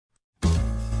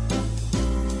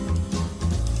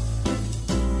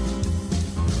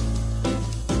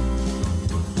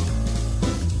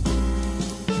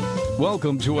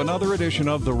Welcome to another edition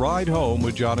of The Ride Home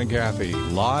with John and Kathy,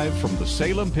 live from the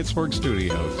Salem-Pittsburgh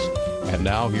studios. And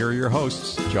now here are your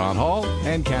hosts, John Hall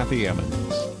and Kathy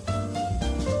Emmons.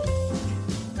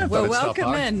 Well,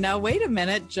 welcome in. Now, wait a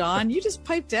minute, John. You just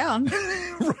piped down.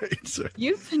 Right. Sir.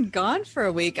 You've been gone for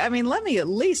a week. I mean, let me at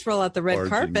least roll out the red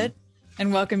carpet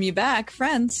and welcome you back,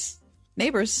 friends,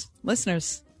 neighbors,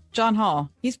 listeners. John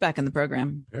Hall, he's back in the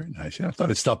program. Very nice. Yeah, I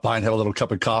thought I'd stop by and have a little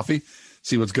cup of coffee,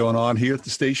 see what's going on here at the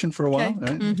station for a while.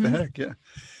 Okay. Right? What the heck? Yeah.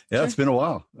 Yeah, sure. It's been a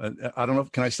while. I don't know.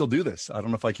 Can I still do this? I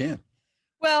don't know if I can.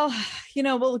 Well,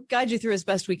 we'll guide you through as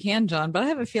best we can, John, but I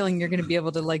have a feeling you're going to be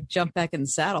able to jump back in the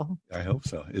saddle. I hope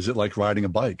so. Is it like riding a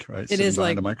bike, right? It is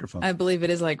like a microphone. I believe it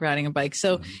is like riding a bike.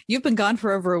 So You've been gone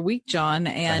for over a week, John,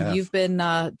 and you've been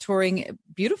touring a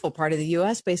beautiful part of the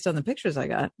U.S. based on the pictures I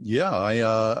got. Yeah,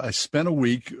 I spent a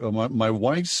week. My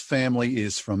wife's family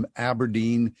is from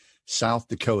Aberdeen, South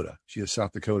Dakota. She's a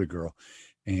South Dakota girl.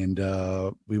 And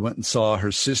we went and saw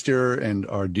her sister and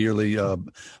our dearly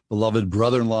beloved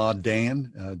brother-in-law,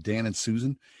 Dan and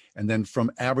Susan. And then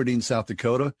from Aberdeen, South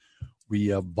Dakota,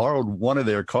 we borrowed one of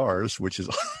their cars, which is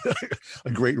a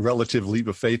great relative leap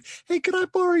of faith. Hey, can I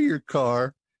borrow your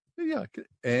car? Yeah.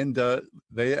 And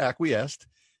they acquiesced.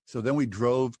 So then we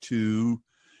drove to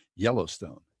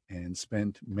Yellowstone and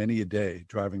spent many a day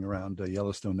driving around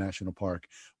Yellowstone National Park,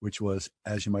 which was,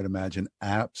 as you might imagine,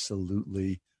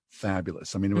 absolutely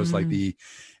fabulous. I mean, it was like the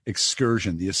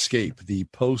excursion, the escape, the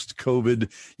post-COVID,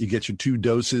 you get your 2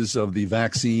 doses of the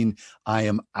vaccine, I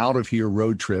am out of here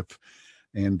road trip,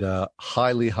 and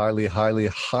highly, highly, highly,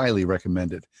 highly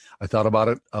recommended. I thought about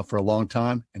it for a long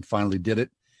time and finally did it.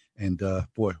 And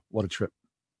boy, what a trip.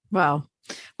 Wow.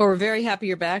 Well, we're very happy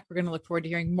you're back. We're going to look forward to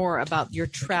hearing more about your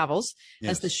travels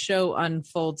as the show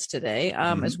unfolds today.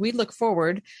 As we look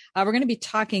forward, we're going to be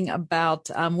talking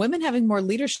about women having more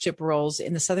leadership roles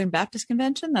in the Southern Baptist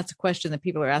Convention. That's a question that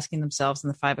people are asking themselves in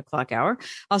the 5 o'clock hour.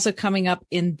 Also coming up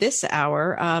in this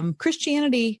hour,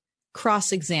 Christianity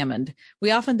cross-examined.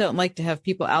 We often don't like to have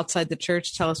people outside the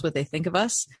church tell us what they think of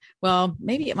us. Well,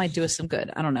 maybe it might do us some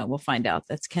good. I don't know. We'll find out.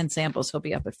 That's Ken Samples. He'll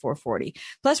be up at 4:40.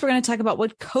 Plus, we're going to talk about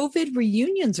what COVID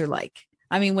reunions are like.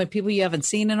 I mean, when people you haven't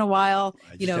seen in a while,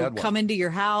 come into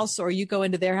your house or you go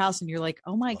into their house and you're like,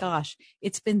 oh my gosh,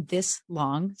 it's been this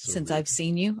long since I've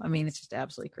seen you. I mean, it's just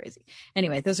absolutely crazy.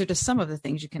 Anyway, those are just some of the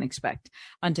things you can expect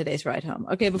on today's Ride Home.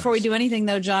 Okay, before we do anything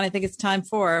though, John, I think it's time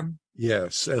for...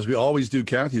 Yes, as we always do,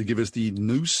 Kathy, to give us the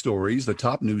news stories, the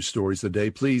top news stories of the day.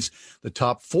 Please, the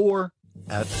top 4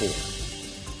 at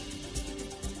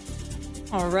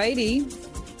 4. All righty.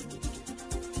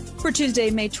 For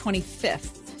Tuesday, May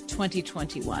 25th.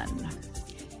 2021.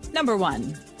 Number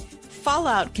 1,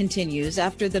 fallout continues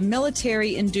after the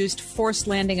military-induced forced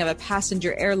landing of a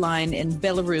passenger airline in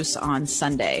Belarus on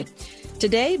Sunday.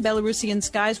 Today, Belarusian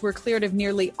skies were cleared of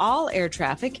nearly all air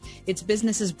traffic. Its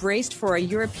businesses braced for a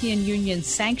European Union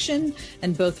sanction,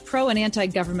 and both pro and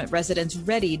anti-government residents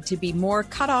readied to be more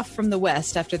cut off from the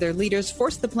West after their leaders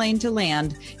forced the plane to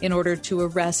land in order to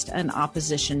arrest an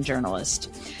opposition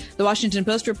journalist. The Washington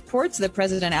Post reports that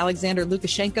President Alexander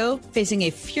Lukashenko, facing a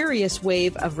furious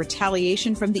wave of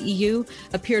retaliation from the EU,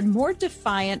 appeared more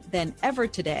defiant than ever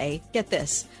today. Get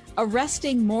this.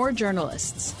 Arresting more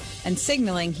journalists and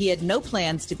signaling he had no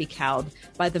plans to be cowed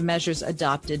by the measures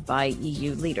adopted by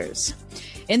EU leaders.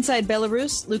 Inside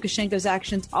Belarus, Lukashenko's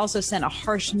actions also sent a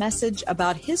harsh message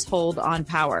about his hold on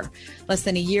power. Less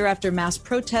than a year after mass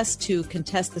protests to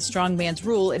contest the strongman's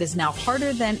rule, it is now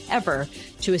harder than ever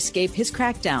to escape his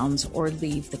crackdowns or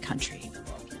leave the country.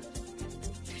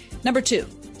 Number 2.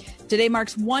 Today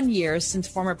marks 1 year since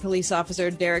former police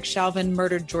officer Derek Chauvin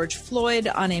murdered George Floyd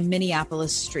on a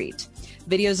Minneapolis street.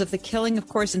 Videos of the killing, of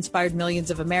course, inspired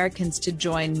millions of Americans to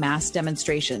join mass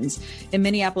demonstrations. In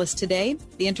Minneapolis today,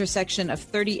 the intersection of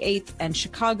 38th and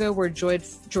Chicago, where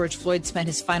George Floyd spent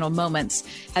his final moments,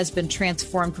 has been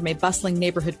transformed from a bustling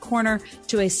neighborhood corner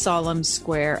to a solemn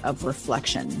square of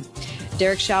reflection.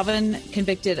 Derek Chauvin,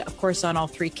 convicted, of course, on all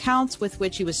 3 counts with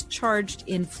which he was charged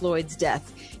in Floyd's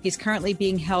death. He's currently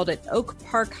being held at Oak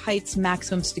Park Heights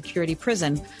Maximum Security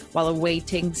Prison while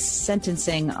awaiting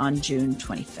sentencing on June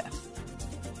 25th.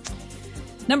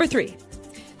 Number 3.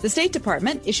 The State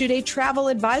Department issued a travel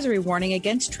advisory warning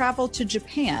against travel to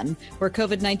Japan, where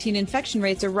COVID-19 infection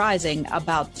rates are rising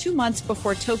about 2 months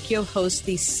before Tokyo hosts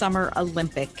the Summer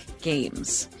Olympic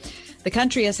Games. The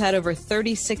country has had over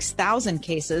 36,000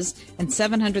 cases and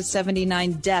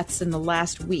 779 deaths in the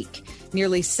last week,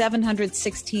 nearly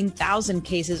 716,000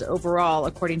 cases overall,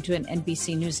 according to an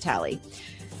NBC News tally.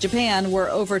 Japan,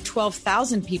 where over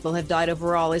 12,000 people have died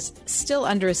overall, is still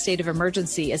under a state of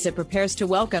emergency as it prepares to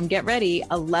welcome, get ready,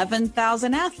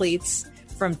 11,000 athletes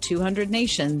from 200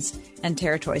 nations and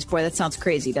territories. Boy, that sounds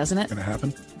crazy, doesn't it? Going to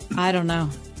happen? I don't know.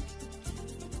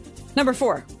 Number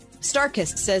 4,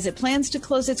 Starkist says it plans to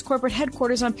close its corporate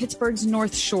headquarters on Pittsburgh's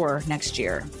North Shore next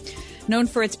year. Known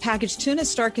for its packaged tuna,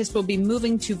 Starkist will be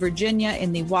moving to Virginia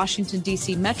in the Washington,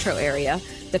 D.C. metro area.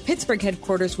 The Pittsburgh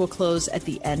headquarters will close at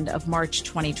the end of March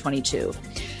 2022.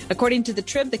 According to the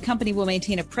Trib, the company will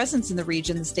maintain a presence in the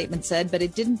region, the statement said, but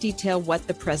it didn't detail what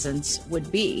the presence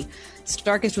would be.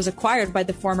 Starkist was acquired by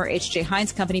the former H.J.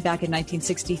 Heinz Company back in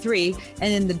 1963,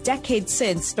 and in the decade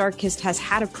since, Starkist has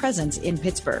had a presence in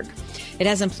Pittsburgh. It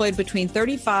has employed between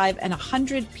 35 and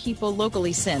 100 people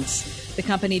locally since. The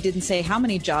company didn't say how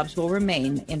many jobs will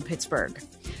remain in Pittsburgh.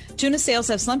 Tuna sales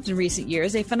have slumped in recent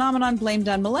years, a phenomenon blamed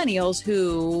on millennials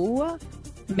who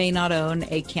may not own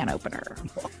a can opener.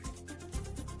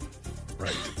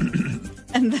 Right.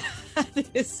 And that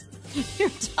is your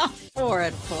top 4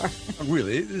 at 4.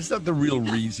 Really? Is that the real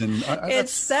reason?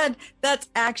 That's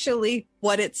actually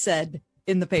what it said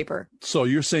in the paper. So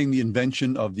you're saying the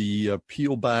invention of the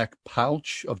peel-back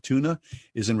pouch of tuna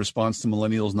is in response to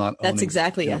millennials not owning That's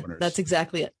exactly it. openers. That's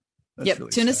exactly it. That's Yep.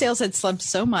 really Tuna sad. sales had slumped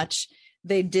so much.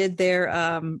 They did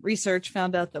their research,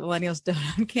 found out that millennials don't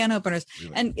own can openers.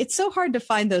 Really? And it's so hard to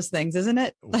find those things, isn't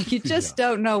it? Like you just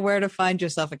don't know where to find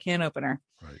yourself a can opener.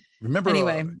 Right. Remember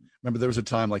there was a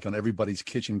time like on everybody's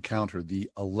kitchen counter, the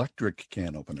electric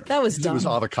can opener. That was It dumb. was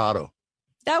avocado,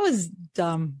 That was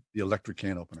dumb. the electric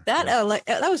can opener. That Yeah.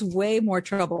 that was way more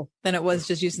trouble than it was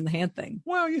just using the hand thing.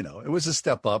 Well, it was a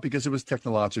step up because it was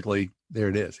technologically, there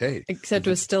it is. Hey. Except it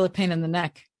was still a pain in the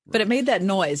neck. But it made that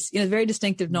noise, very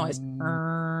distinctive noise.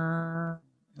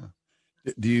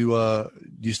 Do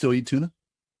you still eat tuna?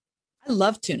 I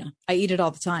love tuna. I eat it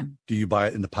all the time. Do you buy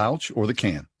it in the pouch or the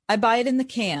can? I buy it in the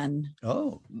can,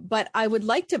 Oh. but I would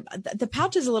like to. The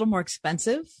pouch is a little more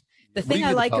expensive. The We thing get I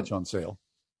the like. pouch on sale.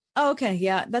 Oh, okay.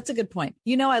 Yeah, that's a good point.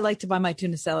 I like to buy my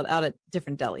tuna salad out at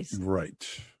different delis. Right.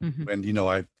 Mhm. And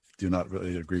I do not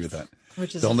really agree with that.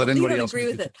 Which is Don't let anybody you don't else agree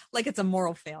make with it. Like it's a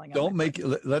moral failing. Don't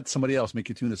let somebody else make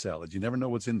you tuna salad. You never know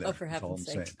what's in there. Oh, for That's all heaven's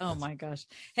I'm sake. saying. Oh my gosh.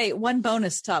 Hey, one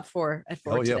bonus top 4 at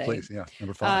 4 Oh, yeah, today. please. Yeah.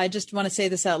 Number 5. I just want to say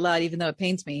this out loud, even though it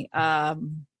pains me.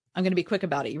 I'm going to be quick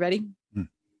about it. You ready?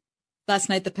 Last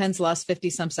night, the Pens lost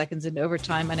 50-some seconds into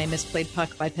overtime, and a misplayed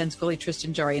puck by Pens goalie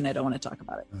Tristan Jarry, and I don't want to talk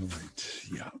about it. All right.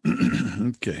 Yeah.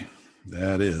 Okay.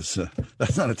 That's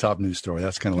not a top news story.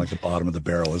 That's kind of like the bottom of the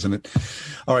barrel, isn't it?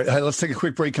 All right. Let's take a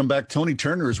quick break. Come back. Tony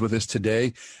Turner is with us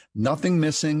today. Nothing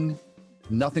missing,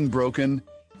 nothing broken,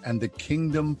 and the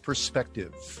kingdom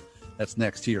perspective. That's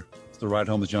next here. It's The Ride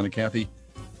Home with John and Kathy,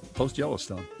 post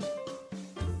Yellowstone.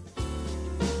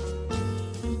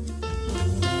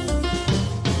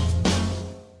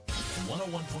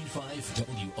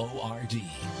 WORD.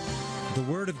 The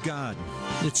Word of God.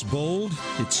 It's bold,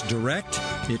 it's direct,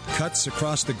 it cuts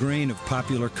across the grain of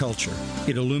popular culture.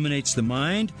 It illuminates the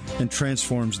mind and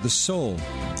transforms the soul.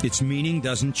 Its meaning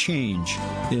doesn't change.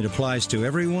 It applies to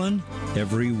everyone,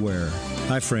 everywhere.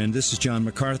 Hi, friend. This is John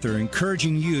MacArthur,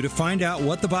 encouraging you to find out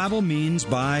what the Bible means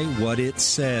by what it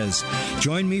says.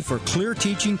 Join me for clear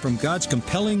teaching from God's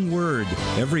compelling Word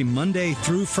every Monday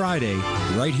through Friday,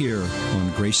 right here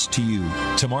on Grace to You.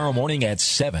 Tomorrow morning at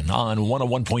 7 on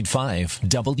 101.5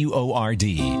 WORD.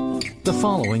 The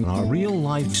following are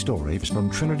real-life stories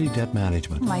from Trinity Debt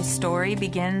Management. My story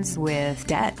begins with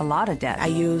debt, a lot of debt. I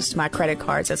used my credit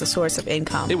cards as a source of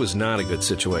income. It was not a good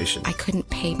situation. I couldn't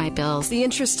pay my bills. The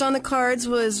interest on the cards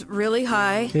was really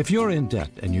high. If you're in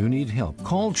debt and you need help,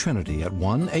 call Trinity at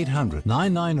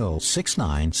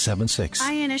 1-800-990-6976.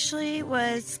 I initially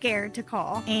was scared to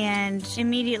call, and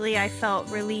immediately I felt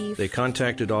relief. They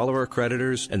contacted all of our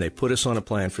creditors, and they put us on a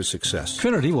plan for success.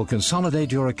 Trinity will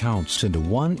consolidate your accounts into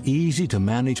one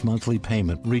easy-to-manage monthly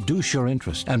payment, reduce your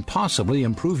interest, and possibly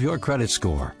improve your credit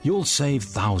score. You'll save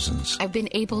thousands. I've been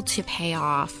able to pay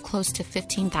off close to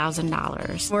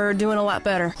 $15,000. We're doing a lot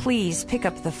better. Please pick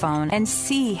up the phone and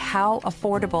see how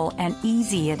affordable and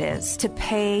easy it is to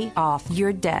pay off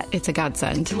your debt. It's a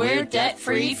godsend. We're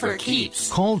debt-free for keeps.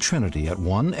 Call Trinity at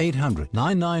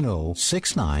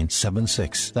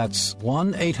 1-800-990-6976. That's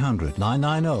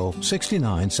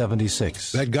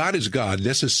 1-800-990-6976. That God is God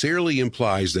necessarily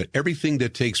implies that everything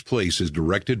that takes place is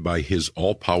directed by His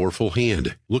all-powerful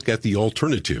hand. Look at the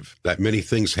alternative, that many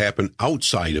things happen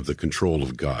outside of the control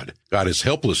of God. God is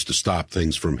helpless to stop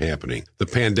things from happening. The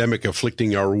pandemic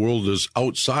afflicting our world is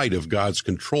outside of God's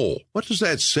control. What does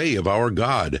that say of our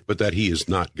God, but that he is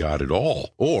not God at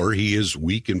all, or he is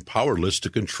weak and powerless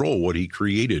to control what he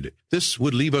created? This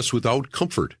would leave us without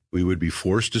comfort. We would be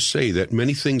forced to say that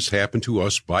many things happen to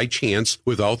us by chance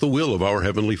without the will of our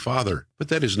Heavenly Father. But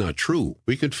that is not true.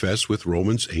 We confess with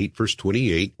Romans 8, verse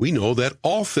 28, we know that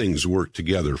all things work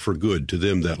together for good to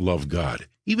them that love God.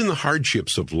 Even the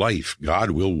hardships of life,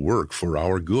 God will work for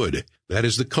our good. That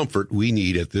is the comfort we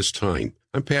need at this time.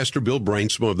 I'm Pastor Bill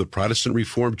Breinsma of the Protestant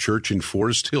Reformed Church in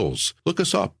Forest Hills. Look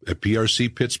us up at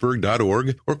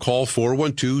prcpittsburgh.org or call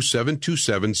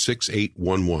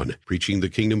 412-727-6811. Preaching the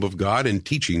kingdom of God and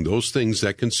teaching those things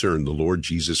that concern the Lord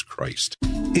Jesus Christ.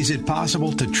 Is it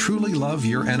possible to truly love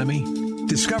your enemy?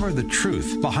 Discover the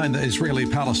truth behind the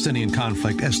Israeli-Palestinian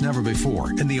conflict as never before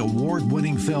in the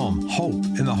award-winning film Hope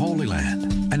in the Holy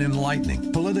Land. An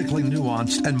enlightening, politically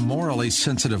nuanced, and morally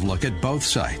sensitive look at both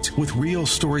sides with real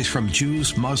stories from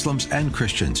Jews, Muslims, and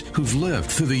Christians who've lived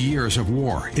through the years of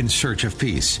war in search of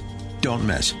peace. Don't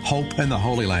miss Hope in the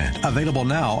Holy Land. Available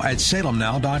now at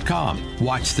salemnow.com.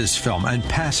 Watch this film and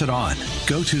pass it on.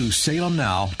 Go to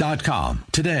salemnow.com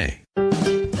today.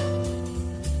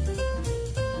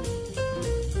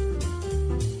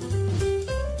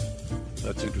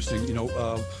 That's interesting. You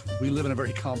know, we live in a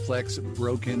very complex,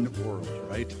 broken world,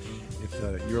 right? If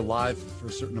you're alive for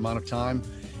a certain amount of time,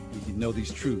 you know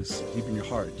these truths deep in your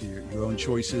heart, your own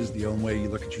choices, the own way you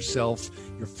look at yourself,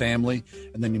 your family,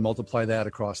 and then you multiply that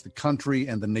across the country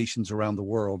and the nations around the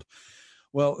world.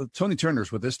 Well, Toni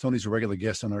Turner's with us. Toni's a regular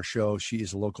guest on our show. She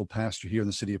is a local pastor here in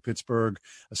the city of Pittsburgh,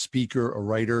 a speaker, a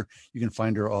writer. You can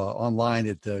find her online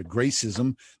at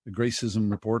Gracism, the Gracism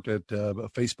Report at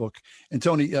Facebook. And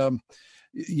Toni,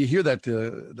 you hear that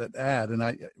ad, and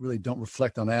I really don't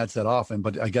reflect on ads that often,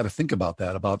 but I got to think about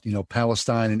that, about, you know,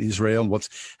 Palestine and Israel and what's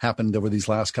happened over these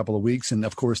last couple of weeks. And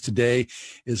of course, today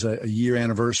is a year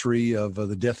anniversary of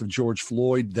the death of George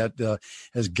Floyd that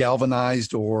has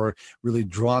galvanized or really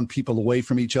drawn people away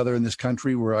from each other in this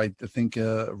country where I think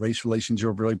race relations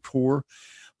are really poor.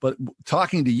 But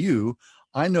talking to you,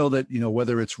 I know that, you know,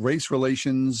 whether it's race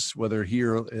relations, whether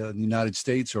here in the United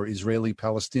States or Israeli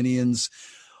Palestinians,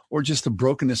 or just the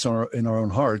brokenness in our own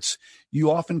hearts, you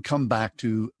often come back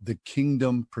to the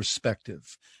kingdom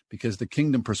perspective, because the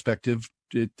kingdom perspective,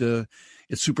 it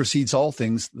supersedes all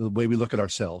things, the way we look at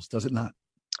ourselves, does it not?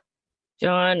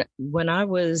 John, when I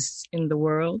was in the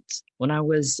world, when I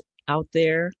was out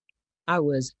there, I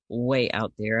was way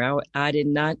out there. I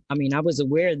was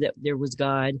aware that there was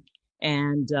God,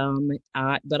 and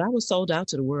but I was sold out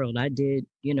to the world. I did,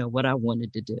 you know, what I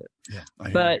wanted to do. Yeah,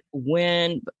 but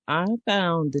when I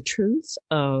found the truth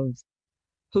of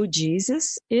who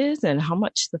Jesus is and how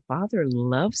much the Father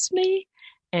loves me,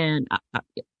 and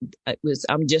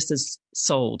I'm just as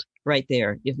sold right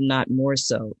there, if not more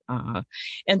so.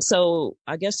 And so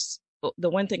I guess the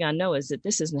one thing I know is that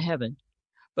this isn't heaven,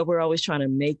 but we're always trying to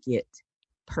make it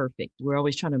perfect. We're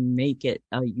always trying to make it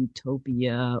a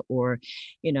utopia, or,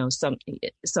 you know,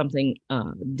 something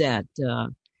that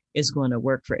is going to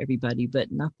work for everybody,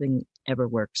 but nothing ever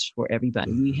works for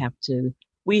everybody. We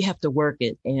have to work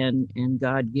it, and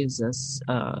God gives us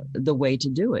the way to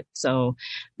do it. So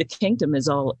the kingdom is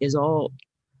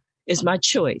my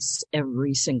choice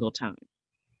every single time.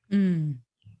 Mm.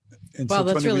 Wow,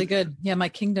 that's really good. Yeah, the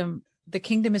kingdom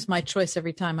is my choice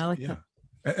every time. I like that.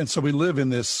 And so we live in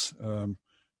this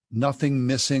nothing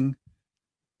missing,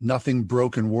 nothing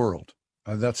broken world.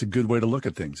 That's a good way to look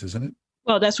at things, isn't it?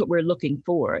 Well, that's what we're looking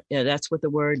for. Yeah, that's what the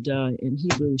word in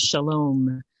Hebrew,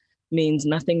 shalom, means: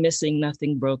 nothing missing,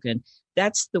 nothing broken.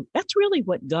 That's really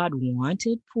what God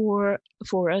wanted for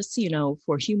us, you know,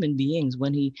 for human beings.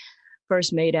 When he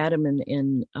first made Adam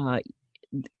in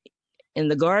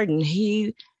the garden,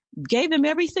 he gave him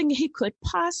everything he could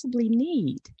possibly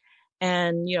need.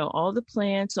 And, you know, all the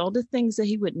plants, all the things that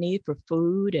he would need for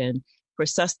food and for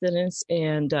sustenance.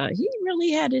 And he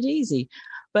really had it easy.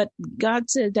 But God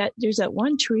said that there's that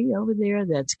one tree over there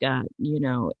that's got, you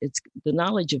know, it's the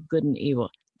knowledge of good and evil.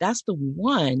 That's the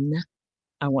one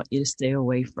I want you to stay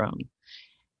away from.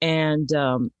 And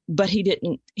but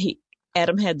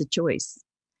Adam had the choice.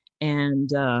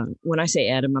 And when I say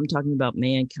Adam, I'm talking about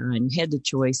mankind, had the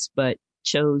choice, but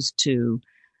chose to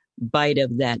bite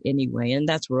of that anyway. And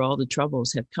that's where all the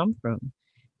troubles have come from.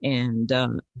 And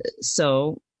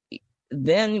so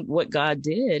then what God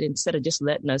did, instead of just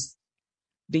letting us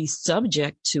be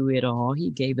subject to it all,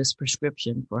 he gave us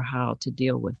prescription for how to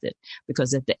deal with it.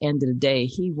 Because at the end of the day,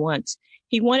 he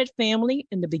wanted family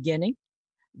in the beginning.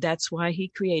 That's why he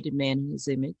created man in his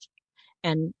image.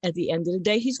 And at the end of the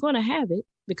day, he's going to have it,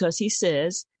 because he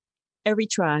says every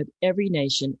tribe, every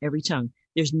nation, every tongue.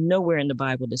 There's nowhere in the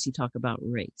Bible does he talk about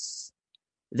race.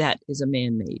 That is a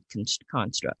man-made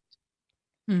construct.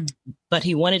 But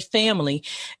he wanted family,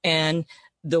 and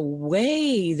the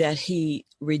way that he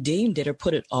redeemed it or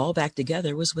put it all back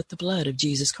together was with the blood of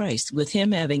Jesus Christ, with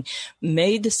him having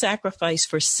made the sacrifice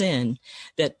for sin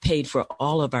that paid for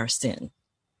all of our sin.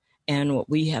 And what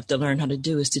we have to learn how to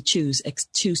do is to choose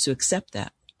to accept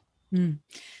that.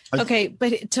 Okay,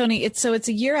 but Tony, it's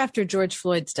a year after George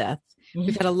Floyd's death.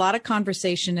 We've had a lot of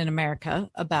conversation in America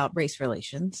about race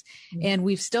relations, and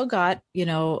we've still got,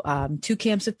 two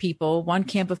camps of people. One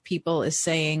camp of people is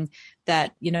saying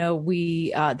that,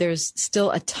 there's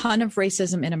still a ton of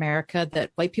racism in America,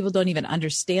 that white people don't even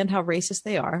understand how racist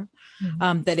they are,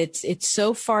 that it's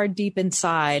so far deep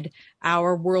inside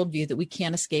our worldview that we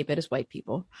can't escape it as white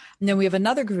people. And then we have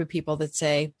another group of people that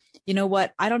say, you know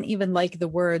what, I don't even like the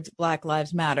words Black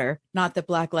Lives Matter. Not that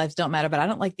Black lives don't matter, but I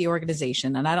don't like the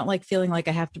organization, and I don't like feeling like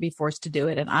I have to be forced to do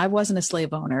it. And I wasn't a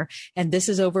slave owner, and this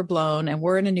is overblown, and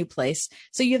we're in a new place.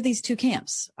 So you have these two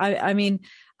camps. I mean,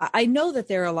 I know that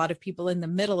there are a lot of people in the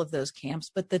middle of those camps,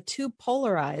 but the two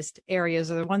polarized areas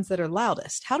are the ones that are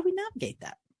loudest. How do we navigate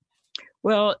that?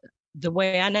 Well, the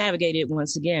way I navigate it,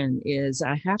 once again, is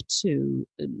I have to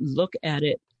look at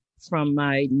it from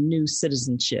my new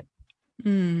citizenship.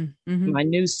 My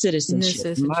new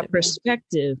citizenship. My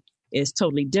perspective is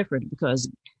totally different, because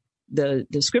the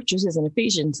scripture says in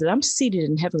Ephesians that I'm seated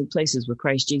in heavenly places with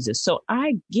Christ Jesus. So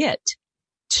I get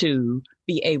to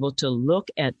be able to look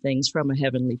at things from a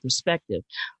heavenly perspective,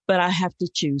 but I have to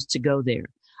choose to go there.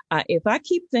 If I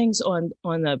keep things on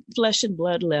a flesh and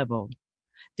blood level,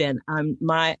 then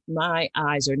my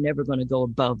eyes are never going to go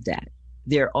above that.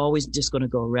 They're always just going to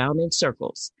go around in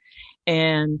circles.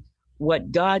 And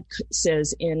what God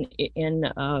says in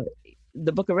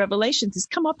the book of Revelations is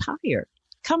come up higher.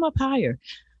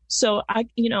 So I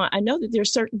know that there are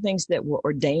certain things that were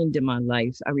ordained in my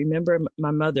life. I remember my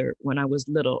mother when I was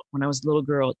a little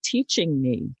girl teaching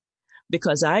me,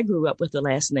 because I grew up with the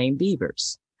last name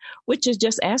Beavers, which is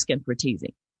just asking for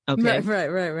teasing. Okay.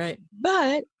 Right.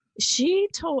 But she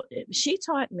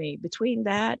taught me between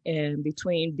that and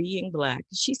between being Black.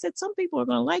 She said, some people are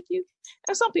going to like you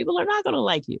and some people are not going to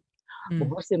like you. But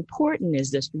what's important is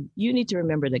this: you need to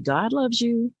remember that God loves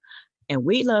you and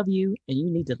we love you, and you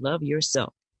need to love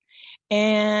yourself.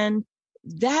 And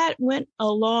that went a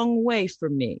long way for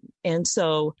me. And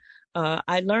so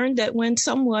I learned that when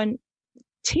someone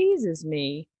teases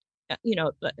me,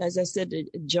 as I said to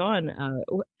John,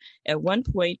 at one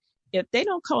point, if they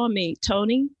don't call me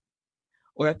Tony,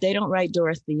 or if they don't write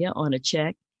Dorothea on a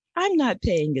check, I'm not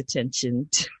paying attention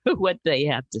to what they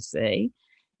have to say.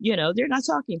 They're not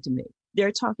talking to me.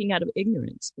 They're talking out of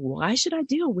ignorance. Why should I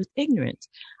deal with ignorance?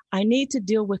 I need to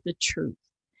deal with the truth.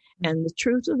 And the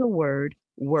truth of the word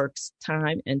works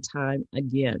time and time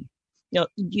again.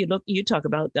 You talk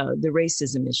about the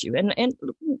racism issue, and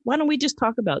why don't we just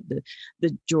talk about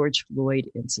the George Floyd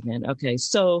incident? Okay,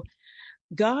 so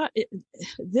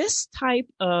this type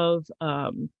of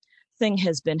thing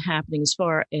has been happening as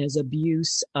far as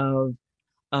abuse of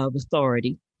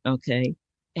authority. Okay,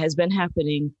 has been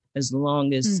happening as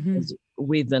long as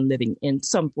we've been living in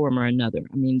some form or another.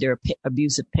 I mean, there are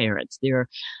abusive parents, there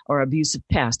are abusive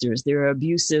pastors, there are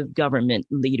abusive government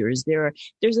leaders,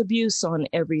 there's abuse on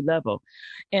every level.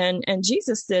 And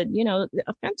Jesus said, the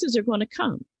offenses are going to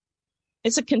come.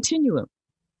 It's a continuum.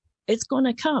 It's going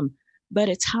to come, but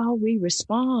it's how we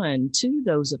respond to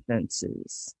those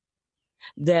offenses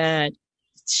that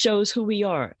shows who we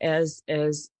are as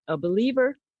a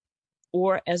believer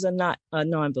or as a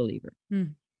non-believer.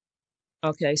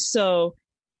 Okay, so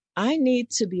I need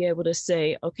to be able to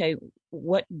say, okay,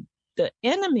 what the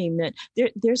enemy meant.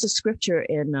 There's a scripture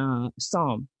in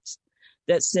Psalms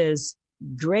that says,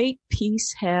 great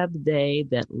peace have they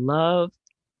that love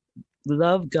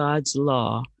God's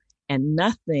law, and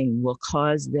nothing will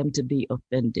cause them to be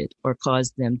offended or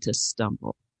cause them to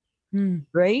stumble.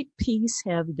 Great peace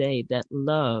have they that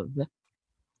love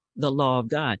the law of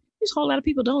God. There's a whole lot of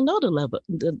people don't know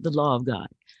the law of God.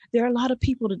 There are a lot of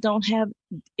people that don't have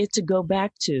it to go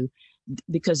back to,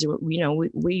 because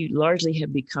we largely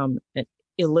have become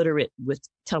illiterate with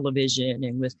television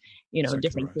and with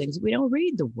different things. We don't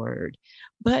read the word,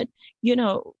 but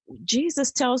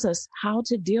Jesus tells us how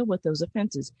to deal with those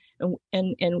offenses,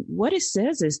 and what it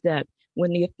says is that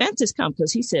when the offenses come,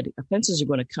 because he said offenses are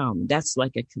going to come, that's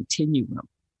like a continuum.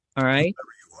 All right.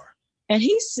 And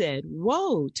he said,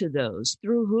 woe to those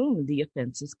through whom the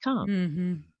offenses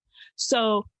come.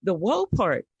 So the woe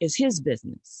part is his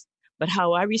business, but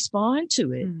how I respond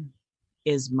to it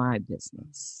is my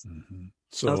business.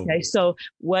 So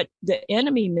what the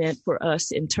enemy meant for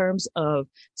us in terms of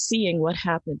seeing what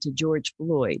happened to George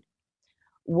Floyd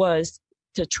was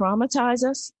to traumatize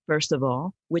us, first of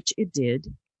all, which it did.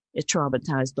 It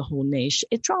traumatized the whole nation.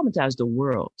 It traumatized the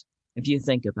world, if you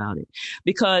think about it,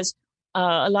 because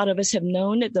a lot of us have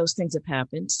known that those things have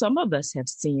happened. Some of us have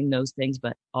seen those things,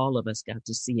 but all of us got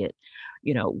to see it,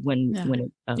 when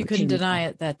it you couldn't deny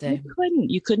it that day.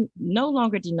 You couldn't no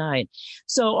longer deny it.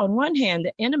 So on one hand,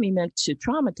 the enemy meant to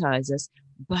traumatize us,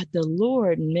 but the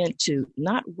Lord meant to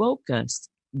not woke us,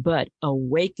 but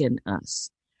awaken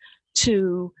us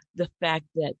to the fact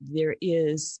that there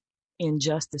is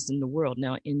injustice in the world.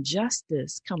 Now,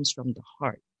 injustice comes from the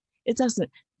heart. It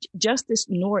doesn't. Justice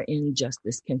nor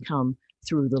injustice can come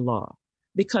through the law,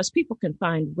 because people can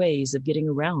find ways of getting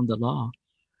around the law,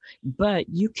 but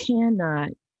you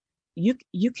can't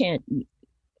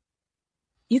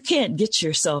get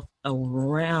yourself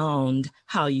around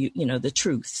how the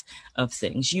truth of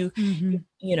things.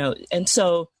 And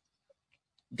so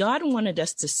God wanted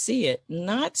us to see it,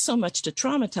 not so much to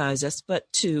traumatize us,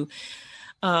 but to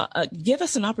give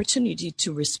us an opportunity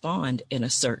to respond in a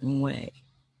certain way.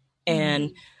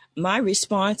 And my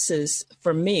response is,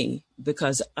 for me,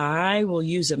 because I will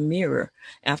use a mirror.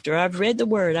 After I've read the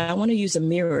word, I want to use a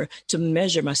mirror to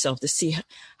measure myself to see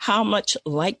how much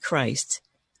like Christ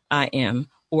I am,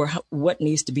 or what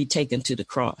needs to be taken to the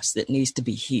cross that needs to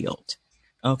be healed.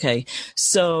 Okay.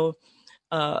 So,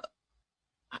 am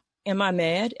I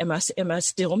mad? Am I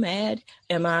still mad?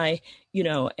 Am I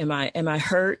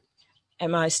hurt?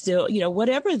 Am I still,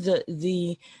 whatever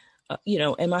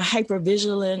am I hyper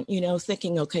vigilant,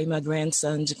 thinking, okay, my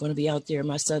grandson's going to be out there,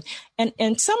 my son.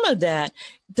 And some of that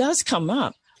does come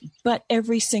up, but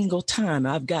every single time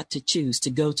I've got to choose to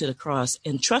go to the cross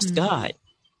and trust God.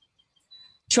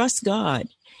 Trust God.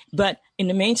 But in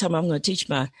the meantime, I'm going to teach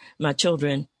my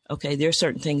children, okay, there are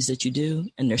certain things that you do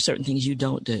and there are certain things you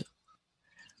don't do.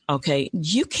 Okay,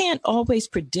 you can't always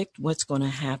predict what's going to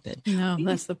happen. No,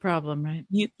 that's the problem, right?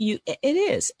 It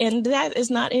is. And that is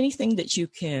not anything that you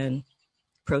can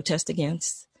protest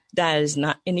against. That is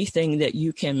not anything that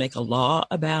you can make a law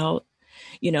about.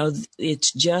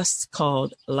 It's just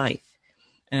called life.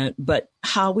 But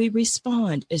how we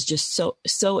respond is just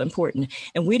so important.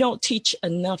 And we don't teach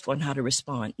enough on how to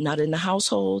respond, not in the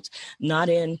households, not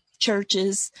in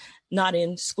churches, not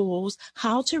in schools,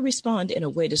 how to respond in a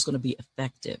way that's going to be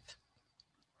effective.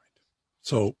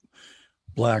 So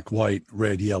black, white,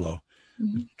 red, yellow,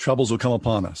 troubles will come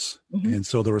upon us. And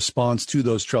so the response to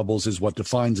those troubles is what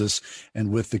defines us.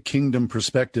 And with the kingdom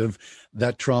perspective,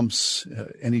 that trumps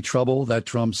any trouble, that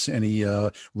trumps any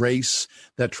race,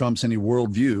 that trumps any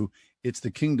worldview. It's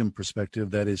the kingdom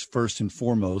perspective that is first and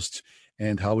foremost,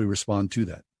 and how we respond to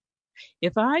that.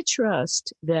 If I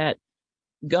trust that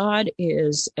God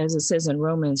is, as it says in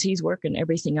Romans, he's working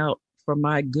everything out for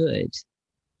my good.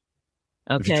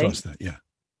 Okay. If you trust that, yeah.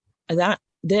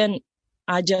 Then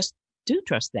I just do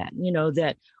trust that,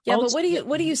 that. Yeah. But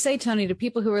what do you say, Tony, to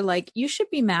people who are like, you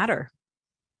should be madder?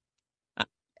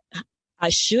 I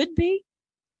should be?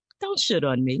 Don't shit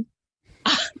on me.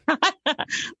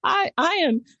 I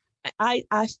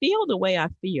feel the way I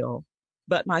feel,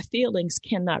 but my feelings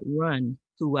cannot run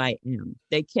who I am.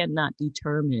 They cannot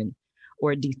determine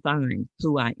or define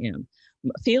who I am.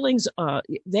 Feelings,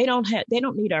 they don't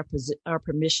need our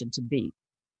permission to be.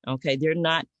 Okay, they're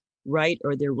not right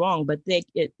or they're wrong, but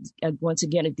once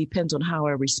again, it depends on how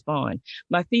I respond.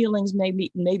 My feelings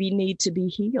maybe need to be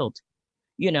healed.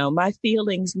 My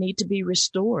feelings need to be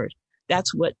restored.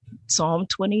 That's what Psalm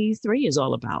 23 is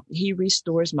all about. He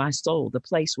restores my soul, the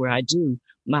place where I do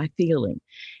my feeling.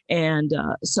 And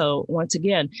so once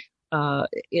again,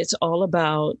 it's all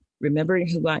about remembering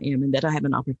who I am and that I have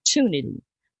an opportunity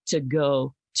to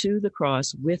go to the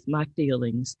cross with my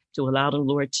feelings to allow the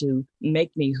Lord to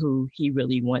make me who he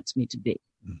really wants me to be.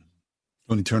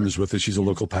 Toni Turner's with us. She's a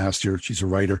local pastor. She's a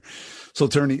writer. So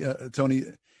Toni,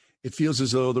 it feels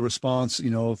as though the response,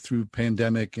 through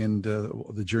pandemic and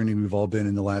the journey we've all been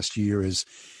in the last year is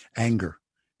anger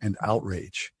and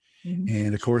outrage.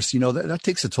 And of course, that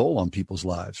takes a toll on people's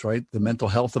lives, right? The mental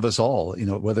health of us all,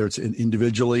 whether it's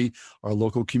individually, our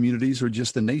local communities, or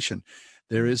just the nation.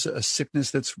 There is a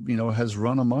sickness that's, has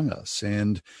run among us.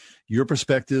 And your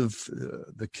perspective,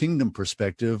 the kingdom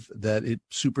perspective, that it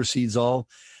supersedes all,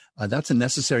 that's a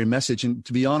necessary message. And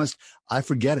to be honest, I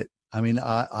forget it. I mean,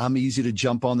 I'm easy to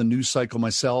jump on the news cycle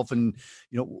myself and,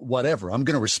 whatever. I'm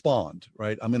going to respond,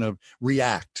 right? I'm going to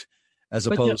react as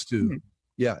opposed to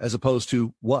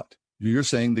what? You're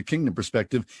saying the kingdom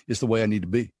perspective is the way I need to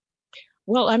be.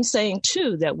 Well, I'm saying,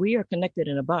 too, that we are connected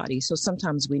in a body. So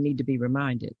sometimes we need to be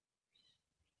reminded.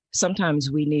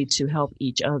 sometimes we need to help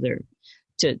each other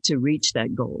to reach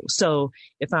that goal. So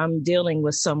if I'm dealing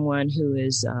with someone who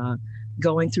is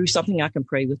going through something, I can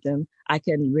pray with them. I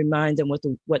can remind them what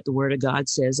the Word of God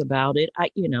says about it.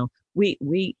 We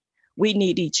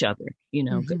need each other.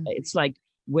 It's like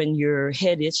when your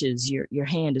head itches, your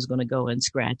hand is going to go and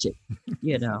scratch it.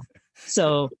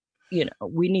 So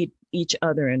we need each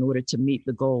other in order to meet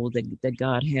the goal that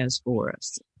God has for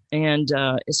us. And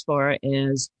as far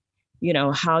as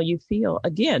how you feel,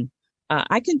 again,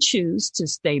 I can choose to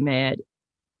stay mad.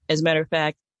 As a matter of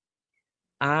fact,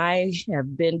 I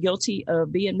have been guilty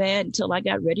of being mad until I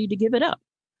got ready to give it up.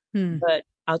 But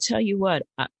I'll tell you what,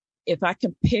 if I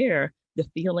compare the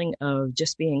feeling of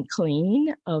just being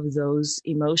clean of those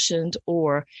emotions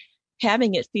or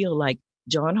having it feel like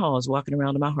John Hall is walking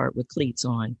around in my heart with cleats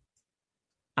on,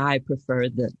 I prefer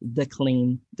the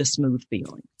clean, the smooth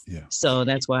feeling. Yeah. So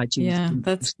that's why I choose. Yeah,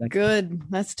 that's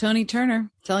good. That's Toni Turner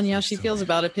telling you how she feels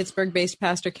about it. Pittsburgh-based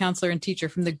pastor, counselor, and teacher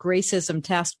from the Gracism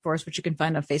Task Force, which you can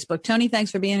find on Facebook. Toni, thanks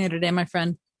for being here today, my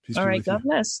friend. All right. God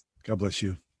bless. God bless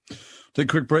you. Take a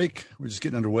quick break. We're just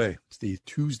getting underway. It's the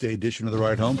Tuesday edition of The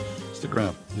Ride Home. Stick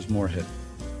around. There's more ahead.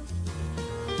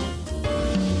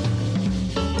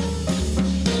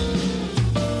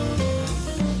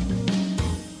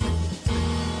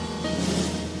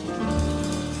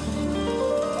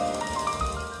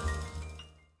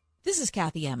 This is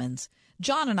Kathy Emmons.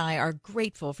 John and I are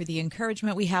grateful for the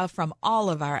encouragement we have from all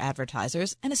of our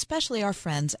advertisers and especially our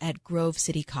friends at Grove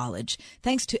City College.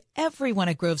 Thanks to everyone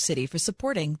at Grove City for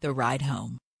supporting The Ride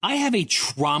Home. I have a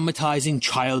traumatizing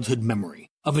childhood memory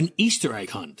of an Easter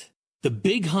egg hunt. The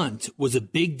big hunt was a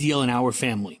big deal in our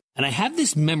family, and I have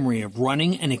this memory of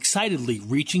running and excitedly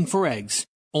reaching for eggs,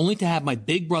 only to have my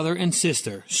big brother and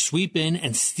sister sweep in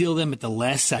and steal them at the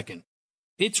last second.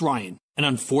 It's Ryan, and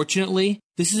unfortunately,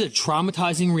 this is a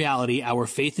traumatizing reality our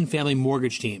Faith and Family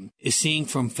Mortgage team is seeing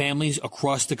from families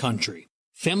across the country.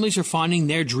 Families are finding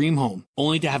their dream home,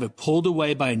 only to have it pulled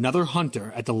away by another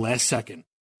hunter at the last second.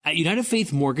 At United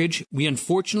Faith Mortgage, we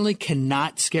unfortunately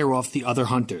cannot scare off the other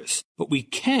hunters, but we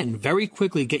can very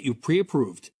quickly get you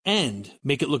pre-approved and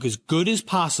make it look as good as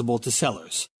possible to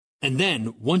sellers. And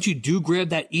then, once you do grab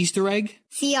that Easter egg,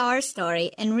 see our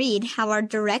story and read how our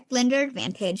direct lender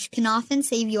advantage can often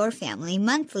save your family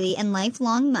monthly and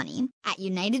lifelong money at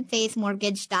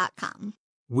UnitedFaithMortgage.com.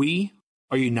 we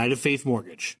are United Faith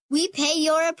Mortgage. We pay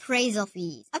your appraisal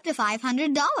fees up to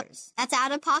 $500. That's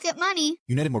out-of-pocket money.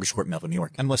 United Mortgage Corp, Melville, New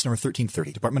York. MLS number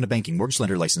 1330. Department of Banking. Mortgage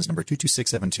Lender License number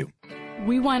 22672.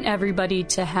 We want everybody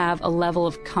to have a level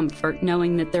of comfort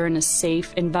knowing that they're in a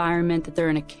safe environment, that they're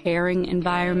in a caring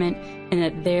environment, and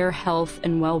that their health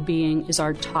and well-being is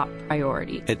our top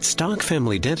priority. At Stock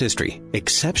Family Dentistry,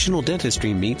 exceptional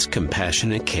dentistry meets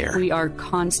compassionate care. We are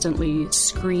constantly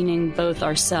screening both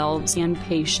ourselves and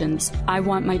patients. I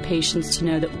want my patients to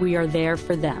know that we are there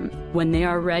for them. When they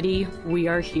are ready, we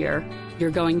are here. You're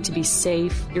going to be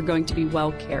safe. You're going to be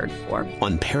well cared for.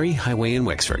 On Perry Highway in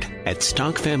Wexford at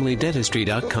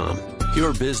StockFamilyDentistry.com.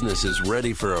 Your business is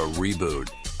ready for a reboot,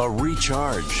 a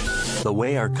recharge. The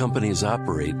way our companies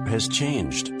operate has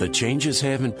changed. The changes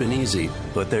haven't been easy,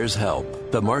 but there's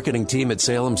help. The marketing team at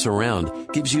Salem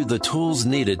Surround gives you the tools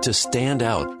needed to stand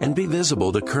out and be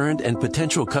visible to current and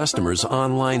potential customers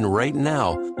online right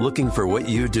now looking for what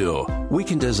you do. We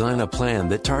can design a plan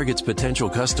that targets potential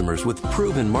customers with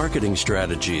proven marketing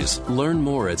strategies. Learn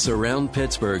more at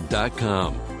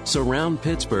SurroundPittsburgh.com.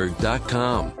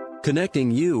 SurroundPittsburgh.com. Connecting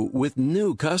you with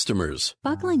new customers.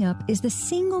 Buckling up is the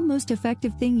single most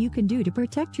effective thing you can do to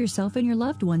protect yourself and your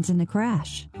loved ones in a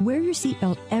crash. Wear your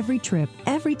seatbelt every trip,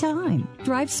 every time.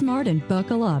 Drive smart and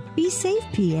buckle up. Be safe,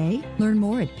 PA. Learn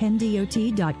more at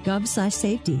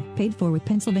penndot.gov/safety. Paid for with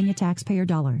Pennsylvania taxpayer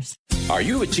dollars. Are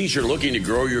you a teacher looking to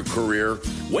grow your career?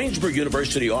 Waynesburg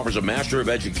University offers a Master of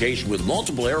Education with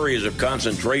multiple areas of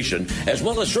concentration, as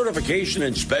well as certification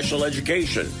in special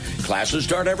education. Classes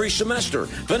start every semester.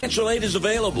 Financial aid is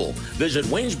available. Visit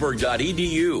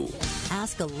waynesburg.edu.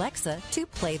 Ask Alexa to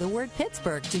play the word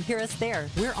Pittsburgh to hear us there.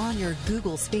 We're on your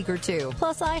Google speaker too,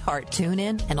 plus iHeart,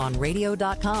 TuneIn, and on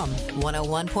radio.com.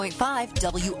 101.5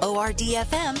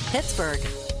 WORD-FM, Pittsburgh.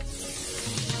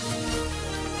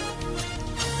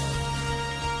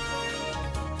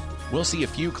 We'll see a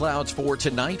few clouds for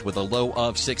tonight with a low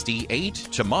of 68.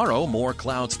 Tomorrow, more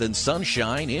clouds than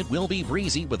sunshine. It will be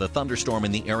breezy with a thunderstorm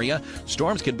in the area.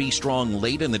 Storms can be strong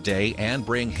late in the day and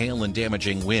bring hail and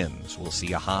damaging winds. We'll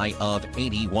see a high of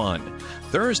 81.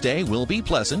 Thursday will be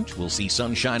pleasant. We'll see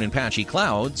sunshine and patchy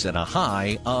clouds and a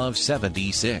high of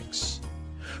 76.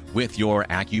 With your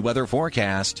AccuWeather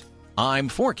forecast, I'm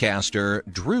forecaster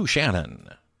Drew Shannon.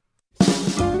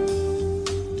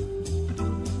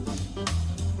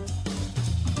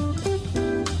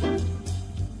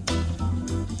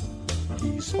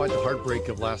 despite the heartbreak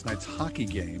of last night's hockey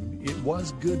game, it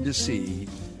was good to see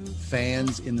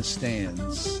fans in the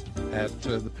stands at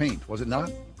the Paint, was it not?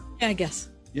 Yeah, I guess.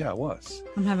 Yeah, it was.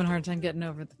 I'm having a hard time getting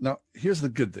over it. Now, here's the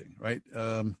good thing, right?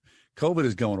 COVID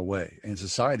is going away and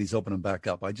society's opening back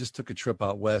up. I just took a trip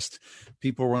out west.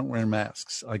 People weren't wearing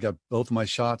masks. I got both my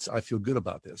shots. I feel good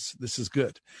about this. This is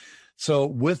good. So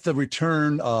with the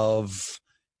return of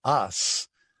us,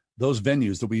 those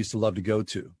venues that we used to love to go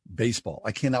to, baseball,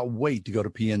 I cannot wait to go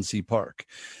to PNC Park.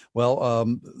 Well,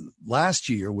 last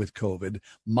year with COVID,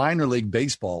 minor league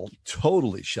baseball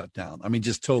totally shut down. I mean,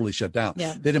 just totally shut down.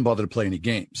 Yeah. They didn't bother to play any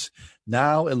games.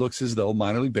 Now it looks as though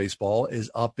minor league baseball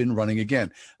is up and running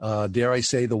again. Dare I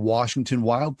say the Washington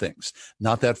Wild Things,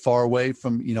 not that far away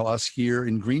from, us here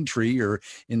in Green Tree or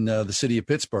in the city of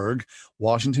Pittsburgh.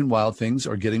 Washington Wild Things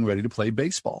are getting ready to play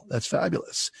baseball. That's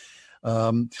fabulous.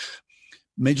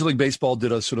 Major League Baseball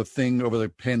did a sort of thing over the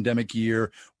pandemic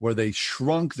year where they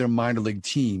shrunk their minor league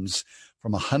teams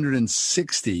from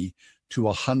 160 to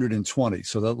 120.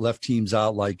 So that left teams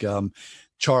out like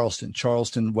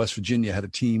Charleston, West Virginia had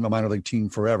a minor league team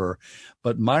forever.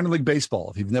 But minor league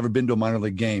baseball, if you've never been to a minor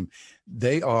league game,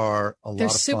 they are a lot of fun. They're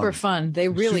super fun. They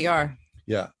really are.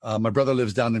 Yeah. My brother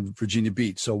lives down in Virginia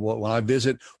Beach. So when I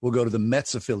visit, we'll go to the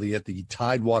Mets affiliate, the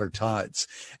Tidewater Tides.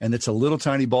 And it's a little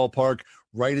tiny ballpark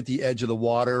right at the edge of the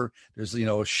water. There's,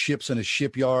 ships in a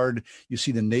shipyard. You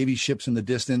see the Navy ships in the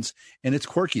distance, and it's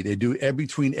quirky. They do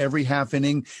between every half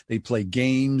inning, they play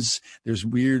games. There's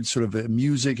weird sort of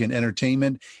music and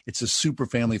entertainment. It's a super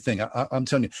family thing. I'm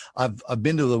telling you, I've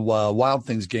been to the Wild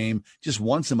Things game just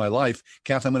once in my life.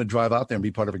 Kath, I'm going to drive out there and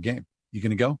be part of a game. You going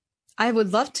to go? I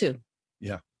would love to.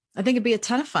 Yeah. I think it'd be a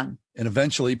ton of fun. And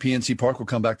eventually PNC Park will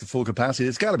come back to full capacity.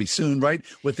 It's got to be soon, right?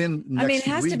 Within next it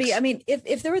has weeks. to be. I mean,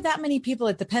 if there were that many people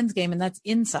at the Pens game and that's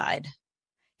inside,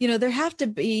 there have to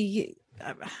be,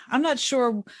 I'm not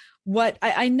sure what,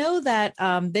 I know that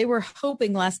they were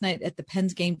hoping last night at the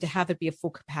Pens game to have it be a full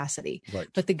capacity, right?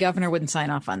 But the governor wouldn't sign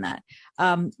off on that.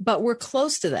 But we're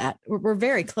close to that. We're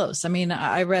very close. I mean,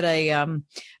 I read a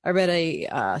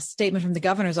statement from the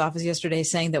governor's office yesterday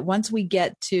saying that once we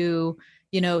get to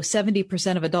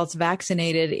 70% of adults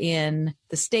vaccinated in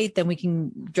the state, then we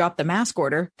can drop the mask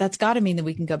order. That's got to mean that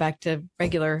we can go back to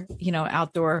regular,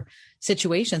 outdoor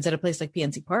situations at a place like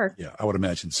PNC Park. Yeah, I would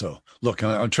imagine so. Look,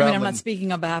 I'm traveling. I'm not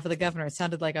speaking on behalf of the governor. It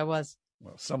sounded like I was.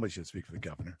 Well, somebody should speak for the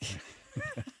governor.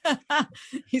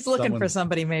 He's looking for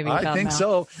somebody, maybe. I think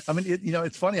so. I mean,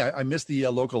 it's funny. I missed the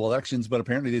local elections, but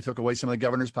apparently they took away some of the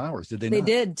governor's powers. Did they not? They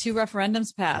did. 2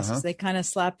 referendums passed. They kind of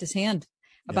slapped his hand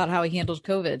about how he handled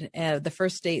COVID, the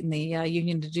first state in the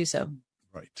union to do so.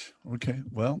 Right. Okay.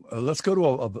 Well, let's go to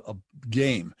a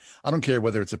game. I don't care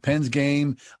whether it's a Pens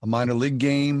game, a minor league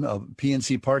game, a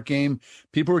PNC Park game.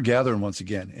 People are gathering once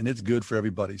again, and it's good for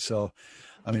everybody. So,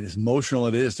 I mean, as emotional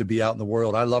it is to be out in the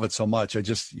world, I love it so much.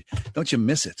 Don't you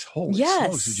miss it? Holy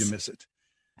smokes, did you miss it?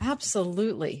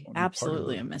 Absolutely.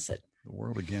 Absolutely. I miss it. The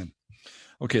world again.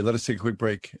 Okay. Let us take a quick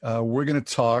break. We're going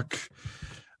to talk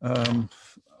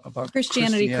about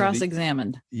Christianity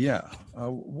cross-examined. Yeah.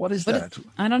 What is that?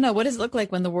 I don't know. What does it look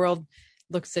like when the world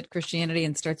looks at Christianity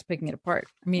and starts picking it apart?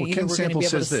 I mean, Ken Sample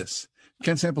says this.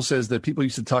 Ken Sample says that people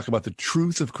used to talk about the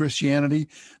truth of Christianity.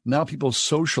 Now people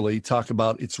socially talk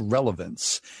about its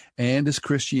relevance. And is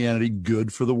Christianity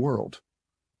good for the world?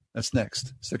 That's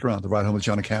next. Stick around. The Ride Home with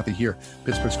John and Kathy here.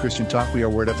 Pittsburgh's Christian Talk. We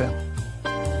are Word FM.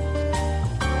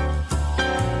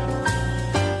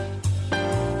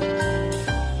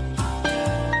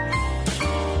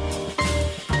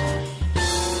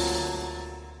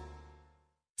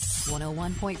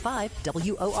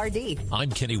 WORD.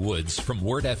 I'm Kenny Woods from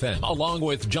Word FM, along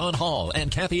with John Hall and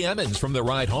Kathy Emmons from The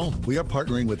Ride Home. We are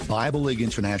partnering with Bible League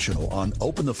International on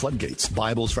Open the Floodgates,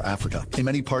 Bibles for Africa. In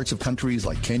many parts of countries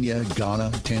like Kenya,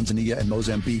 Ghana, Tanzania, and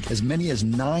Mozambique, as many as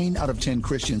 9 out of 10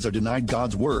 Christians are denied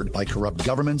God's word by corrupt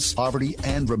governments, poverty,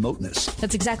 and remoteness.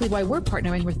 That's exactly why we're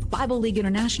partnering with Bible League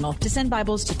International to send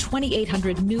Bibles to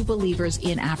 2,800 new believers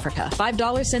in Africa.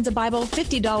 $5 sends a Bible,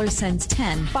 $50 sends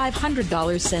 10,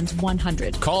 $500 sends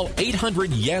 100. Call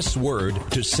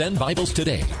 800-YES-WORD to send Bibles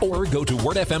today, or go to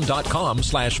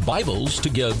wordfm.com/Bibles to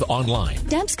give online.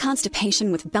 Deb's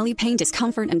constipation with belly pain,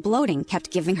 discomfort, and bloating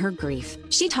kept giving her grief.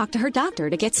 She talked to her doctor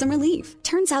to get some relief.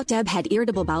 Turns out Deb had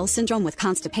irritable bowel syndrome with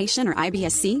constipation or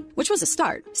IBS-C, which was a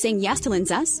start. Saying yes to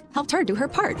Linzess helped her do her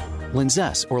part.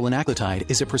 Linzess, or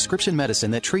linaclotide, is a prescription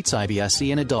medicine that treats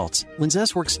IBS-C in adults.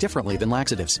 Linzess works differently than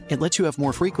laxatives. It lets you have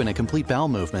more frequent and complete bowel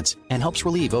movements and helps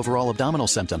relieve overall abdominal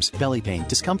symptoms, belly pain,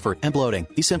 discomfort, and bloating.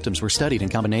 These symptoms were studied in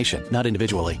combination, not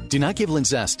individually. Do not give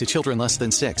Linzess to children less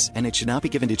than 6, and it should not be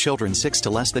given to children 6 to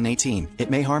less than 18. It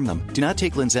may harm them. Do not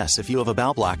take Linzess if you have a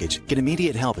bowel blockage. Get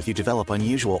immediate help if you develop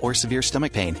unusual or severe stomach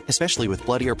pain, especially with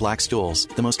bloody or black stools.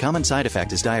 The most common side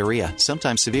effect is diarrhea,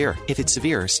 sometimes severe. If it's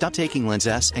severe, stop taking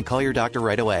Linzess and call your doctor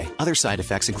right away. Other side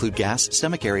effects include gas,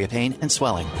 stomach area pain, and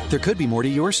swelling. There could be more to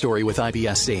your story with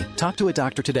IBS-C. Talk to a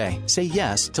doctor today. Say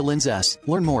yes to Linzess.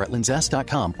 Learn more at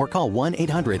linzess.com or call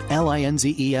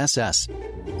 1-800-LINZESS.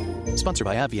 Sponsored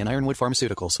by AbbVie and Ironwood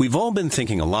Pharmaceuticals. We've all been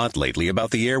thinking a lot lately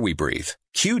about the air we breathe.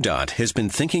 QDOT has been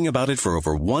thinking about it for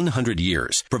over 100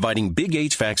 years, providing big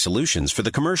HVAC solutions for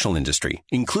the commercial industry,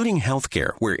 including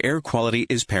healthcare, where air quality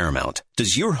is paramount.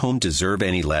 Does your home deserve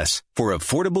any less? For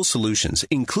affordable solutions,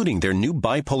 including their new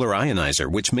bipolar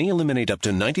ionizer, which may eliminate up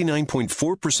to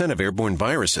 99.4% of airborne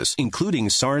viruses, including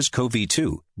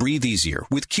SARS-CoV-2, breathe easier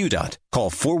with QDOT. Call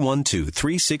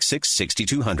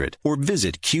 412-366-6200 or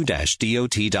visit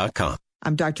q-dot.com.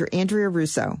 I'm Dr. Andrea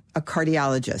Russo, a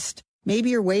cardiologist.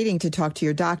 Maybe you're waiting to talk to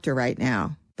your doctor right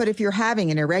now. But if you're having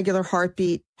an irregular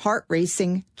heartbeat, heart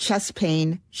racing, chest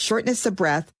pain, shortness of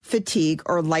breath, fatigue,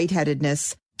 or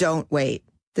lightheadedness, don't wait.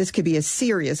 This could be a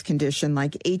serious condition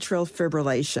like atrial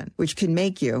fibrillation, which can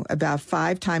make you about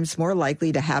 5 times more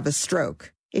likely to have a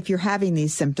stroke. If you're having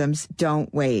these symptoms,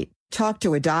 don't wait. Talk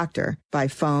to a doctor by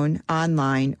phone,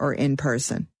 online, or in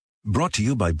person. Brought to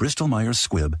you by Bristol-Myers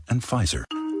Squibb and Pfizer.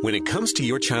 When it comes to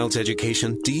your child's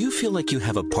education, do you feel like you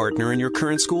have a partner in your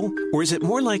current school? Or is it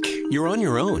more like you're on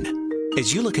your own?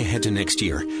 As you look ahead to next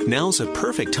year, now's a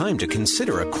perfect time to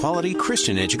consider a quality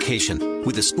Christian education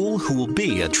with a school who will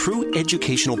be a true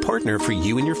educational partner for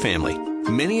you and your family.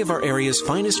 Many of our area's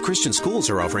finest Christian schools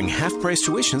are offering half-price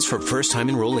tuitions for first-time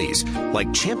enrollees,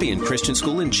 like Champion Christian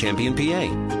School in Champion,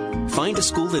 PA. Find a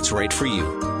school that's right for you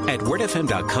at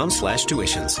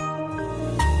wordfm.com/tuitions.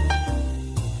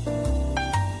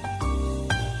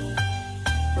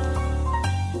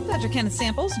 Dr. Kenneth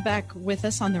Samples back with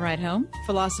us on the ride home,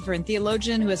 philosopher and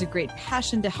theologian who has a great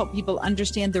passion to help people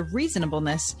understand the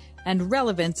reasonableness and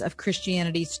relevance of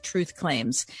Christianity's truth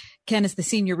claims. Ken is the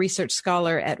senior research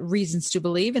scholar at Reasons to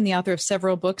Believe and the author of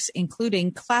several books,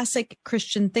 including Classic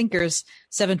Christian Thinkers,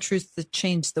 7 Truths That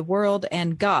Changed the World,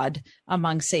 and God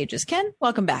Among Sages. Ken,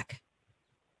 welcome back.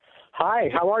 Hi,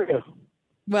 how are you?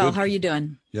 Well, Good. How are you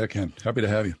doing? Yeah, Ken. Happy to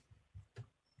have you.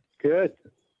 Good.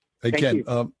 Hey, Thank Ken,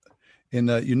 you. in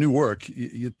your new work,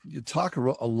 you talk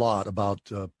a lot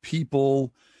about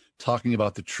people talking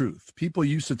about the truth. People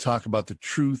used to talk about the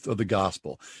truth of the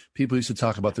gospel. People used to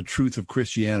talk about the truth of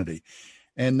Christianity.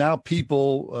 And now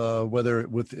people, whether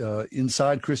with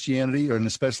inside Christianity or and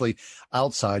especially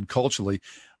outside culturally,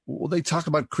 well, they talk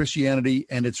about Christianity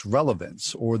and its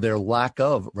relevance or their lack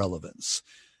of relevance.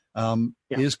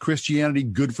 Is Christianity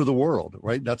good for the world,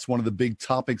 right? That's one of the big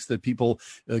topics that people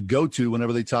go to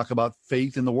whenever they talk about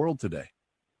faith in the world today.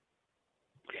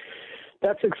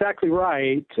 That's exactly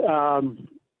right.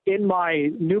 In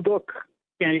my new book,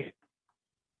 Ken?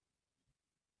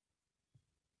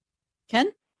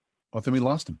 I think we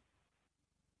lost him.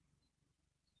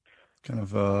 Kind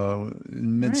of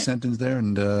mid-sentence there,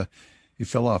 and he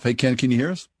fell off. Hey, Ken, can you hear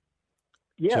us?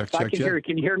 Yes, I can hear you.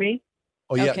 Can you hear me?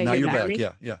 Oh, yeah, Okay, now can you you're hear back. me?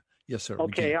 Yeah. Yes, sir.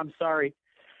 Okay, I'm sorry.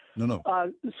 No.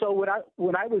 So when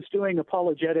I was doing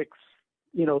apologetics,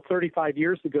 35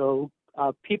 years ago,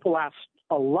 people asked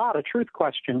a lot of truth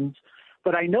questions,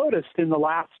 but I noticed in the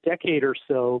last decade or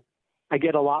so, I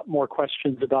get a lot more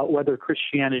questions about whether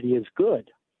Christianity is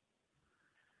good.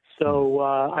 So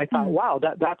I thought, wow,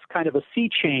 that's kind of a sea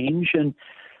change. And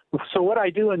so what I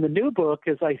do in the new book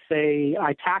is I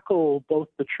tackle both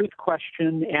the truth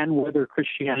question and whether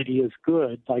Christianity is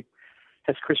good. Like,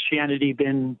 has Christianity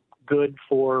been good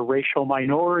for racial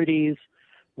minorities?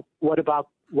 What about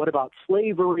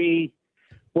slavery?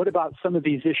 What about some of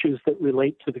these issues that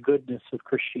relate to the goodness of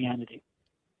Christianity?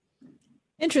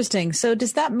 Interesting. So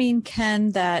does that mean, Ken,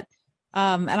 that,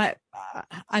 and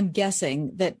I'm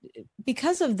guessing that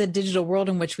because of the digital world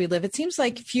in which we live, it seems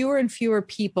like fewer and fewer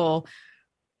people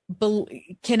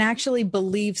can actually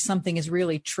believe something is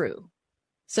really true.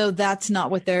 So that's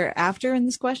not what they're after in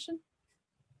this question?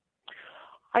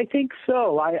 I think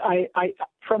so. I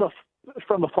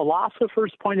from a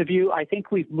philosopher's point of view, I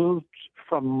think we've moved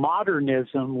from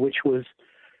modernism, which was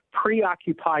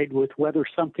preoccupied with whether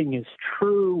something is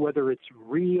true, whether it's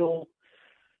real,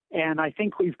 And I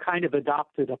think we've kind of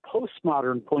adopted a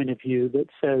postmodern point of view that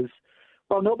says,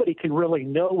 well, nobody can really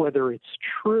know whether it's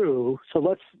true, so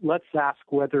let's ask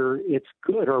whether it's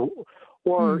good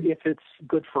or if it's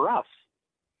good for us.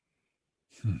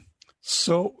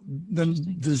 So then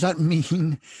does that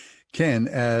mean, Ken,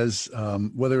 as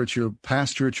whether it's your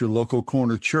pastor at your local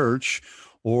corner church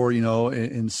or,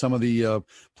 in some of the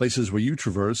places where you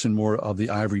traverse in more of the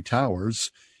ivory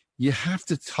towers, you have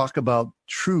to talk about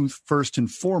truth first and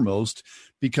foremost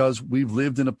because we've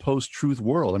lived in a post-truth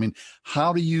world. I mean,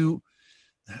 how do you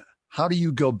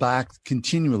go back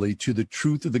continually to the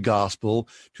truth of the gospel,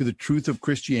 to the truth of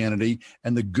Christianity,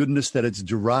 and the goodness that it's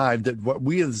derived, that what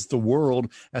we as the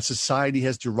world, as society,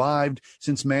 has derived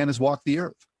since man has walked the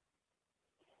earth?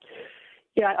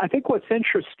 Yeah, I think what's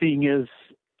interesting is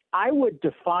I would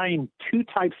define two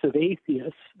types of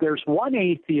atheists. There's one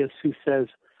atheist who says,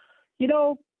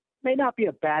 may not be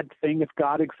a bad thing if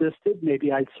God existed.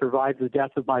 Maybe I'd survive the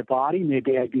death of my body.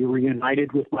 Maybe I'd be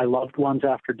reunited with my loved ones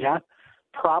after death.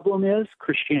 Problem is,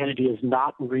 Christianity is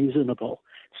not reasonable.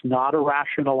 It's not a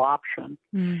rational option.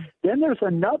 Then there's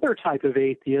another type of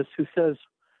atheist who says,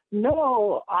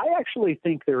 no, I actually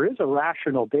think there is a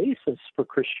rational basis for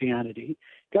Christianity.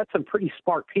 Got some pretty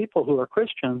smart people who are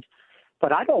Christians,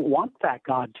 but I don't want that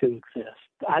God to exist.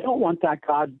 I don't want that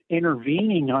God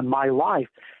intervening on my life.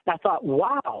 And I thought,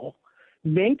 wow,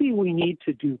 maybe we need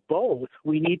to do both.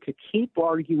 We need to keep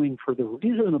arguing for the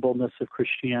reasonableness of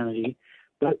Christianity,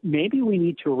 but maybe we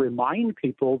need to remind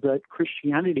people that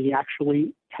Christianity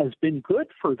actually has been good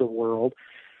for the world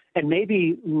and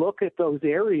maybe look at those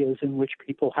areas in which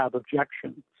people have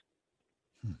objections.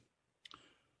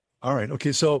 All right.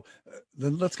 Okay. So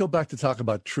then let's go back to talk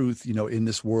about truth, in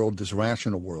this world, this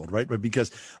rational world, right?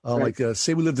 Because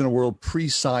say we lived in a world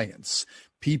pre-science,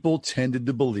 people tended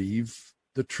to believe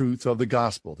the truth of the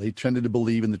gospel. They tended to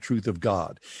believe in the truth of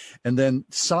God. And then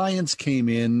science came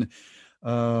in, in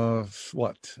a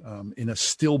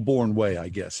stillborn way, I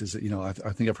guess, is it, I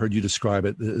think I've heard you describe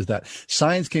it as that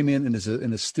science came in and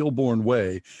in a stillborn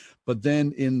way, but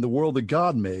then in the world that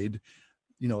God made,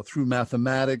 through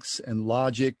mathematics and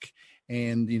logic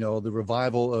and, the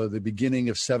revival, the beginning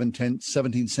of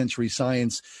 17th century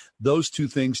science, those two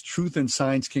things, truth and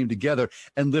science, came together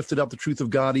and lifted up the truth of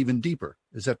God even deeper.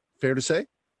 Is that fair to say?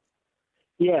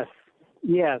 Yes.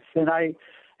 And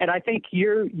I think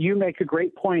you make a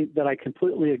great point that I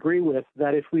completely agree with,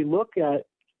 that if we look at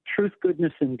truth,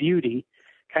 goodness, and beauty,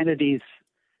 kind of these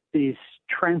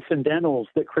transcendentals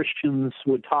that Christians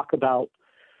would talk about,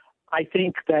 I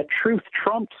think that truth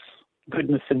trumps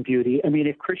goodness and beauty. I mean,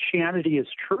 if Christianity is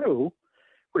true,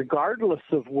 regardless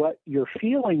of what your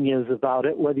feeling is about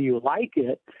it, whether you like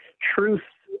it, truth,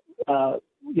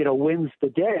 wins the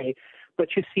day.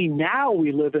 But you see, now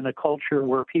we live in a culture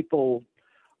where people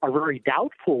are very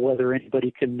doubtful whether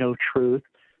anybody can know truth.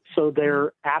 So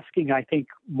they're asking, I think,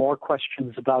 more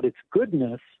questions about its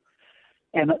goodness.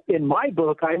 And in my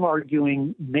book, I'm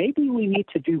arguing maybe we need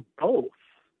to do both.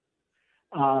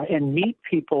 And meet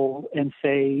people and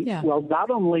say, well, not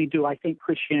only do I think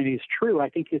Christianity is true, I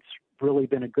think it's really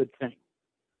been a good thing.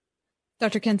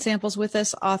 Dr. Ken Samples with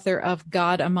us, author of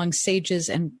God Among Sages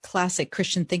and Classic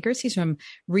Christian Thinkers. He's from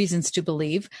Reasons to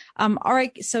Believe. All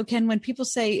right. So, Ken, when people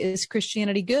say, is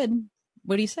Christianity good?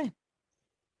 What do you say?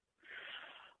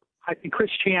 I think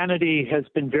Christianity has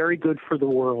been very good for the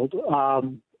world.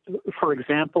 For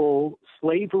example,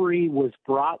 slavery was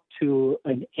brought to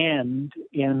an end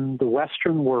in the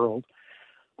Western world,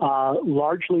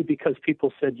 largely because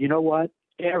people said, you know what?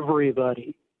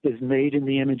 Everybody is made in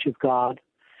the image of God.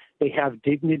 They have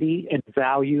dignity and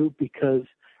value because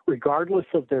regardless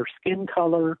of their skin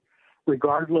color,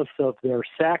 regardless of their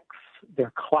sex,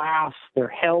 their class, their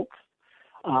health,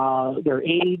 their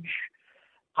age,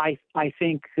 I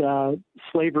think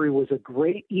slavery was a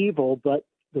great evil, but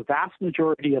the vast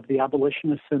majority of the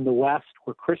abolitionists in the West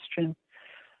were Christian.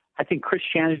 I think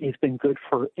Christianity has been good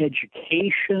for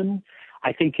education.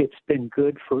 I think it's been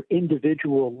good for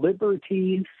individual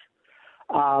liberties.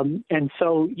 And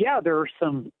so, there are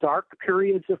some dark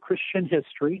periods of Christian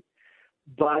history,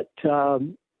 but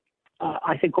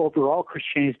I think overall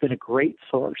Christianity has been a great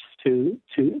source to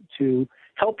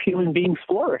help human beings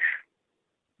flourish.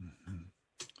 Mm-hmm.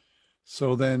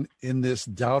 So then in this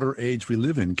doubter age we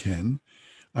live in, Ken,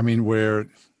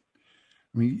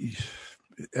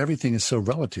 everything is so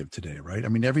relative today, right? I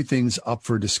mean, everything's up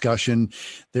for discussion.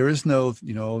 There is no,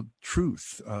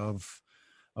 truth of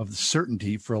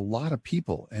certainty for a lot of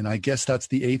people. And I guess that's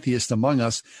the atheist among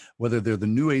us, whether they're the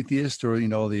new atheist or,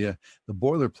 the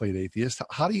boilerplate atheist.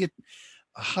 How do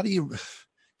you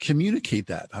communicate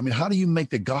that? I mean, how do you make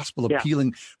the gospel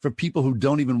appealing for people who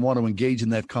don't even want to engage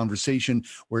in that conversation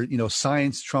where,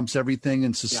 science trumps everything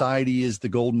and society is the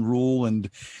golden rule, and,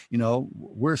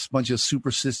 we're a bunch of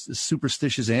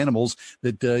superstitious animals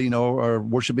that, are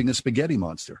worshiping a spaghetti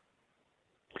monster?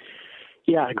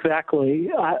 Yeah, exactly.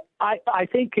 I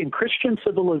think in Christian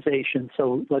civilization,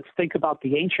 so let's think about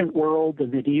the ancient world, the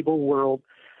medieval world,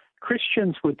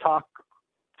 Christians would talk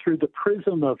through the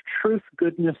prism of truth,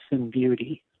 goodness, and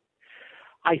beauty.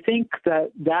 I think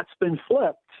that's been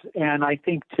flipped, and I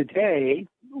think today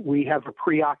we have a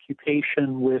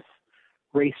preoccupation with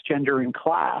race, gender, and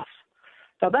class.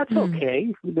 Now, that's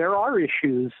okay. There are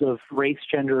issues of race,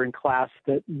 gender, and class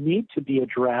that need to be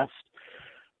addressed.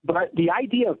 But the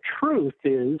idea of truth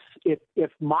is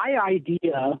if my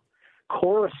idea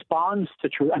corresponds to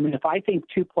truth, I mean, if I think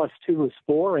 2 + 2 is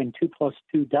 4 and 2 +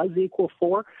 2 does equal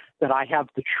 4, that I have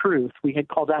the truth. We had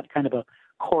called that kind of a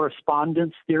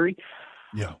correspondence theory.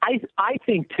 Yeah. I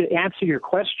think, to answer your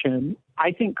question,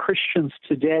 I think Christians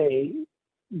today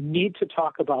need to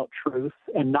talk about truth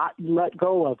and not let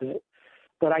go of it.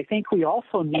 But I think we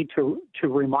also need to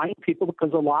remind people,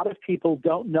 because a lot of people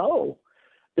don't know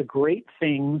the great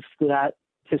things that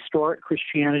historic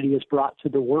Christianity has brought to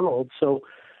the world. So,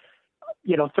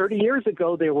 30 years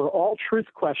ago, they were all truth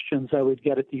questions I would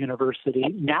get at the university.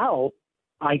 Now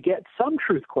I get some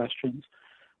truth questions,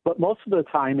 but most of the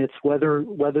time it's whether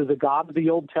the God of the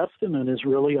Old Testament is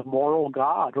really a moral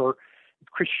God, or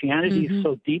Christianity is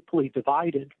so deeply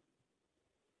divided.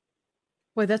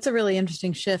 Boy, that's a really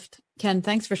interesting shift. Ken,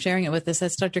 thanks for sharing it with us.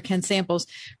 That's Dr. Ken Samples,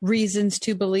 Reasons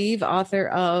to Believe, author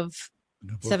of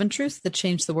 7 Truths That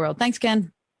Changed the World. Thanks,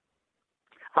 Ken.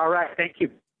 All right. Thank you.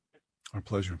 Our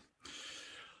pleasure.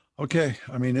 Okay.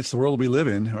 I mean, it's the world we live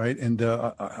in, right? And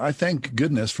I thank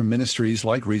goodness for ministries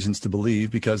like Reasons to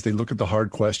Believe, because they look at the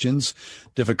hard questions,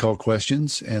 difficult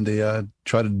questions, and they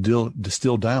try to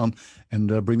distill down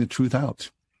and bring the truth out.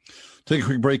 Take a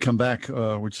quick break, come back.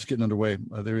 We're just getting underway.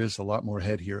 There is a lot more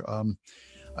ahead here.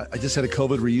 I just had a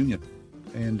COVID reunion,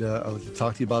 and I'd like to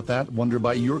talk to you about that. Wonder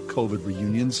about your COVID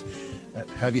reunions.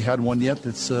 Have you had one yet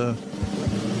that's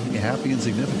happy and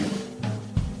significant?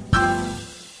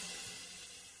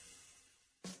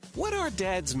 What are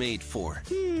dads made for?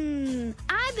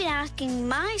 I've been asking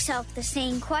myself the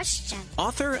same question.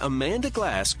 Author Amanda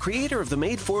Glass, creator of the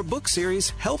Made For book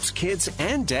series, helps kids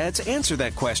and dads answer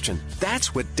that question.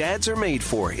 That's what Dads Are Made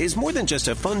For is more than just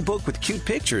a fun book with cute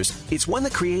pictures. It's one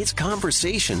that creates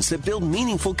conversations that build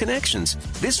meaningful connections.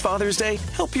 This Father's Day,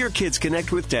 help your kids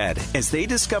connect with Dad as they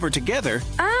discover together.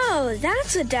 Oh,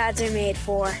 that's what Dads Are Made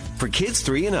For. For kids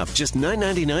 3 and up, just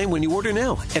 $9.99 when you order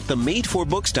now at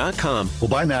themadeforbooks.com. Well,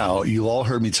 by now, you all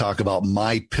heard me talk about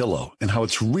MyPillow and how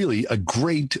it's really a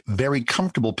great, very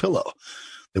comfortable pillow.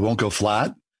 They won't go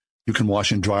flat. You can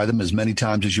wash and dry them as many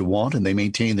times as you want, and they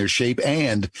maintain their shape,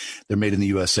 and they're made in the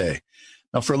USA.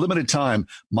 Now, for a limited time,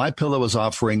 MyPillow is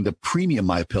offering the premium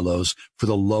MyPillows for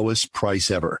the lowest price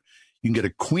ever. You can get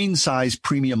a queen-size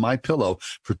premium MyPillow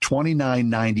for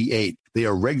 $29.98. They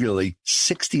are regularly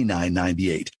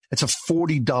 $69.98. That's a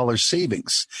 $40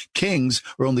 savings. Kings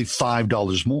are only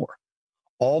 $5 more.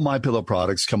 All MyPillow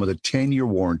products come with a 10-year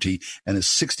warranty and a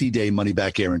 60-day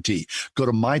money-back guarantee. Go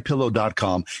to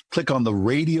MyPillow.com, click on the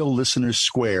radio listener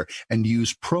square, and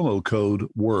use promo code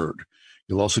WORD.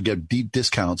 You'll also get deep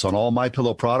discounts on all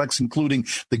MyPillow products, including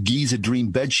the Giza Dream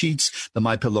bed sheets, the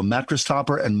MyPillow mattress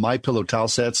topper, and MyPillow towel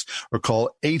sets, or call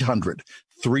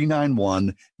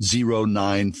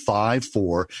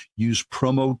 800-391-0954. Use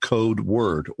promo code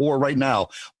WORD. Or right now,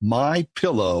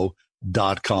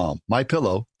 MyPillow.com.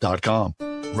 MyPillow.com.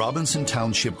 Robinson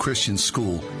Township Christian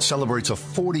School celebrates a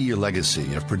 40-year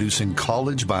legacy of producing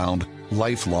college-bound,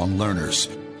 lifelong learners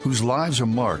whose lives are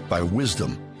marked by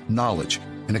wisdom, knowledge,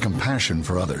 and a compassion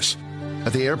for others.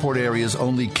 At the airport area's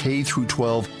only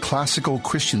K-12 classical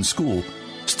Christian school,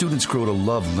 students grow to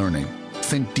love learning,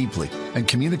 think deeply, and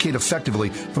communicate effectively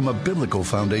from a biblical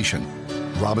foundation.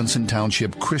 Robinson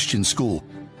Township Christian School,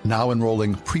 now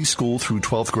enrolling preschool through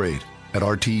 12th grade at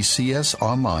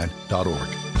rtcsonline.org.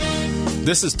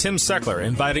 This is Tim Seckler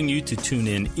inviting you to tune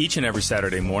in each and every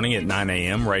Saturday morning at 9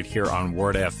 a.m. right here on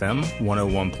Word FM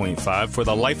 101.5 for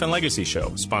the Life and Legacy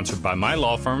Show, sponsored by my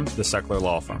law firm, the Seckler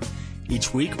Law Firm.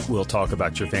 Each week, we'll talk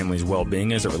about your family's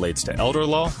well-being as it relates to elder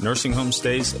law, nursing home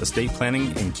stays, estate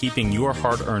planning, and keeping your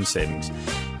hard-earned savings.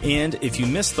 And if you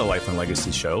missed the Life and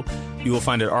Legacy Show, you will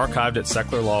find it archived at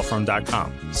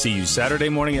SecklerLawFirm.com. See you Saturday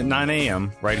morning at 9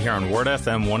 a.m. right here on Word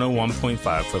FM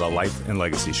 101.5 for the Life and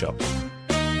Legacy Show.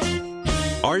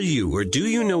 Are you or do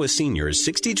you know a senior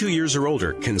 62 years or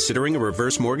older considering a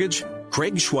reverse mortgage?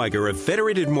 Craig Schweiger of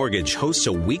Federated Mortgage hosts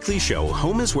a weekly show,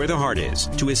 Home is Where the Heart Is,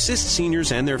 to assist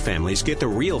seniors and their families get the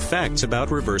real facts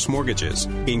about reverse mortgages.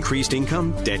 Increased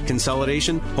income, debt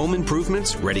consolidation, home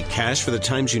improvements, ready cash for the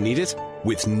times you need it,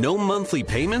 with no monthly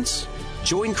payments?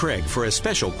 Join Craig for a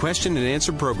special question and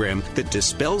answer program that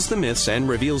dispels the myths and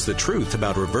reveals the truth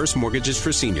about reverse mortgages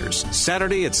for seniors.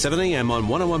 Saturday at 7 a.m. on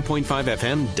 101.5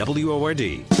 FM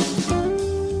WORD.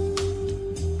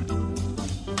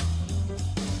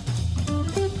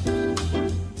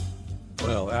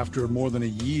 Well, after more than a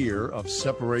year of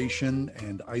separation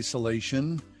and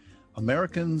isolation,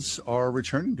 Americans are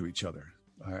returning to each other.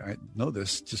 I know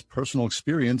this, just personal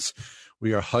experience.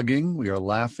 We are hugging, we are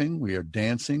laughing, we are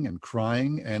dancing and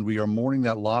crying, and we are mourning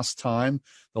that lost time,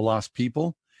 the lost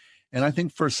people. And I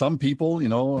think for some people,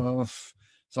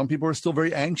 some people are still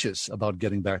very anxious about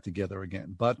getting back together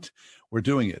again, but we're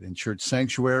doing it in church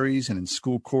sanctuaries and in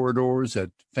school corridors, at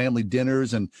family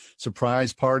dinners and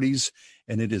surprise parties.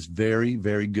 And it is very,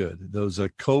 very good. Those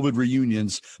COVID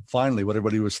reunions, finally, what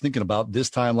everybody was thinking about this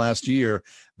time last year,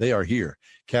 they are here.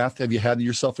 Kath, have you had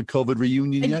yourself a COVID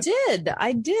reunion yet?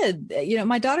 I did.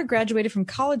 My daughter graduated from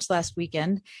college last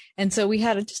weekend. And so we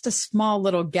had just a small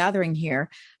little gathering here.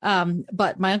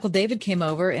 But my Uncle David came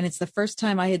over, and it's the first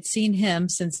time I had seen him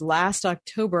since last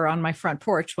October on my front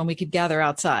porch when we could gather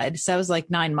outside. So that was like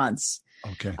 9 months.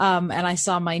 Okay. And I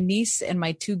saw my niece and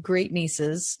my two great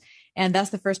nieces. And that's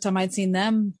the first time I'd seen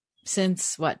them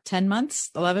since 10 months,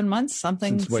 11 months,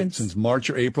 something. Since March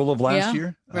or April of last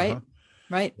year? Right.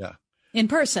 Right. Yeah. In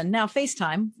person. Now,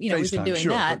 FaceTime, we've been doing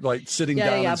that. But like sitting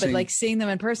down. Yeah. But like seeing them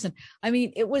in person. I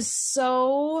mean, it was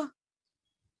so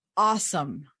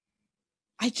awesome.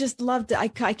 I just loved it. I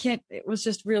can't, it was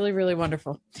just really, really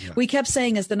wonderful. Yeah. We kept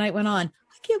saying as the night went on,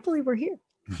 I can't believe we're here.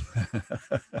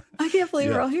 I can't believe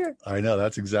we're all here. I know.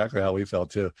 That's exactly how we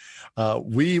felt too.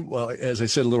 As I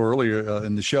said a little earlier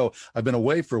in the show, I've been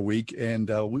away for a week, and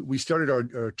we started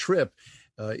our trip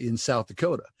in South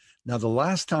Dakota. Now, the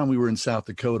last time we were in South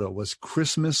Dakota was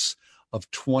Christmas of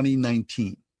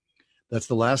 2019. That's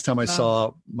the last time I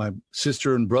saw my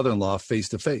sister and brother-in-law face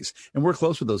to face. And we're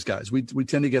close with those guys. We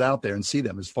tend to get out there and see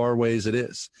them as far away as it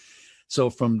is.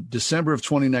 So from December of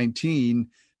 2019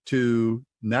 to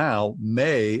now,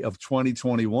 May of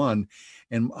 2021.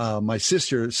 And my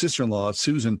sister-in-law,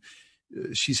 Susan,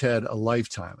 she's had a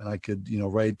lifetime. And I could,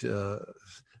 write a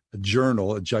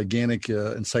journal, a gigantic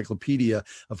encyclopedia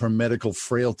of her medical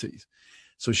frailties.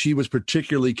 So she was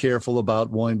particularly careful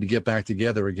about wanting to get back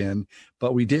together again,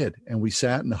 but we did. And we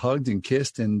sat and hugged and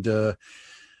kissed, and oh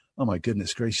my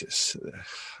goodness gracious.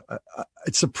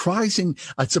 It's surprising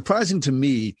to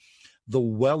me, the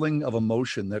welling of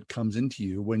emotion that comes into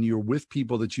you when you're with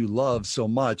people that you love so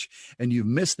much and you've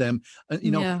missed them.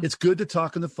 It's good to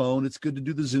talk on the phone. It's good to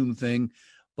do the Zoom thing,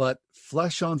 but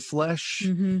flesh on flesh,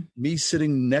 me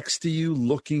sitting next to you,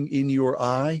 looking in your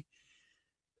eye,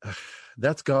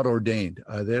 that's God ordained.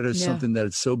 That is something that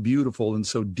is so beautiful and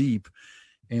so deep.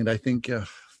 And I think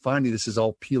finally this is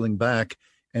all peeling back,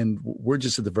 and we're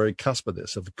just at the very cusp of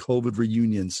this, of COVID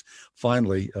reunions.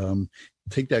 Finally,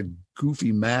 take that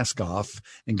goofy mask off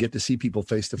and get to see people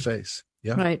face to face.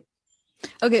 Yeah. Right.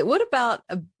 Okay. What about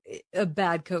a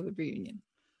bad COVID reunion?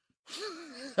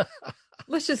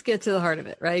 Let's just get to the heart of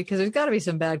it, right? Because there's got to be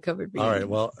some bad COVID reunions. All right.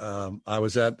 Well, I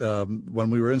was at,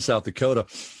 when we were in South Dakota,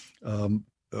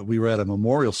 we were at a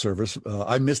memorial service.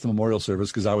 I missed the memorial service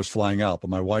because I was flying out, but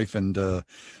my wife and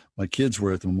my kids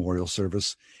were at the memorial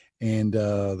service. And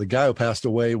the guy who passed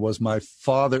away was my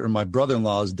father or my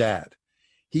brother-in-law's dad.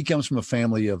 He comes from a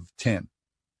family of 10.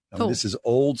 This is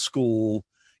old school,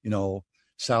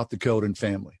 South Dakotan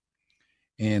family.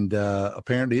 And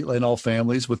apparently in all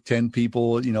families with 10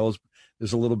 people,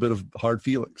 there's a little bit of hard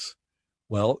feelings.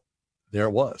 Well, there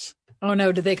it was. Oh,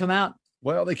 no. Did they come out?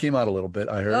 Well, they came out a little bit,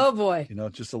 I heard. Oh, boy.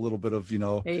 Just a little bit of,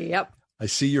 Yep. I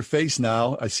see your face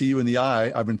now. I see you in the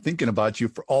eye. I've been thinking about you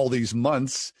for all these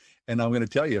months, and I'm going to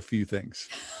tell you a few things.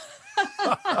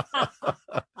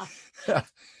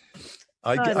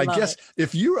 I guess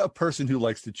if you're a person who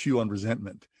likes to chew on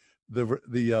resentment,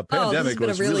 the pandemic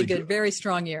was a really good, very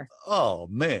strong year. Oh,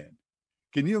 man.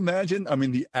 Can you imagine? I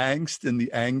mean, the angst and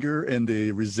the anger and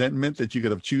the resentment that you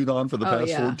could have chewed on for the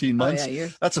past 14 months.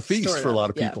 That's a feast for a lot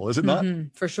of people, is it not?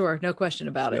 For sure. No question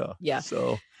about it. Yeah.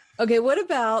 So, okay. What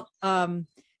about,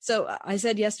 so I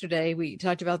said yesterday, we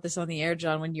talked about this on the air,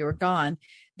 John, when you were gone,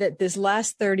 that this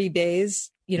last 30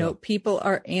 days, people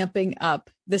are amping up.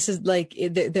 This is like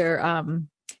they're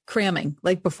cramming,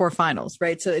 like before finals,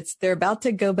 right? So they're about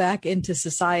to go back into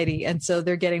society. And so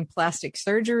they're getting plastic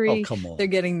surgery. Oh, come on. They're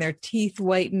getting their teeth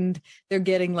whitened. They're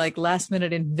getting like last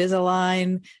minute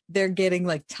Invisalign. They're getting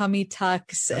like tummy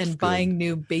tucks and buying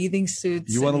new bathing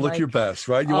suits. You want to look your best,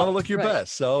 right? You want to look your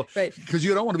best. So, right. Because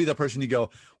you don't want to be that person you go,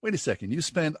 wait a second, you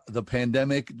spent the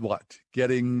pandemic,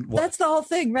 getting what? That's the whole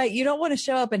thing, right? You don't want to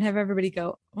show up and have everybody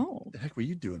go, oh. What the heck were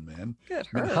you doing, man? Good.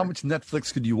 I mean, how much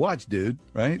Netflix could you watch, dude?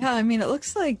 Right? Yeah, I mean, it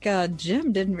looks like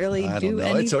Jim didn't really do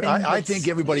anything. I think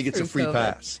everybody gets a free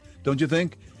pass. Don't you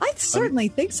think? I certainly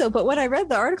think so. But when I read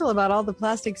the article about all the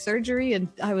plastic surgery, and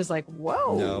I was like,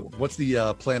 whoa. No. What's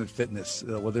the Planet Fitness?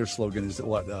 Well, their slogan is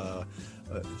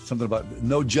something about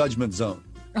no judgment zone.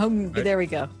 Oh, right? There we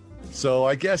go. So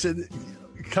I guess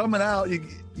coming out,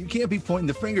 you can't be pointing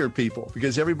the finger at people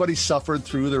because everybody suffered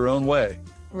through their own way.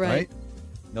 Right?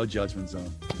 No judgment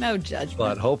zone. No judgment.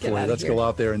 But hopefully, let's go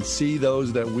out there and see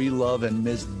those that we love and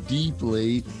miss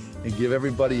deeply and give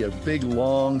everybody a big,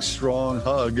 long, strong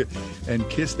hug and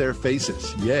kiss their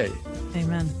faces. Yay.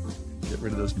 Amen. Get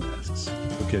rid of those masks.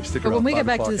 Okay, stick but around. When we get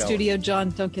back to the studio,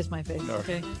 John, don't kiss my face,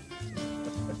 okay?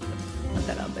 Put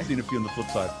that out there. Seen a few on the flip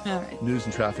side. All right. News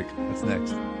and traffic. That's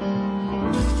next.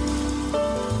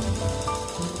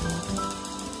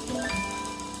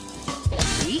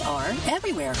 We are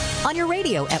everywhere. On your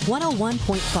radio at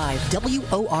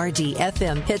 101.5 WORD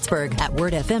FM Pittsburgh, at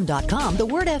wordfm.com, the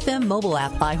Word FM mobile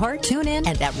app, iHeart, TuneIn,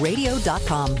 and at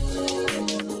radio.com.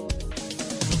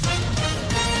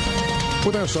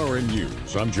 With SRN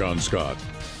News, I'm John Scott.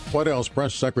 White House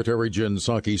Press Secretary Jen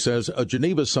Psaki says a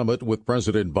Geneva summit with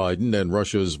President Biden and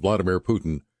Russia's Vladimir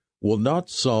Putin will not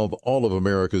solve all of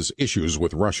America's issues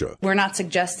with Russia. We're not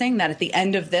suggesting that at the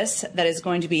end of this, that is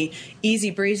going to be easy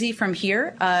breezy from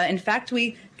here. In fact,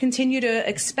 we continue to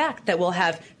expect that we'll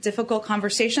have difficult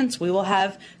conversations. We will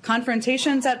have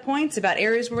confrontations at points about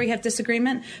areas where we have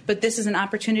disagreement, but this is an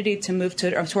opportunity to move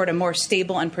toward a more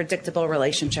stable and predictable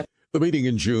relationship. The meeting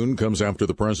in June comes after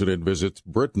the president visits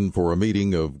Britain for a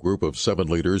meeting of Group of 7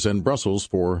 leaders and Brussels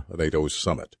for a NATO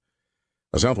summit.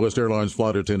 A Southwest Airlines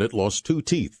flight attendant lost 2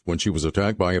 teeth when she was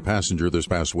attacked by a passenger this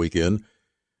past weekend.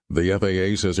 The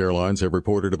FAA says airlines have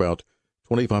reported about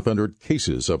 2,500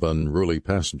 cases of unruly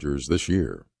passengers this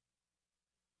year.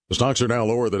 The stocks are now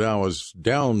lower. The Dow is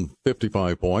down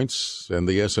 55 points, and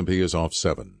the S&P is off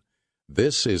 7.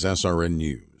 This is SRN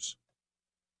News.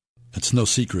 It's no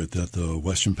secret that the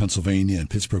Western Pennsylvania and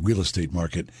Pittsburgh real estate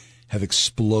market have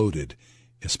exploded,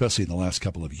 especially in the last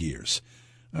couple of years.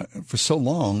 For so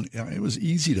long, it was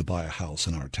easy to buy a house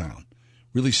in our town.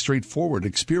 Really straightforward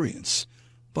experience.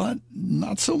 But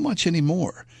not so much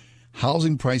anymore.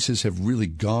 Housing prices have really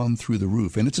gone through the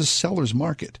roof, and it's a seller's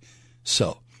market.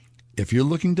 So, if you're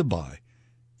looking to buy,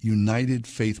 United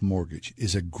Faith Mortgage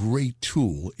is a great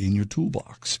tool in your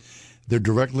toolbox. Their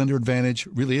direct lender advantage,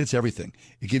 really, it's everything.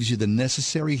 It gives you the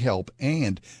necessary help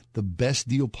and the best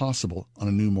deal possible on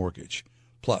a new mortgage.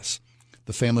 Plus,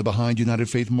 the family behind United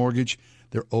Faith Mortgage,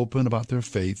 they're open about their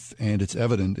faith, and it's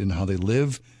evident in how they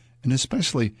live and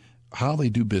especially how they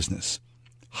do business.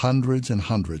 Hundreds and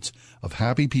hundreds of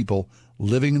happy people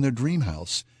living in their dream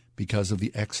house because of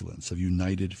the excellence of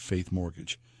United Faith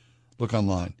Mortgage. Look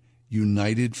online,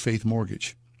 United Faith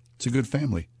Mortgage. It's a good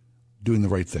family doing the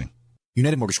right thing.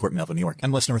 United Mortgage Corp, Melville, New York.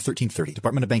 MLS number 1330.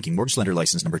 Department of Banking. Mortgage Lender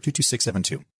License number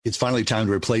 22672. It's finally time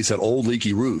to replace that old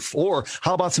leaky roof. Or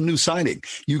how about some new siding?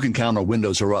 You can count on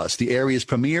Windows R Us, the area's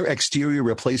premier exterior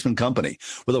replacement company.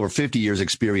 With over 50 years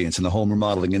experience in the home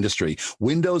remodeling industry,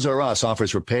 Windows R Us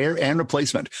offers repair and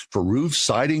replacement for roofs,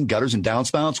 siding, gutters and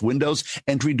downspouts, windows,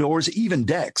 entry doors, even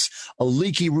decks. A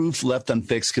leaky roof left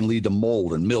unfixed can lead to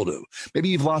mold and mildew. Maybe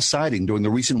you've lost siding during the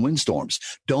recent windstorms.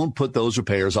 Don't put those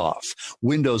repairs off.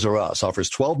 Windows R Us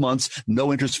offers 12 months,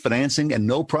 no interest financing, and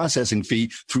no processing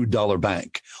fee through Dollar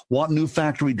Bank. Want new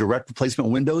factory direct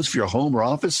replacement windows for your home or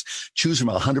office? Choose from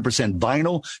 100%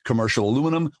 vinyl, commercial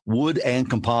aluminum, wood, and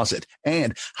composite.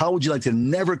 And how would you like to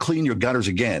never clean your gutters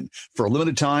again? For a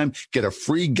limited time, get a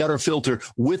free gutter filter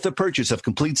with the purchase of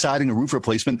complete siding and roof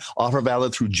replacement, offer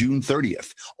valid through June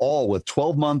 30th. All with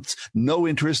 12 months, no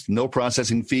interest, no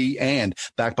processing fee, and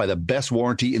backed by the best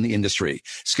warranty in the industry.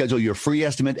 Schedule your free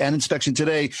estimate and inspection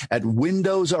today at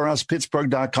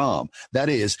WindowsRUsPittsburgh.com. That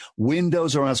is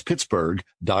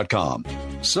WindowsRUsPittsburgh.com.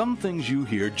 Some things you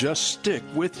hear just stick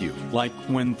with you, like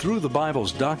when Through the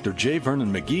Bible's Dr. J.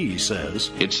 Vernon McGee says,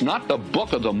 "It's not the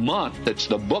book of the month, it's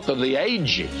the book of the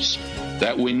ages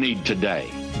that we need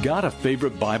today." Got a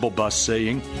favorite Bible bus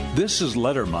saying? This is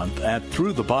Letter Month at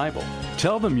Through the Bible.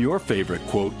 Tell them your favorite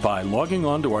quote by logging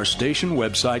on to our station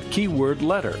website, keyword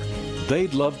letter.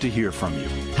 They'd love to hear from you.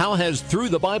 How has Through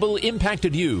the Bible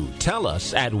impacted you? Tell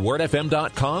us at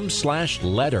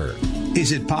wordfm.com/letter.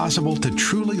 Is it possible to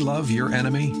truly love your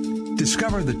enemy?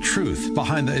 Discover the truth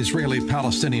behind the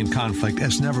Israeli-Palestinian conflict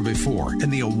as never before in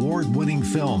the award-winning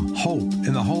film Hope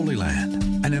in the Holy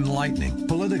Land. An enlightening,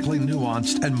 politically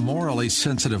nuanced, and morally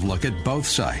sensitive look at both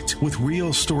sides with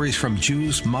real stories from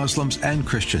Jews, Muslims, and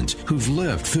Christians who've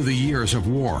lived through the years of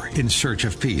war in search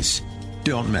of peace.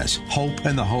 Don't miss Hope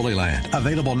in the Holy Land.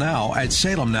 Available now at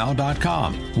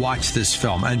salemnow.com. Watch this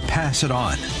film and pass it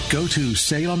on. Go to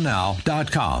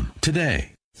salemnow.com today.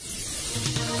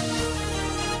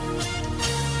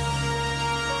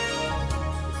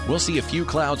 We'll see a few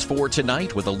clouds for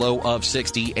tonight with a low of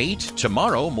 68.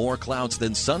 Tomorrow, more clouds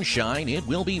than sunshine. It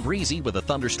will be breezy with a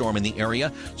thunderstorm in the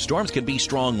area. Storms can be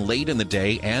strong late in the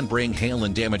day and bring hail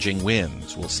and damaging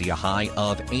winds. We'll see a high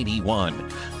of 81.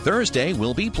 Thursday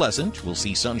will be pleasant. We'll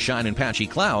see sunshine and patchy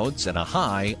clouds and a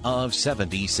high of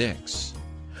 76.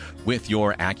 With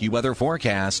your AccuWeather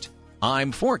forecast,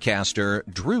 I'm forecaster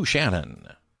Drew Shannon.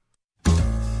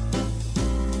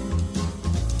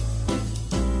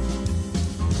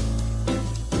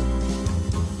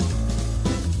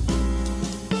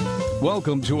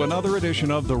 Welcome to another edition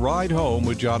of The Ride Home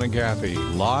with John and Kathy,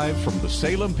 live from the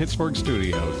Salem-Pittsburgh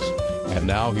studios. And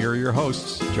now here are your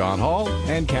hosts, John Hall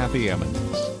and Kathy Emmons.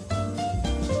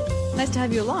 Nice to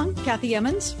have you along, Kathy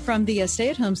Emmons from the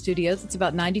Stay-at-Home studios. It's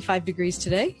about 95 degrees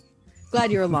today.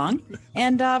 Glad you're along.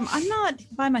 And I'm not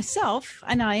by myself.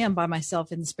 I know I am by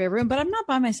myself in the spare room, but I'm not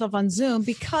by myself on Zoom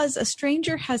because a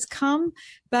stranger has come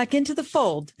back into the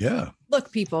fold. Yeah.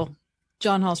 Look, people.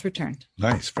 John Hall's returned.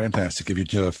 Nice. Fantastic.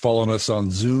 If you're following us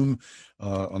on Zoom,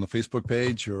 on the Facebook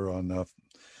page or on the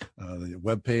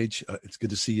web page, it's good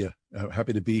to see you.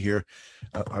 Happy to be here.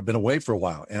 I've been away for a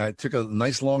while, and I took a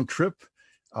nice long trip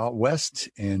out west,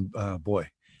 and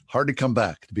boy, hard to come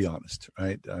back, to be honest,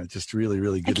 right? Just really,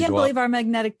 really good to go out. I can't believe our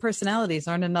magnetic personalities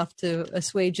aren't enough to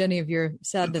assuage any of your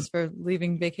sadness for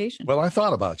leaving vacation. Well, I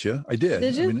thought about you. I did.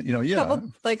 Did you? I mean, yeah. Couple,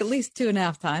 like at least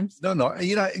 2.5 times. No.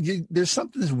 There's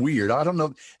something that's weird. I don't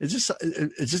know. Is this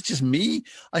just me?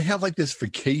 I have like this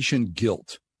vacation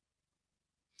guilt.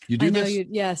 You do this?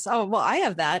 Yes. Oh, well, I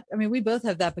have that. I mean, we both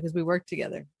have that because we work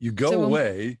together. You go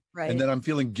away, right, and then I'm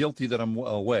feeling guilty that I'm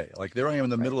away. Like there I am in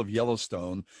the middle of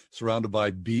Yellowstone, surrounded by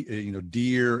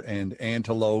deer and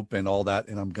antelope and all that,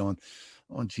 and I'm going,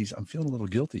 oh, geez, I'm feeling a little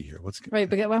guilty here. Right,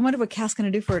 but I wonder what Cass going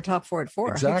to do for her top 4 at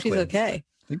 4. Exactly. I hope she's okay.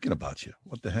 Thinking about you.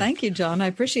 What the heck? Thank you, John. I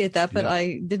appreciate that, but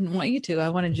I didn't want you to. I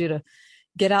wanted you to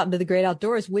get out into the great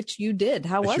outdoors, which you did.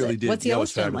 How was it? What's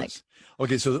Yellowstone like?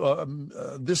 Okay, so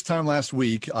this time last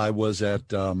week, I was at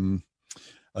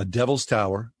Devil's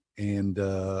Tower, and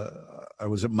I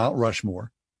was at Mount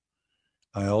Rushmore.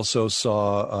 I also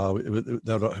saw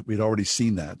that we'd already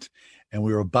seen that, and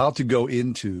we were about to go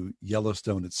into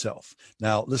Yellowstone itself.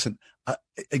 Now, listen,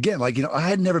 again, I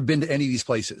had never been to any of these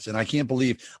places, and I can't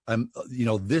believe I'm,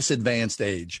 this advanced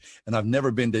age, and I've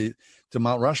never been to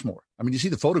Mount Rushmore. I mean, you see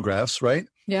the photographs, right?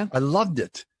 Yeah. I loved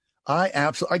it. I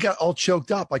got all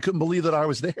choked up. I couldn't believe that I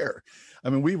was there. I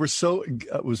mean, it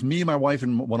was me, my wife,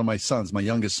 and one of my sons, my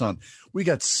youngest son. We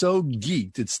got so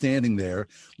geeked at standing there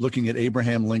looking at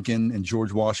Abraham Lincoln and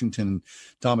George Washington and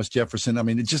Thomas Jefferson. I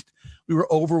mean, we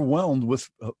were overwhelmed with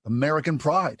American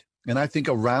pride. And I think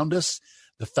around us,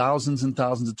 the thousands and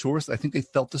thousands of tourists, I think they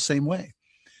felt the same way.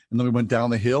 And then we went down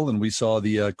the hill and we saw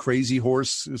the Crazy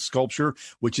Horse sculpture,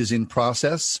 which is in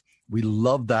process. We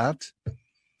love that.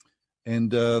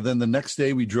 And then the next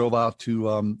day we drove out to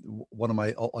one of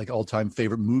my all-time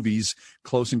favorite movies,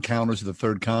 Close Encounters of the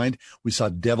Third Kind. We saw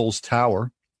Devil's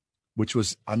Tower, which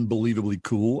was unbelievably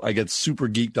cool. I got super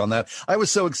geeked on that. I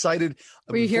was so excited.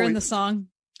 Were you hearing the song?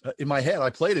 In my head, I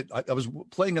played it. I was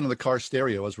playing it on the car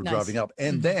stereo as we're driving up.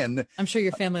 And then I'm sure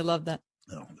your family loved that.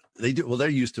 They do. Well, they're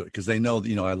used to it because they know,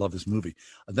 I love this movie.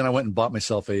 And then I went and bought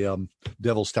myself a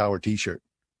Devil's Tower T-shirt.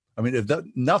 I mean,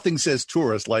 nothing says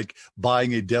tourist like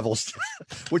buying a Devil's,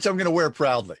 which I'm going to wear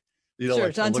proudly. Sure,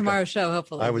 it's on tomorrow's show,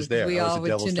 hopefully. I was there. We all would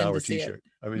Devil's Tower T-shirt.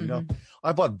 I mean,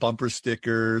 I bought bumper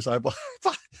stickers. I bought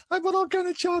all kind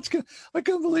of shots. I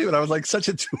couldn't believe it. I was like such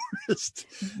a tourist.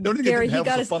 Gary, he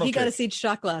got to see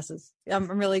shot glasses. I'm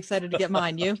really excited to get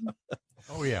mine. You?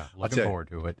 Oh yeah, looking forward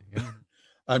to it. Yeah.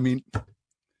 I mean,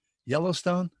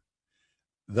 Yellowstone.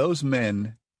 Those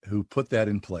men who put that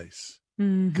in place.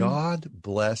 Mm-hmm. God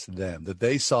bless them that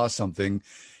they saw something.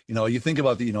 You think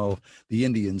about the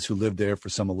Indians who lived there for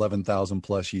some 11,000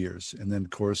 plus years. And then, of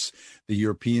course, the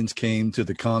Europeans came to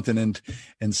the continent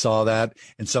and saw that.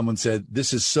 And someone said,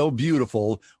 this is so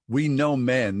beautiful. We know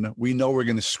men. We know we're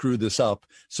going to screw this up.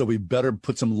 So we better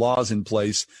put some laws in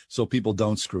place so people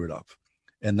don't screw it up.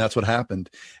 And that's what happened.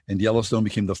 And Yellowstone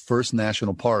became the first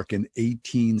national park in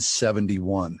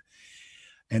 1871.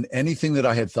 And anything that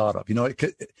I had thought of,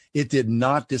 it did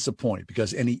not disappoint,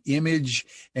 because any image,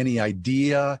 any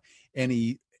idea,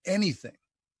 anything,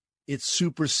 it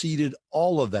superseded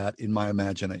all of that in my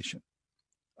imagination.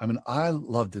 I mean, I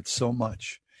loved it so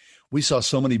much. We saw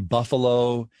so many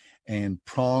buffalo and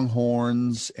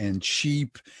pronghorns and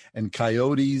sheep and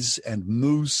coyotes and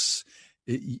moose,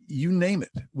 you name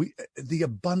it. The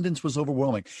abundance was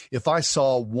overwhelming. If I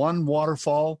saw one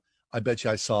waterfall, I bet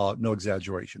you I saw, no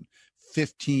exaggeration,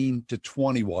 15 to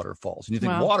 20 waterfalls. And you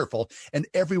think, wow, waterfall, and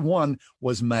every one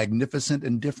was magnificent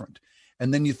and different.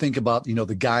 And then you think about,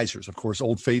 the geysers, of course,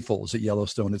 Old Faithful is at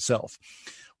Yellowstone itself.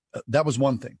 That was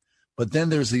one thing. But then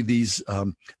there's these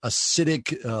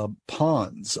acidic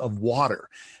ponds of water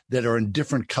that are in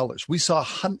different colors. We saw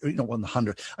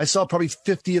 100. I saw probably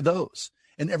 50 of those,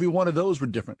 and every one of those were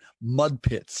different. Mud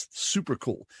pits, super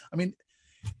cool. I mean,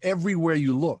 everywhere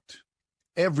you looked,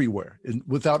 everywhere, and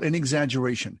without any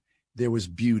exaggeration, there was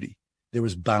beauty, there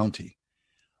was bounty.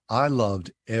 I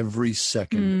loved every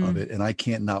second of it, and I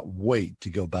can't not wait to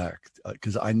go back,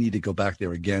 because I need to go back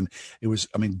there again.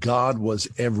 God was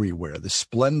everywhere. The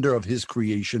splendor of his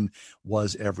creation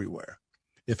was everywhere.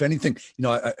 If anything,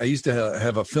 I used to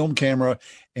have a film camera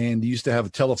and used to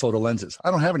have telephoto lenses.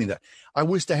 I don't have any of that. I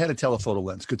wished I had a telephoto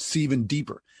lens, could see even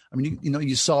deeper. I mean,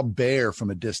 you saw bear from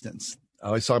a distance.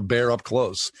 I saw a bear up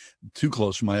close, too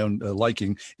close for my own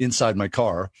liking, inside my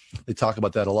car. They talk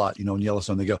about that a lot. In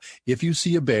Yellowstone, they go, if you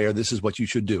see a bear, this is what you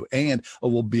should do. And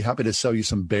we'll be happy to sell you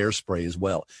some bear spray as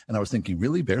well. And I was thinking,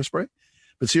 really, bear spray?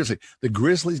 But seriously, the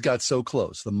grizzlies got so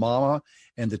close. The mama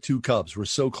and the two cubs were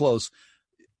so close,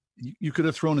 you could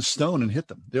have thrown a stone and hit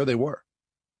them. There they were.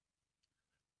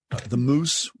 The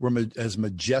moose were as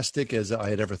majestic as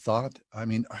I had ever thought. I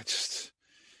mean,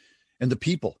 and the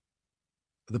people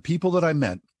that I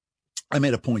met, I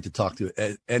made a point to talk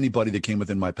to anybody that came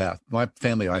within my path. My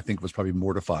family, I think, was probably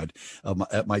mortified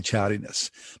at my chattiness,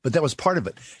 but that was part of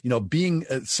it. Being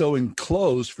so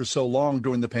enclosed for so long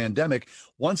during the pandemic,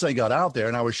 once I got out there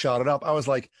and I was shotted up, I was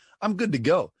like, I'm good to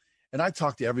go. And I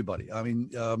talked to everybody. I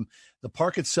mean, the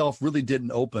park itself really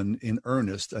didn't open in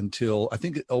earnest until, I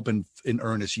think it opened in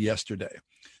earnest yesterday.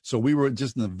 So we were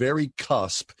just in the very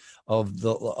cusp of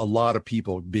a lot of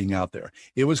people being out there.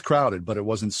 It was crowded, but it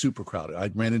wasn't super crowded.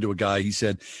 I ran into a guy. He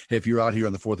said, hey, if you're out here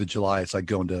on the 4th of July, it's like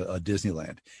going to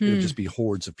Disneyland. It would just be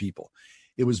hordes of people.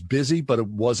 It was busy, but it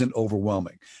wasn't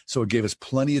overwhelming. So it gave us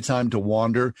plenty of time to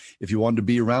wander. If you wanted to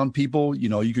be around people,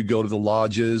 you could go to the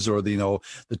lodges or the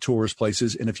tourist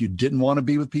places. And if you didn't want to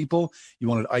be with people, you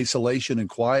wanted isolation and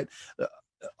quiet.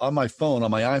 On my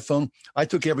iPhone, I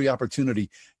took every opportunity.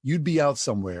 You'd be out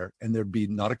somewhere and there'd be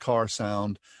not a car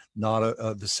sound, not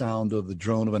the sound of the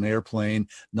drone of an airplane,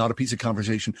 not a piece of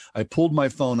conversation. I pulled my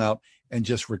phone out and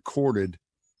just recorded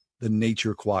the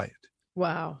nature quiet.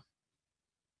 Wow.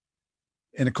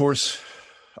 And of course,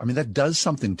 I mean, that does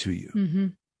something to you.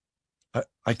 Mm-hmm.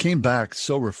 I came back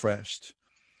so refreshed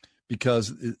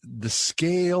because the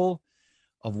scale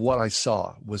of what I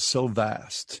saw was so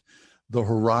vast. The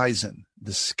horizon,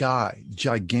 the sky,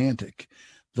 gigantic,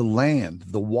 the land,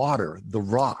 the water, the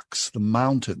rocks, the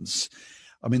mountains.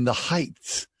 I mean, the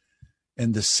heights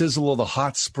and the sizzle of the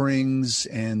hot springs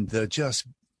and the just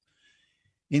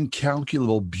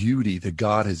incalculable beauty that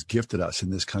God has gifted us in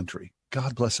this country.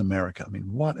 God bless America. I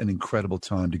mean, what an incredible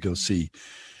time to go see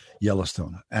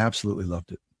Yellowstone. Absolutely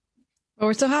loved it. Well,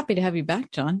 we're so happy to have you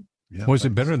back, John. Yeah, was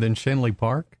it better than Shenley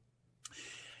Park?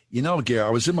 Gary, I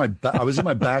was in my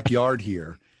backyard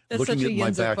here, looking at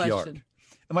my backyard. Question.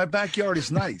 And my backyard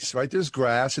is nice, right? There's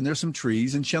grass and there's some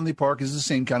trees, and Shenley Park is the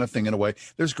same kind of thing in a way.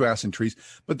 There's grass and trees,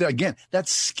 but again, that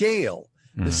scale,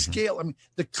 the scale. I mean,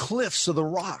 the cliffs of the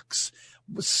rocks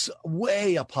was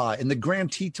way up high, and the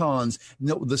Grand Tetons,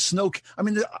 the snow. I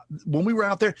mean, when we were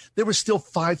out there, there was still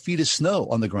 5 feet of snow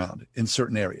on the ground in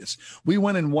certain areas. We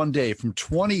went in one day from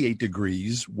 28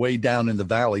 degrees way down in the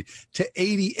valley to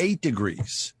 88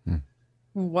 degrees.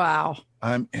 Wow.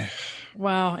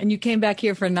 Wow. And you came back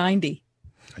here for 90.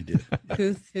 I did.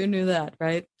 Who knew that,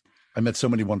 right? I met so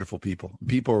many wonderful people.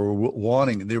 People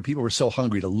were people were so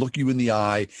hungry to look you in the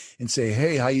eye and say,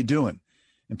 hey, how you doing?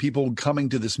 And people coming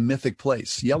to this mythic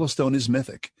place. Yellowstone is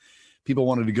mythic. People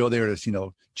wanted to go there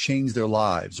to, change their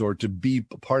lives or to be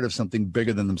part of something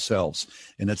bigger than themselves.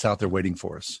 And it's out there waiting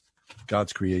for us.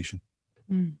 God's creation.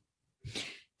 Mm.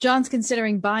 John's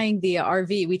considering buying the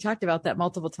RV. We talked about that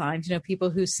multiple times, people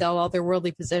who sell all their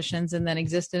worldly possessions and then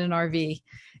exist in an RV.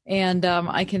 And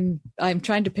I'm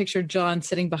trying to picture John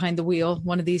sitting behind the wheel,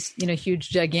 one of these, huge,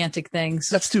 gigantic things.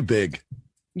 That's too big.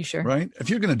 You sure? Right? If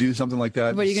you're going to do something like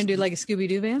that. What, are you going to do, like a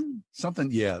Scooby-Doo van? Something,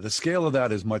 yeah. The scale of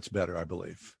that is much better, I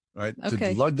believe. Right?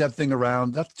 Okay. To lug that thing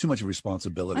around, that's too much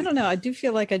responsibility. I don't know. I do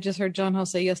feel like I just heard John Hall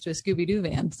say yes to a Scooby-Doo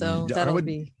van. So that could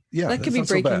be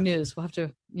breaking news. We'll have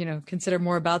to, consider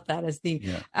more about that as the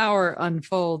hour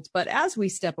unfolds. But as we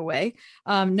step away,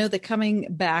 know that coming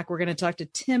back, we're going to talk to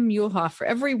Tim Muehlhoff. For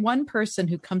every one person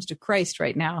who comes to Christ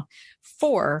right now,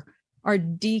 4 are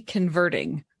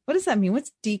deconverting. What does that mean?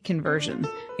 What's deconversion?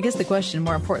 I guess the question,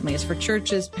 more importantly, is for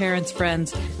churches, parents,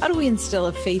 friends, how do we instill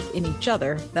a faith in each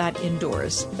other that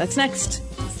endures? That's next.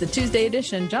 It's the Tuesday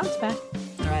edition. John's back.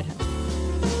 All right, home.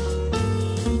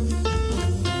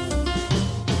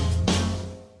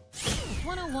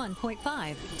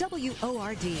 101.5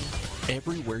 WORD.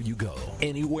 Everywhere you go,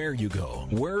 anywhere you go,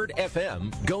 Word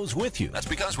FM goes with you. That's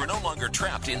because we're no longer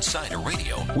trapped inside a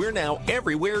radio. We're now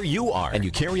everywhere you are, and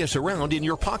you carry us around in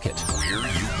your pocket. We're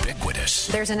ubiquitous.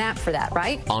 There's an app for that,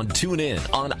 right? On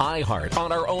TuneIn, on iHeart,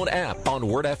 on our own app, on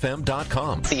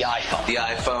WordFM.com. The iPhone. The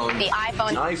iPhone. The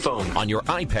iPhone. iPhone. On your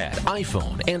iPad,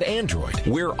 iPhone, and Android.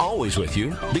 We're always with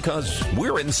you because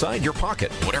we're inside your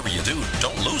pocket. Whatever you do,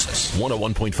 don't lose us.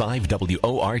 101.5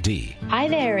 WORD. Hi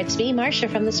there, it's me, Marcia,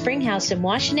 from the Spring House in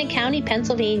Washington County,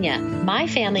 Pennsylvania. My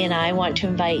family and I want to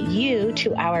invite you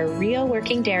to our Rio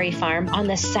Working Dairy Farm on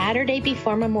the Saturday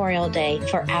before Memorial Day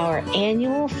for our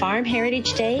annual Farm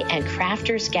Heritage Day and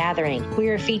Crafters Gathering. We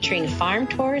are featuring farm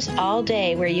tours all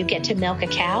day where you get to milk a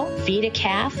cow, feed a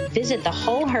calf, visit the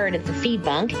whole herd at the feed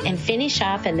bunk, and finish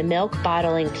off in the milk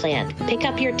bottling plant. Pick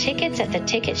up your tickets at the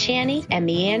ticket shanty and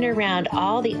meander around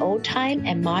all the old-time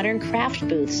and modern craft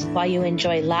booths while you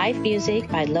enjoy live music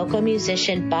by local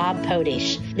musician Bob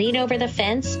Podish. Lean over the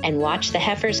fence and watch the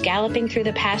heifers galloping through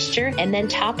the pasture, and then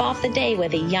top off the day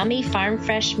with a yummy farm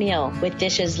fresh meal with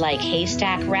dishes like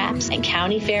haystack wraps and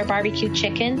county fair barbecue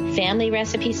chicken, family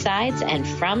recipe sides, and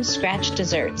from scratch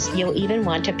desserts. You'll even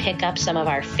want to pick up some of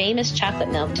our famous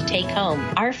chocolate milk to take home.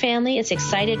 Our family is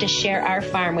excited to share our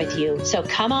farm with you, so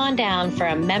come on down for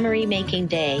a memory-making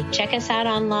day. Check us out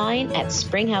online at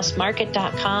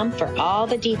springhousemarket.com for all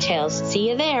the details. See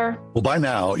you there. Well, by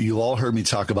now, you all heard me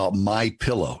talk about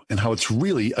MyPillow and how it's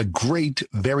really a great,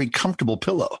 very comfortable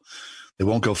pillow. They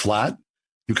won't go flat.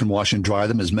 You can wash and dry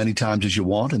them as many times as you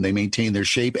want, and they maintain their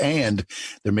shape, and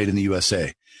they're made in the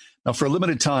USA. Now, for a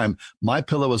limited time,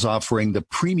 MyPillow is offering the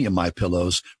premium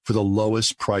MyPillows for the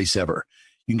lowest price ever.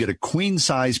 You can get a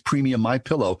queen-size premium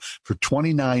MyPillow for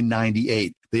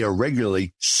 $29.98. They are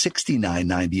regularly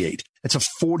 $69.98. It's a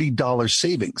 $40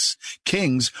 savings.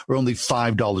 Kings are only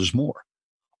 $5 more.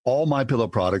 All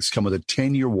MyPillow products come with a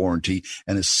 10-year warranty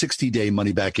and a 60-day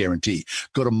money-back guarantee.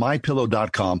 Go to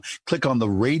MyPillow.com, click on the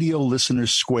radio listener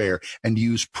square, and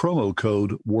use promo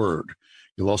code WORD.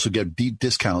 You'll also get deep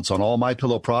discounts on all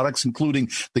MyPillow products, including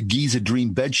the Giza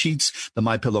Dream bed sheets, the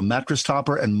MyPillow mattress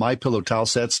topper, and MyPillow towel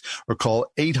sets, or call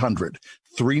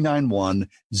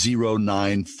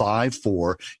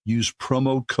 800-391-0954. Use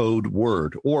promo code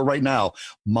WORD. Or right now,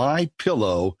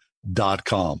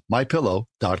 MyPillow.com.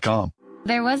 MyPillow.com.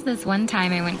 There was this one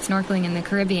time I went snorkeling in the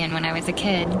Caribbean when I was a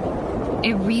kid.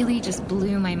 It really just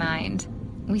blew my mind.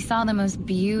 We saw the most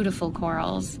beautiful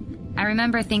corals. I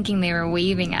remember thinking they were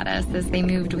waving at us as they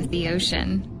moved with the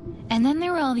ocean. And then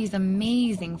there were all these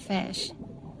amazing fish.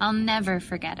 I'll never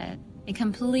forget it. It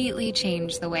completely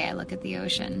changed the way I look at the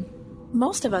ocean.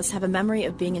 Most of us have a memory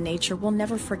of being in nature we'll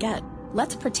never forget.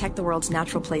 Let's protect the world's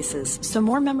natural places so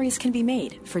more memories can be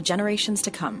made for generations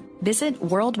to come. Visit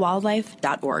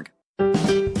worldwildlife.org.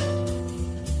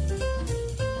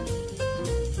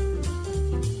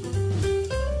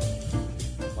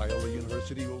 Biola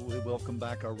University will welcome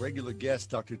back our regular guest,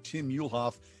 Dr. Tim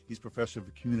Muehlhoff. He's professor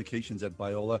of communications at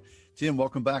Biola. Tim,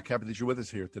 welcome back. Happy that you're with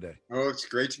us here today. Oh, it's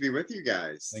great to be with you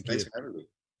guys. Thanks you. for having me.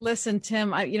 Listen,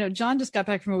 Tim, John just got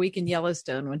back from a week in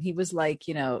Yellowstone when he was like,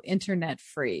 internet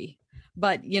free.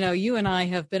 But, you and I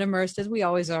have been immersed, as we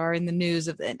always are, in the news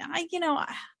of it.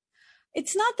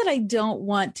 It's not that I don't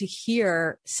want to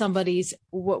hear somebody's,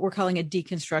 what we're calling a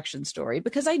deconstruction story,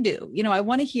 because I do. I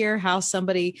want to hear how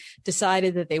somebody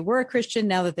decided that they were a Christian,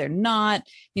 now that they're not.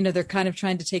 They're kind of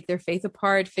trying to take their faith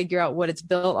apart, figure out what it's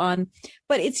built on.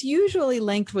 But it's usually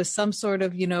linked with some sort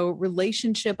of,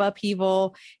 relationship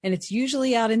upheaval. And it's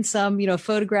usually out in some,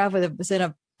 photograph it's in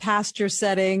a pasture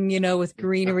setting, with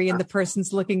greenery and the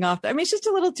person's looking off. I mean, it's just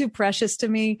a little too precious to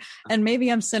me. And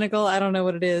maybe I'm cynical. I don't know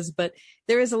what it is, but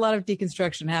there is a lot of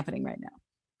deconstruction happening right now.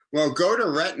 Well, go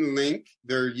to Rhett and Link.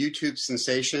 They're YouTube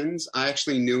sensations. I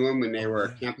actually knew them when they were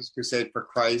Campus Crusade for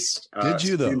Christ. Did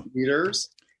you, though? Leaders.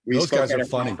 Those guys are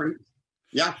funny.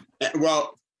 Yeah.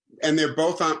 Well, And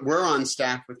we're on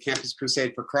staff with Campus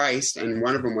Crusade for Christ, and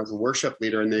one of them was a worship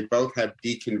leader, and they both have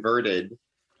deconverted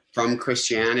from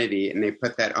Christianity, and they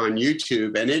put that on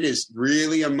YouTube, and it is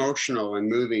really emotional and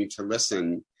moving to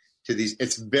listen to these.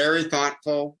 It's very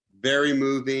thoughtful, very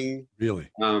moving. Really?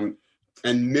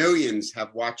 And millions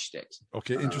have watched it.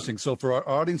 Okay, interesting. So for our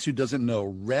audience who doesn't know,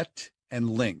 Rhett and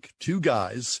Link, two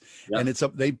guys, and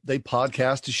they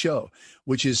podcast a show,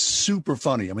 which is super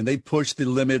funny. I mean, they push the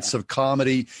limits of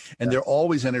comedy, and they're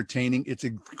always entertaining. It's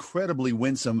incredibly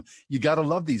winsome. You got to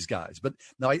love these guys. But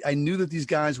now I knew that these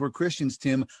guys were Christians,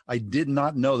 Tim. I did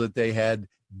not know that they had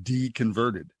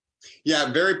deconverted.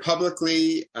 Yeah, very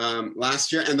publicly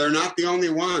last year, and they're not the only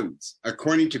ones.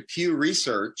 According to Pew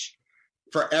Research,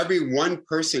 for every one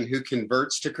person who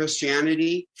converts to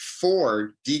Christianity,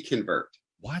 4 deconvert.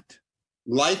 What?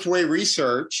 Lifeway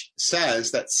Research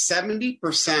says that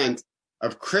 70%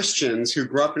 of Christians who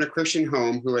grew up in a Christian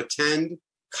home who attend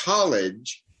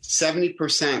college,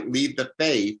 70% leave the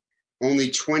faith, only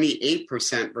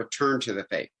 28% return to the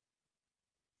faith.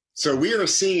 So we are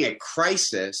seeing a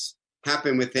crisis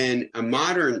happen within a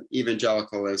modern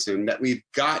evangelicalism that we've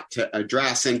got to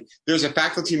address. And there's a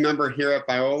faculty member here at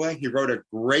Biola. He wrote a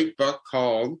great book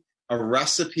called A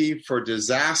Recipe for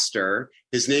Disaster.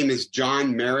 His name is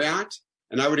John Marriott.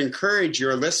 And I would encourage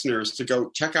your listeners to go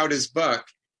check out his book.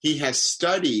 He has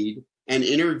studied and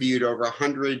interviewed over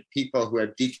 100 people who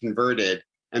have deconverted.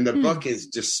 And the book is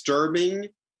disturbing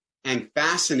and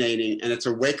fascinating. And it's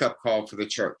a wake-up call for the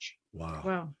church.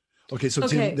 Wow. Okay, so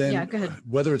Tim, then go ahead.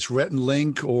 Whether it's Rhett and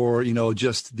Link or,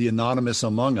 just the anonymous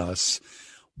among us,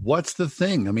 what's the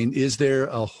thing? I mean, is there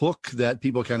a hook that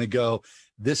people kind of go,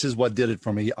 this is what did it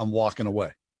for me, I'm walking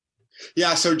away?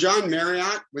 Yeah, so John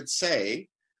Marriott would say,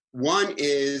 one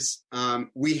is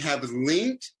we have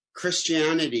linked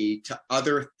Christianity to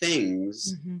other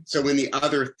things. Mm-hmm. So when the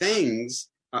other things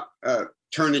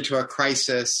turn into a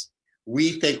crisis,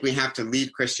 we think we have to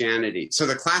leave Christianity. So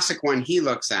the classic one he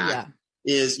looks at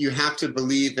is you have to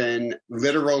believe in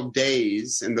literal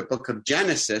days in the book of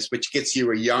Genesis, which gets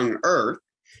you a young earth.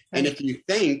 Right. And if you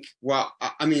think, well,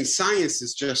 I mean, science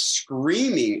is just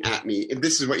screaming at me, if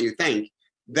this is what you think,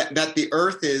 that the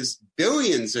earth is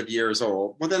billions of years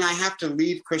old, well, then I have to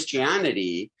leave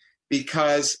Christianity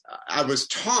because I was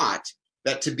taught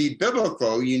that to be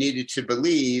biblical, you needed to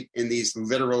believe in these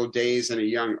literal days and a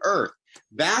young earth.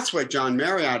 That's what John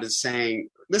Marriott is saying.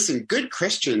 Listen, good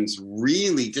Christians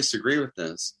really disagree with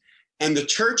this. And the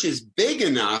church is big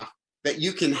enough that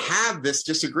you can have this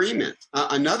disagreement.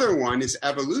 Another one is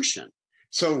evolution.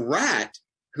 So Rhett,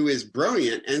 who is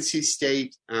brilliant, NC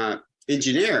State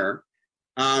engineer,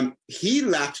 he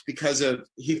left because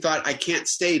he thought, I can't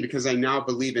stay because I now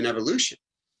believe in evolution.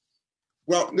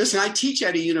 Well, listen, I teach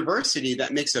at a university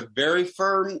that makes a very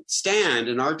firm stand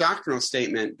in our doctrinal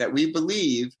statement that we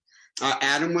believe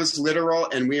Adam was literal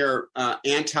and we are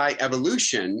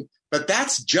anti-evolution, but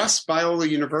that's just Biola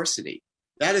University.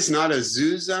 That is not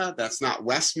Azusa, that's not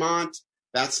Westmont,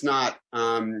 that's not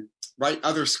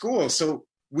other schools. So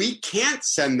we can't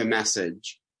send the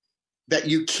message that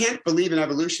you can't believe in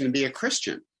evolution and be a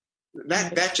Christian.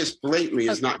 That just blatantly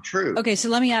is not true. Okay, so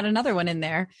let me add another one in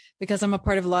there because I'm a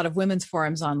part of a lot of women's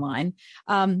forums online.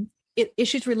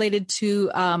 Issues related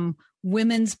to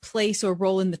women's place or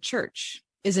role in the church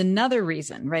is another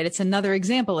reason, right? It's another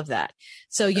example of that.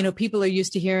 So, people are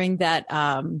used to hearing that,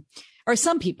 or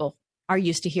some people are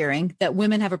used to hearing that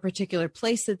women have a particular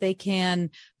place that they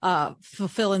can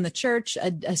fulfill in the church,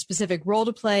 a specific role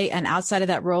to play, and outside of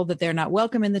that role that they're not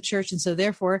welcome in the church. And so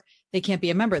therefore they can't be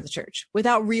a member of the church,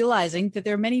 without realizing that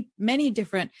there are many, many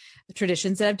different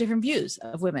traditions that have different views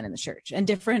of women in the church and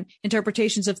different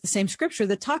interpretations of the same scripture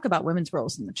that talk about women's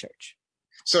roles in the church.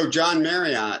 So John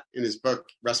Marriott, in his book,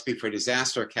 Recipe for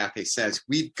Disaster, Kathy, says,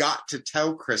 we've got to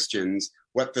tell Christians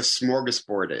what the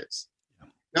smorgasbord is.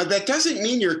 Now, that doesn't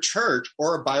mean your church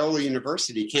or Biola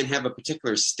University can't have a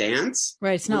particular stance.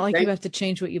 Right. It's not like you have to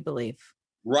change what you believe.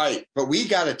 Right. But we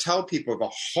got to tell people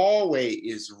the hallway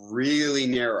is really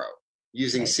narrow,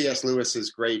 using C.S. Lewis's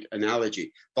great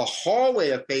analogy. The hallway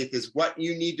of faith is what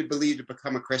you need to believe to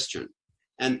become a Christian.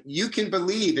 And you can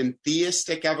believe in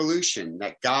theistic evolution,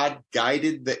 that God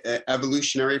guided the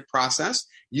evolutionary process.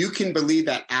 You can believe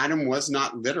that Adam was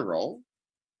not literal,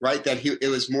 right? That it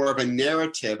was more of a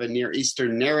narrative, a Near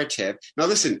Eastern narrative. Now,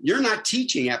 listen, you're not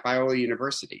teaching at Biola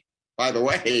University, by the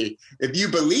way, if you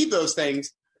believe those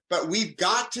things. But we've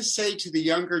got to say to the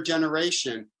younger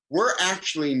generation, we're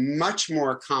actually much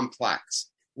more complex.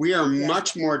 We are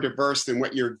much more diverse than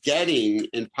what you're getting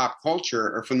in pop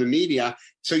culture or from the media.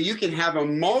 So you can have a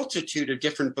multitude of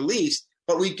different beliefs,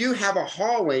 But we do have a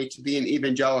hallway to be an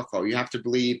evangelical. You have to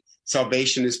believe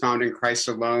salvation is found in Christ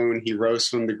alone. He rose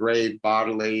from the grave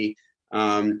bodily.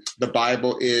 The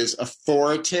Bible is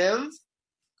authoritative,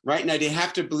 right? Now, do you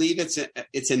have to believe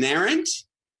it's inerrant?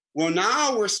 Well,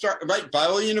 now we're right,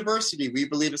 Bible University, we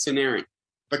believe it's inerrant.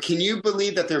 But can you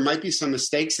believe that there might be some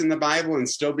mistakes in the Bible and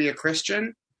still be a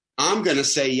Christian? I'm going to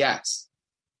say yes.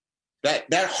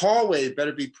 That hallway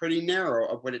better be pretty narrow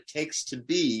of what it takes to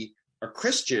be a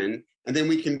Christian. And then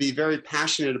we can be very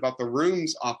passionate about the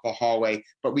rooms off the hallway,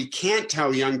 but we can't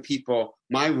tell young people,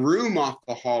 my room off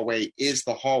the hallway is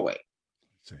the hallway.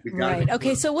 Right.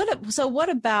 Okay. So what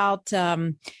about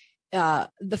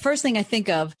the first thing I think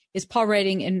of is Paul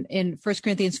writing in 1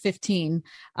 Corinthians 15,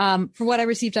 for what I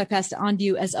received, I passed it on to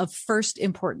you as of first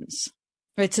importance.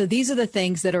 Right. So these are the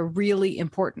things that are really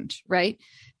important, right?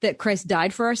 That Christ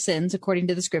died for our sins, according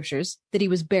to the scriptures, that he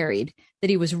was buried, that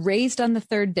he was raised on the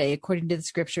third day, according to the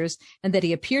scriptures, and that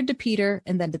he appeared to Peter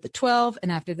and then to the 12.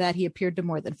 And after that, he appeared to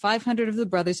more than 500 of the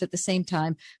brothers at the same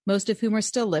time, most of whom are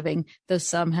still living, though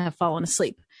some have fallen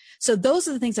asleep. So those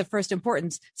are the things of first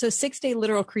importance. So 6-day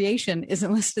literal creation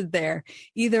isn't listed there.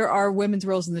 Either are women's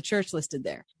roles in the church listed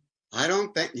there. I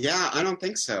don't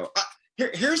think so.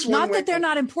 Here's one not that they're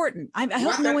not important. I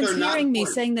hope no one's hearing me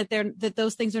saying that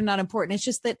those things are not important. It's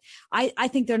just that I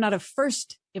think they're not of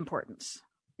first importance.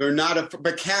 They're not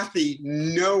but Kathy,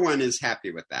 no one is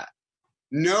happy with that.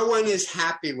 No one is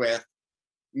happy with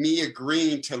me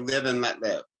agreeing to live and let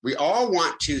live. We all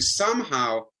want to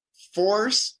somehow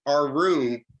force our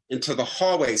room into the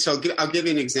hallway. So I'll give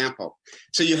you an example.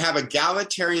 So you have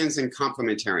egalitarians and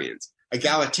complementarians.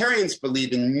 Egalitarians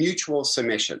believe in mutual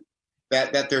submission.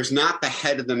 That there's not the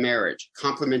head of the marriage.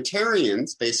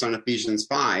 Complementarians, based on Ephesians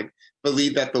 5,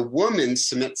 believe that the woman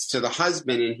submits to the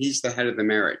husband and he's the head of the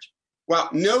marriage. Well,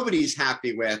 nobody's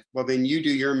happy with, well, then you do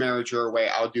your marriage your way,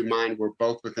 I'll do mine. We're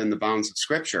both within the bounds of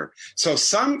Scripture. So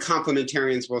some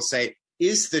complementarians will say,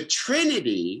 is the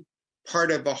Trinity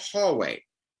part of the hallway?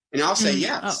 And I'll say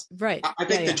yes. Oh, right. I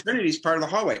think the Trinity is part of the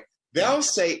hallway. They'll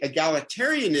say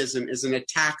egalitarianism is an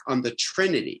attack on the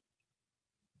Trinity.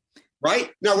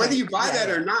 Right? Now, whether you buy that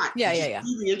or not, yeah.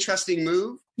 See the interesting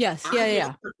move? Yes, I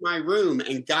took my room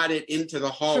and got it into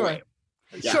the hallway.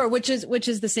 Sure, which is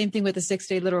the same thing with the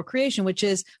 6-day literal creation, which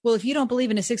is, well, if you don't believe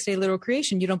in a 6-day literal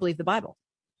creation, you don't believe the Bible.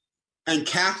 And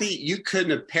Kathy, you couldn't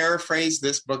have paraphrased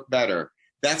this book better.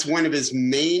 That's one of his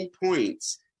main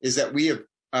points, is that we have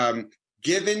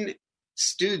given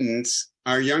students,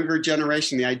 our younger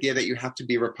generation, the idea that you have to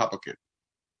be Republican.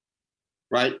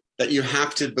 Right? That you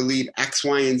have to believe X,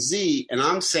 Y, and Z. And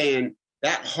I'm saying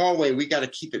that hallway, we got to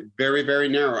keep it very, very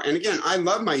narrow. And again, I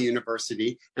love my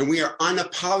university, and we are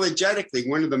unapologetically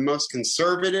one of the most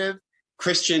conservative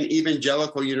Christian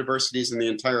evangelical universities in the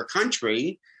entire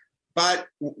country. But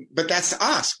that's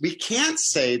us. We can't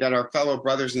say that our fellow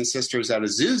brothers and sisters at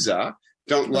Azusa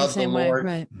don't love the Lord,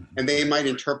 right. And they might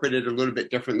interpret it a little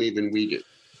bit differently than we do.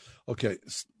 Okay.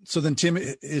 So then, Tim,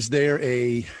 is there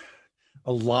a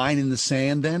line in the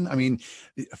sand then? I mean,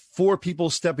 4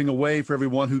 people stepping away for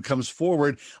everyone who comes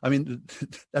forward. I mean,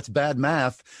 that's bad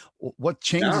math. What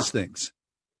changes things?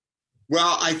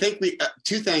 Well, I think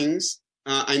two things.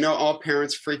 I know all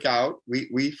parents freak out.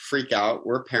 We freak out.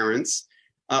 We're parents.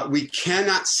 We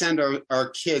cannot send our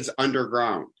kids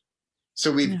underground.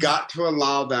 So we've got to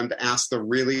allow them to ask the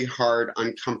really hard,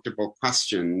 uncomfortable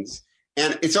questions.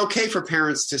 And it's okay for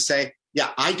parents to say,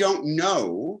 yeah, I don't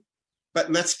know, but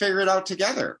let's figure it out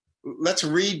together. Let's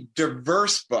read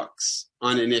diverse books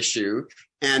on an issue,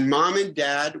 and mom and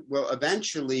dad will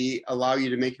eventually allow you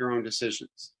to make your own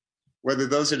decisions, whether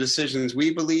those are decisions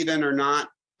we believe in or not.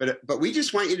 But we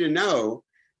just want you to know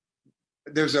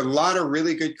there's a lot of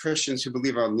really good Christians who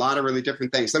believe a lot of really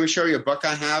different things. Let me show you a book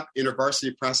I have.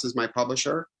 InterVarsity Press is my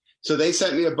publisher. So they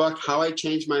sent me a book, How I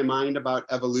Changed My Mind About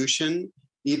Evolution,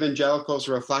 Evangelicals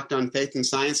Reflect on Faith and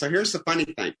Science. So here's the funny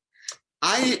thing.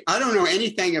 I don't know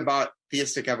anything about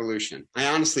theistic evolution. I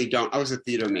honestly don't. I was a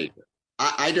theater major.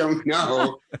 I don't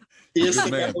know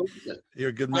theistic evolution. You're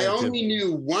a good man. I only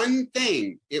knew one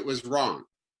thing. It was wrong.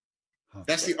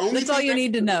 That's the only. That's all you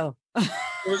need to know. It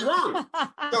was wrong.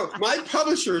 So my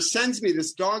publisher sends me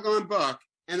this doggone book,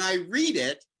 and I read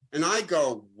it, and I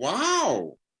go,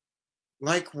 wow.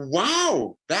 Like,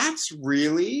 wow, that's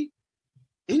really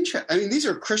interesting. I mean, these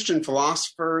are Christian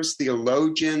philosophers,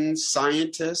 theologians,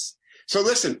 scientists. So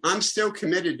listen, I'm still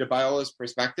committed to Biola's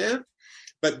perspective,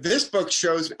 but this book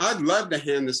shows, I'd love to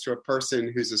hand this to a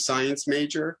person who's a science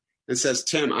major and says,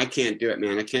 Tim, I can't do it,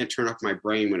 man. I can't turn off my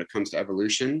brain when it comes to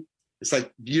evolution. It's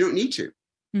like, you don't need to.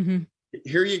 Mm-hmm.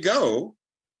 Here you go.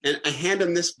 And I hand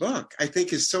them this book. I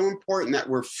think is so important that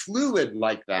we're fluid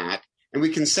like that And we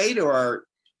can say to our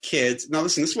kids, now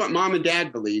listen, this is what mom and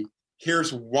dad believe.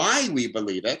 Here's why we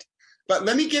believe it. But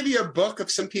let me give you a book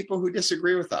of some people who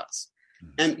disagree with us.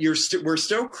 And we're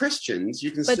still Christians.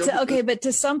 You can but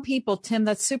to some people, Tim,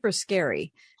 that's super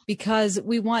scary because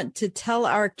we want to tell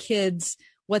our kids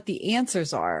what the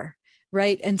answers are.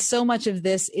 Right. And so much of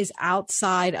this is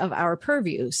outside of our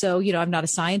purview. So, I'm not a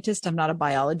scientist. I'm not a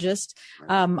biologist.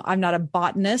 I'm not a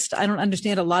botanist. I don't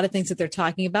understand a lot of things that they're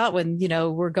talking about when,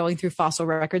 we're going through fossil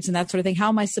records and that sort of thing. How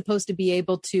am I supposed to be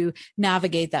able to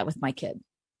navigate that with my kid?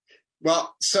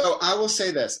 Well, so I will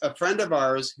say this. A friend of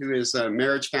ours who is a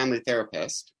marriage family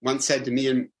therapist once said to me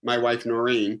and my wife,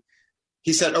 Noreen,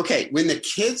 he said, okay, when the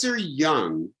kids are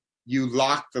young, you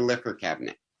lock the liquor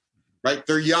cabinet. Right?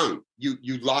 They're young.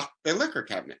 You lock the liquor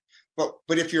cabinet. But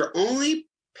if your only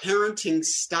parenting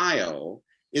style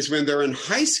is when they're in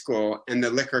high school and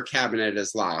the liquor cabinet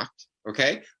is locked,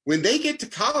 okay? When they get to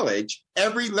college,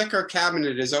 every liquor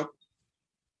cabinet is open.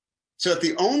 So if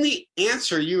the only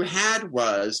answer you had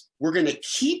was, we're going to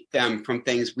keep them from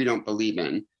things we don't believe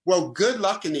in, well, good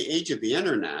luck in the age of the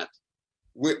internet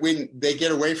when they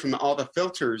get away from all the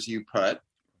filters you put.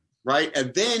 Right.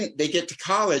 And then they get to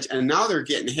college and now they're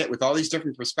getting hit with all these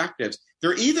different perspectives.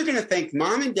 They're either going to think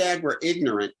mom and dad were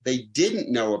ignorant. They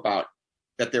didn't know about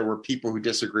that there were people who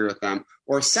disagree with them.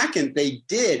 Or second, they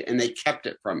did and they kept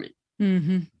it from me.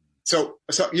 Mm-hmm. So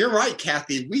you're right,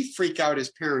 Kathy. We freak out as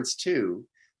parents, too.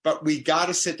 But we got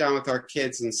to sit down with our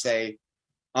kids and say,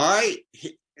 all right,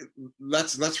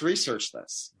 let's research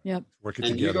this. Yep. Work it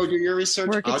and together. You go do your research.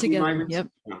 Work it together. Yep.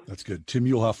 That's good. Tim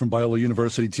Muehlhoff from Biola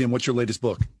University. Tim, what's your latest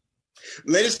book?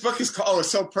 Latest book is called, it's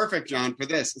so perfect, John, for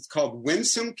this. It's called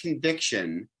Winsome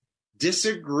Conviction,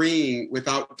 Disagreeing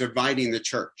Without Dividing the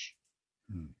Church.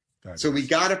 So we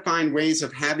got to find ways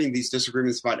of having these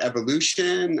disagreements about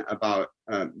evolution, about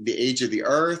the age of the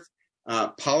earth,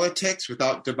 politics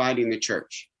without dividing the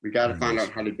church. We got to find out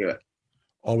how to do it.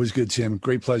 Always good, Tim.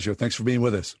 Great pleasure. Thanks for being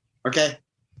with us. Okay.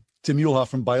 Tim Muehlhoff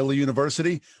from Biola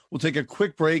University. We'll take a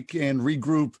quick break and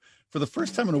regroup. For the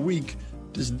first time in a week,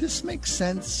 does this make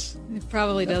sense? It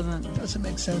probably doesn't. Does it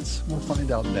make sense? We'll find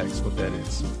out next what that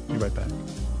is. Be right back.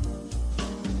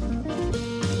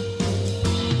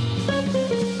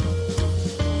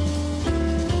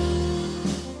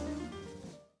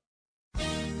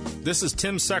 This is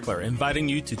Tim Seckler inviting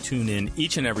you to tune in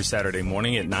each and every Saturday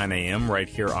morning at 9 a.m. right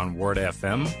here on Word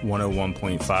FM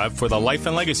 101.5 for the Life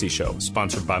and Legacy Show,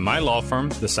 sponsored by my law firm,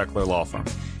 the Seckler Law Firm.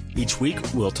 Each week,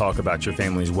 we'll talk about your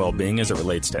family's well-being as it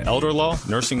relates to elder law,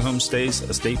 nursing home stays,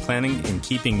 estate planning, and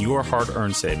keeping your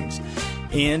hard-earned savings.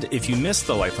 And if you missed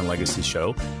the Life and Legacy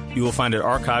Show, you will find it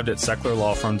archived at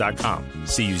SecklerLawFirm.com.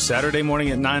 See you Saturday morning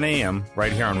at 9 a.m.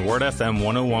 right here on Word FM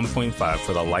 101.5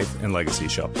 for the Life and Legacy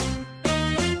Show.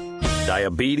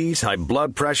 Diabetes, high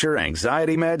blood pressure,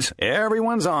 anxiety meds,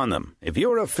 everyone's on them. If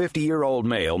you're a 50-year-old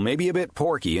male, maybe a bit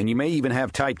porky, and you may even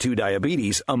have type 2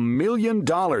 diabetes, $1 million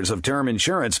of term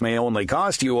insurance may only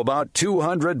cost you about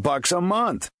 $200 a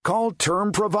month. Call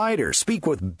Term Provider. Speak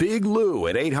with Big Lou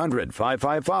at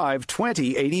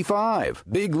 800-555-2085.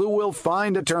 Big Lou will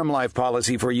find a term life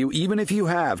policy for you even if you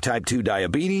have type 2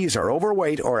 diabetes, are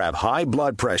overweight, or have high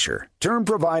blood pressure. Term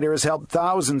Provider has helped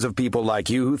thousands of people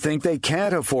like you who think they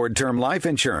can't afford term life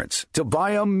insurance. To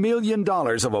buy $1 million of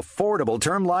affordable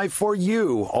term life for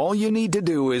you, all you need to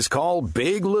do is call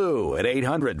Big Lou at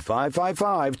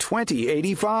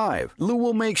 800-555-2085. Lou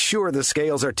will make sure the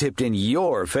scales are tipped in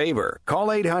your favor. Call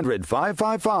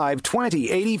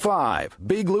 800-555-2085.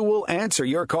 Big Lou will answer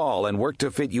your call and work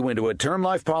to fit you into a term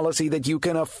life policy that you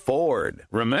can afford.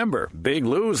 Remember, Big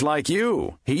Lou's like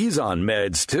you. He's on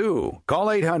meds too. Call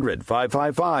 800-555-2085.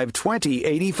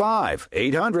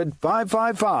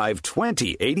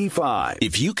 800-555-2085.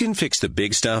 If you can fix the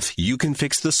big stuff, you can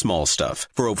fix the small stuff.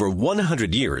 For over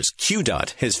 100 years,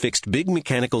 QDOT has fixed big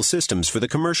mechanical systems for the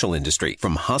commercial industry,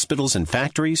 from hospitals and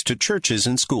factories to churches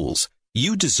and schools.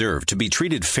 You deserve to be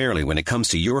treated fairly when it comes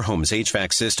to your home's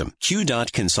HVAC system.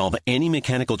 QDOT can solve any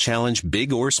mechanical challenge,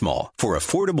 big or small. For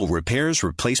affordable repairs,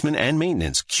 replacement, and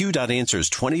maintenance, QDOT answers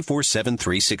 24/7,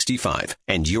 365.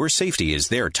 And your safety is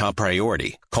their top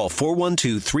priority. Call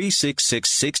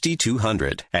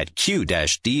 412-366-6200 at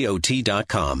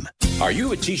q-dot.com. Are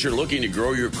you a teacher looking to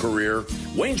grow your career?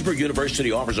 Waynesburg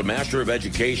University offers a Master of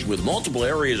Education with multiple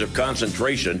areas of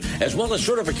concentration, as well as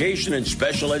certification in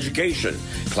special education.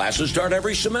 Classes start start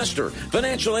every semester.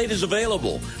 Financial aid is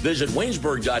available. Visit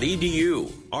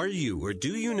waynesburg.edu. Are you or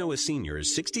do you know a senior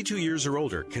 62 years or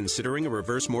older considering a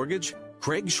reverse mortgage?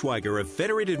 Craig Schweiger of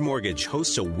Federated Mortgage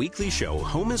hosts a weekly show,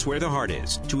 Home is Where the Heart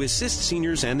Is, to assist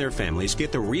seniors and their families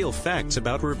get the real facts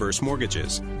about reverse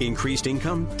mortgages. Increased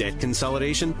income, debt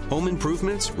consolidation, home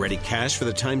improvements, ready cash for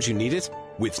the times you need it,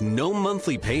 with no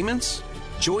monthly payments?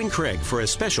 Join Craig for a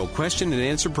special question and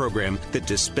answer program that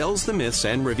dispels the myths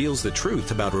and reveals the truth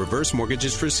about reverse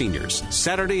mortgages for seniors.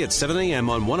 Saturday at 7 a.m.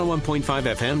 on 101.5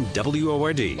 FM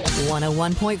WORD.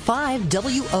 101.5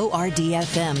 WORD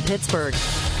FM Pittsburgh.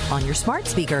 On your smart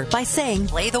speaker by saying,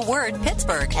 play the word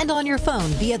Pittsburgh. And on your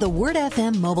phone via the Word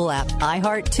FM mobile app,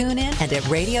 iHeart, TuneIn, and at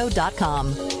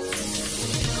radio.com.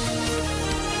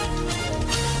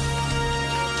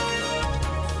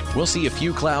 We'll see a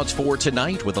few clouds for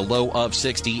tonight with a low of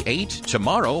 68.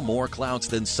 Tomorrow, more clouds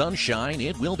than sunshine.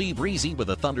 It will be breezy with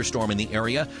a thunderstorm in the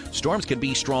area. Storms can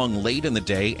be strong late in the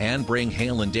day and bring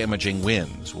hail and damaging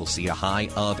winds. We'll see a high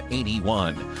of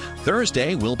 81.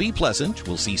 Thursday will be pleasant.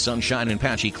 We'll see sunshine and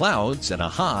patchy clouds and a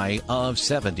high of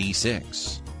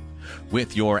 76.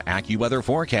 With your AccuWeather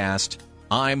forecast,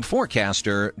 I'm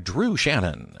forecaster Drew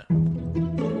Shannon.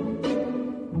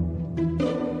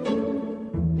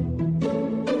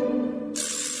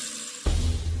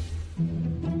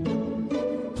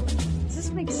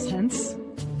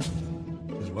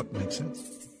 What makes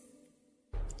sense?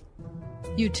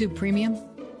 YouTube Premium.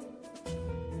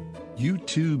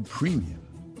 YouTube Premium.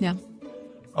 Yeah.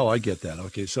 Oh, I get that.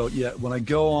 Okay, so yeah, when I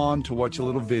go on to watch a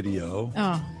little video,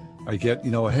 I get,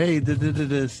 hey,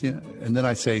 this, and then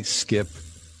I say skip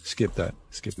that,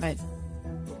 skip it. Right.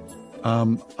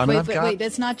 Wait,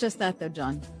 it's not just that though,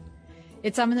 John.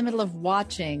 It's I'm in the middle of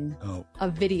watching a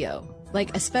video.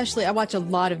 Like, especially, I watch a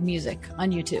lot of music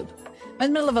on YouTube. I'm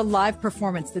in the middle of a live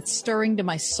performance that's stirring to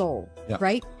my soul,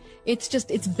 right? It's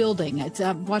building. It's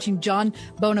watching John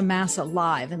Bonamassa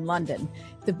live in London.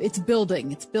 It's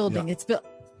building.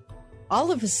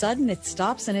 All of a sudden, it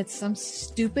stops and it's some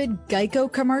stupid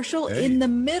Geico commercial in the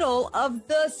middle of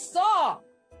the song.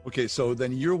 Okay, so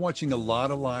then you're watching a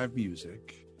lot of live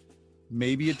music.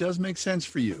 Maybe it does make sense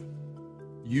for you.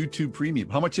 YouTube Premium.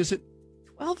 How much is it?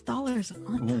 $12 a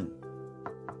month. Ooh.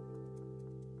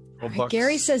 Right,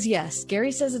 Gary says yes.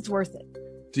 Gary says it's worth it.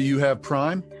 Do you have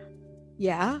Prime?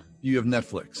 Yeah. Do you have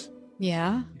Netflix?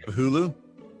 Yeah. You have Hulu?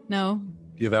 No.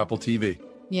 Do you have Apple TV?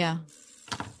 Yeah.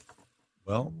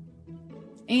 Well.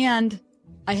 And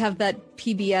I have that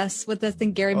PBS, what that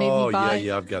thing Gary made me buy.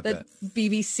 Yeah, I've got that.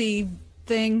 BBC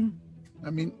thing.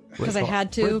 I mean. Because I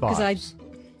had to.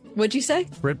 What'd you say?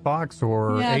 BritBox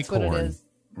or Acorn? That's what it is.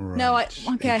 Right. No, I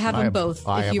have them both.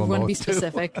 If you want to be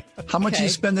specific. How much do you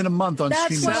spend in a month on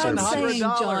streaming services? That's what I'm saying,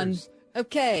 John.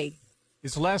 Okay.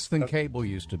 It's less than cable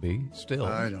used to be. Still,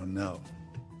 I don't know.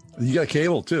 You got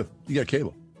cable too. You got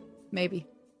cable. Maybe.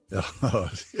 You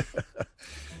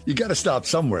got to stop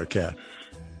somewhere, Kat.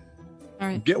 All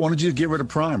right. Why don't you get rid of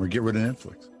Prime or get rid of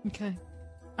Netflix? Okay.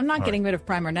 I'm not getting rid of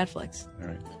Prime or Netflix. All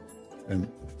right.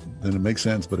 And then it makes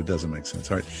sense, but it doesn't make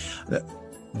sense. All right.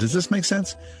 Does this make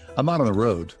sense? I'm out on the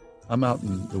road. I'm out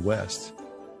in the West.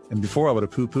 And before I would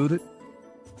have poo-pooed it.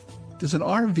 Does an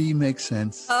RV make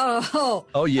sense?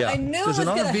 Oh, yeah. I knew it was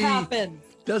going to happen.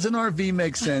 Does an RV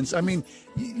make sense? I mean,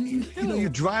 you're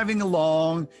driving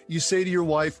along. You say to your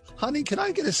wife, honey, can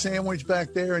I get a sandwich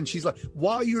back there? And she's like,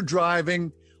 while you're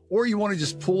driving, or you want to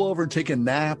just pull over and take a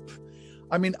nap.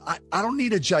 I mean, I don't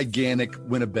need a gigantic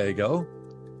Winnebago.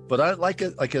 But I like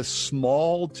a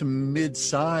small to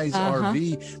mid-size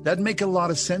RV. That'd make a lot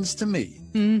of sense to me.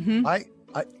 Mm-hmm. Are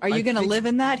you going to live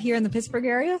in that here in the Pittsburgh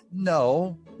area?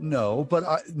 No. But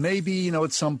maybe,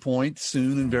 at some point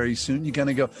soon and very soon, you're going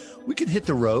to go, we could hit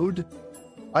the road.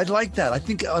 I'd like that. I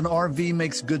think an RV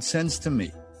makes good sense to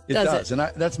me. It does. And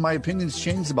that's my opinion's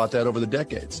changed about that over the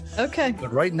decades. Okay.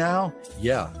 But right now,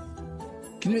 yeah.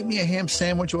 Can you make me a ham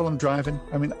sandwich while I'm driving?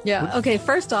 I mean, yeah. Okay.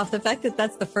 First off, the fact that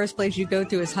that's the first place you go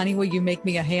to is, honey, will you make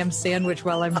me a ham sandwich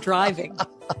while I'm driving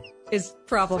is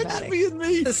problematic. That's me and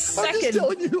me. I'm just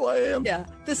telling you who I am. Yeah.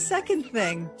 The second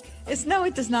thing is, no,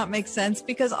 it does not make sense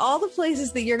because all the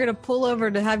places that you're going to pull over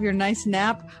to have your nice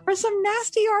nap are some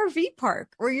nasty RV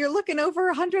park where you're looking over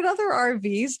 100 other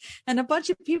RVs and a bunch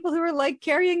of people who are like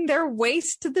carrying their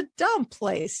waste to the dump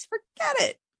place. Forget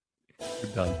it.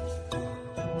 We're done.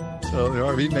 So the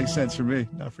RV makes sense for me,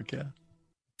 not for Kat.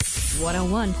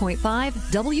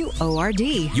 101.5 WORD.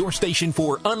 Your station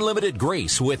for unlimited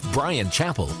grace with Brian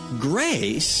Chappell.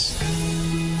 Grace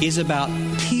is about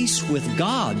peace with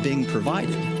God being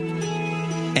provided.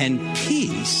 And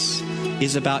peace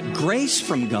is about grace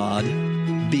from God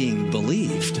being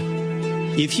believed.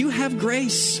 If you have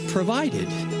grace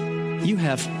provided, you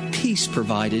have peace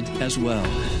provided as well.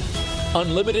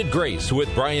 Unlimited Grace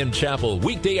with Brian Chappell,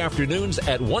 weekday afternoons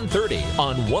at 1:30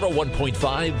 on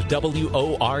 101.5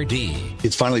 WORD.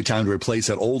 It's finally time to replace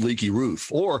that old leaky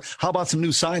roof. Or how about some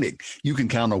new siding? You can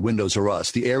count on Windows R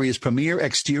Us, the area's premier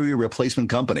exterior replacement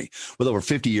company. With over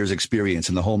 50 years experience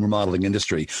in the home remodeling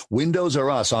industry, Windows R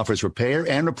Us offers repair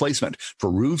and replacement for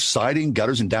roofs, siding,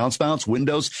 gutters and downspouts,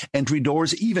 windows, entry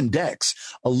doors, even decks.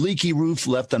 A leaky roof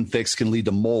left unfixed can lead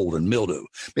to mold and mildew.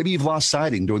 Maybe you've lost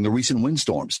siding during the recent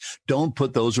windstorms. Don't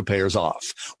put those repairs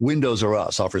off. Windows R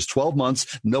Us offers 12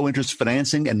 months, no interest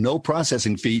financing, and no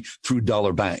processing fee through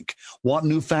Dollar Bank. Want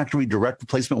new factory direct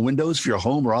replacement windows for your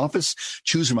home or office?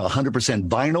 Choose from 100%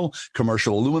 vinyl,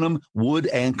 commercial aluminum, wood,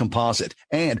 and composite.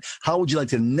 And how would you like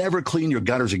to never clean your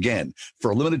gutters again? For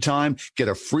a limited time, get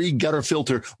a free gutter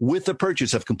filter with the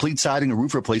purchase of complete siding and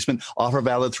roof replacement, offer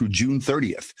valid through June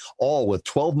 30th. All with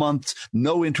 12 months,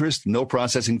 no interest, no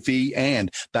processing fee, and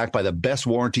backed by the best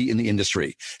warranty in the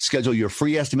industry. Schedule your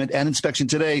free estimate and inspection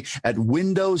today at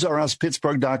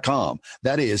WindowsRUsPittsburgh.com.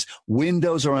 That is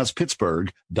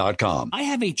WindowsRUsPittsburgh.com. I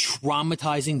have a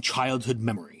traumatizing childhood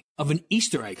memory of an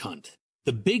Easter egg hunt.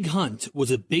 The big hunt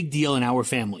was a big deal in our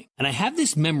family, and I have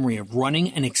this memory of running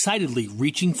and excitedly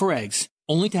reaching for eggs,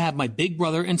 only to have my big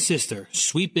brother and sister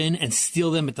sweep in and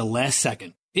steal them at the last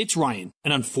second. It's Ryan,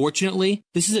 and unfortunately,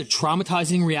 this is a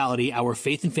traumatizing reality our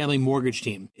Faith and Family Mortgage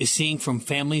team is seeing from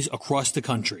families across the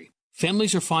country.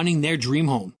 Families are finding their dream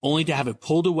home, only to have it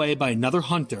pulled away by another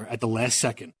hunter at the last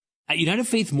second. At United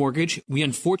Faith Mortgage, we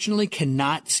unfortunately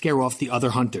cannot scare off the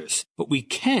other hunters, but we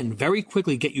can very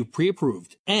quickly get you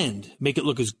pre-approved and make it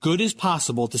look as good as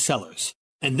possible to sellers.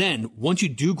 And then, once you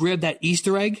do grab that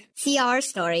Easter egg, see our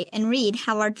story and read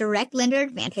how our direct lender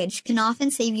advantage can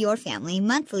often save your family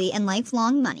monthly and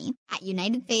lifelong money at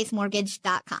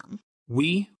UnitedFaithMortgage.com.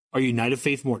 we are United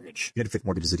Faith Mortgage. United Faith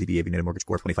Mortgage is a DBA of United Mortgage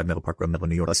Corp. 25 Melville Park Road, Melville,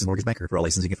 New York. Licensed mortgage banker. For all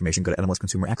licensing information, go to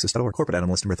NMLSConsumerAccess.org. Corporate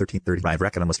NMLS number 1335.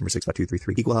 REC NMLS number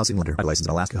 65233. Equal housing lender. License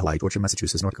in Alaska, Hawaii, Georgia,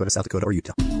 Massachusetts, North Dakota, South Dakota, or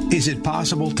Utah. Is it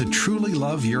possible to truly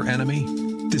love your enemy?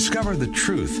 Discover the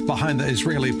truth behind the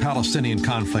Israeli-Palestinian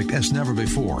conflict as never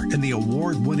before in the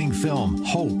award-winning film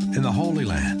Hope in the Holy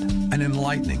Land. An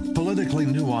enlightening, politically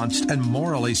nuanced, and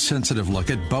morally sensitive look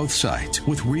at both sides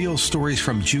with real stories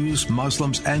from Jews,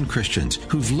 Muslims, and Christians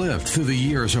who've lived through the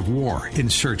years of war in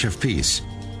search of peace.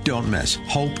 Don't miss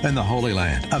Hope in the Holy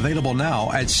Land. Available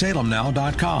now at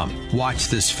salemnow.com. Watch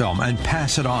this film and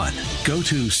pass it on. Go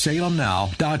to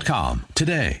salemnow.com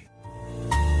today.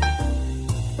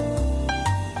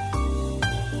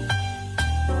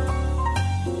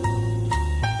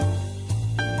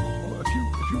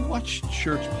 Watch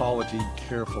church polity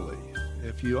carefully.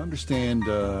 If you understand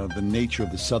the nature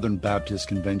of the Southern Baptist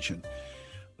Convention,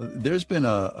 there's been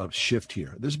a shift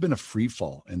here. There's been a free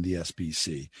fall in the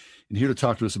SBC. And here to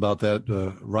talk to us about that,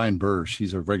 Ryan Burge.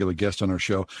 He's a regular guest on our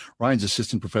show. Ryan's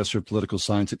assistant professor of political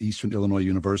science at Eastern Illinois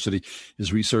University.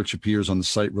 His research appears on the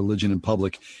site Religion in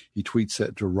Public. He tweets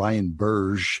at Ryan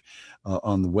Burge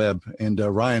on the web. And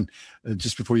Ryan,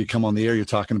 just before you come on the air, you're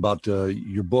talking about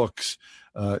your books.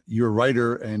 You're a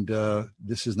writer, and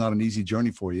this is not an easy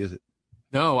journey for you, is it?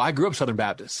 No, I grew up Southern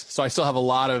Baptist, so I still have a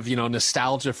lot of,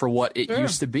 nostalgia for what it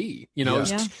used to be.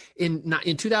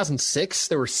 In 2006,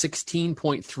 there were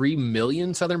 16.3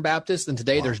 million Southern Baptists, and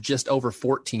today there's just over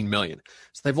 14 million.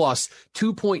 So they've lost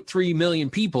 2.3 million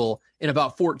people in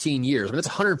about 14 years. I mean, that's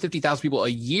 150,000 people a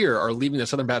year are leaving the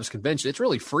Southern Baptist Convention. It's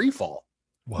really free fall.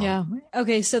 Wow. Yeah.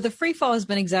 Okay. So the free fall has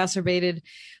been exacerbated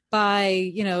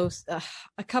by,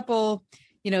 a couple,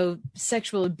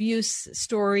 sexual abuse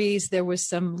stories. There was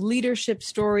some leadership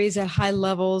stories at high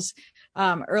levels.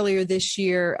 Earlier this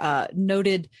year,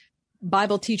 noted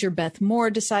Bible teacher Beth Moore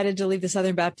decided to leave the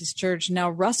Southern Baptist Church. Now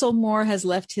Russell Moore has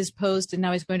left his post and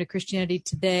now he's going to Christianity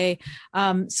Today.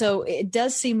 So it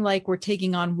does seem like we're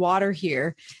taking on water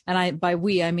here. And by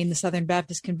we, I mean the Southern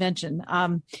Baptist Convention.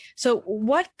 So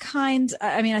what kinds,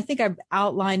 I think I've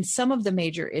outlined some of the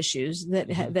major issues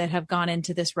that have gone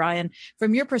into this, Ryan.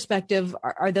 From your perspective,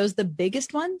 are those the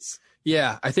biggest ones?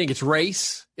 Yeah, I think it's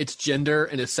race, it's gender,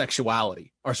 and it's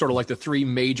sexuality are sort of like the three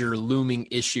major looming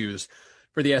issues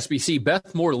for the SBC.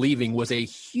 Beth Moore leaving was a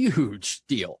huge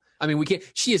deal. I mean,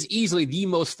 she is easily the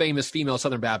most famous female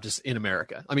Southern Baptist in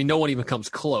America. I mean, no one even comes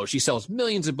close. She sells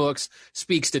millions of books,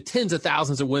 speaks to tens of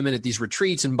thousands of women at these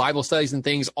retreats and Bible studies and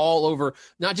things all over,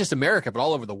 not just America, but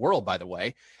all over the world, by the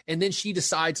way. And then she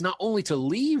decides not only to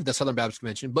leave the Southern Baptist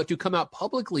Convention, but to come out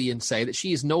publicly and say that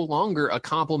she is no longer a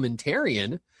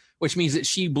complementarian which means that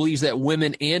she believes that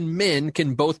women and men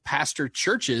can both pastor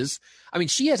churches. I mean,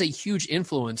 she has a huge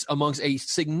influence amongst a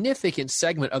significant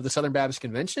segment of the Southern Baptist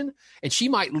Convention, and she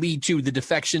might lead to the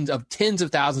defections of tens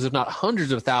of thousands, if not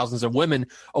hundreds of thousands of women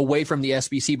away from the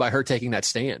SBC by her taking that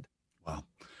stand. Wow.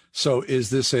 So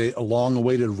is this a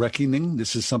long-awaited reckoning?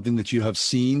 This is something that you have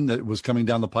seen that was coming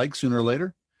down the pike sooner or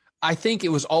later? I think it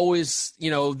was always,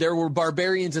 there were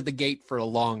barbarians at the gate for a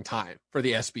long time for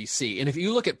the SBC. And if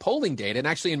you look at polling data, and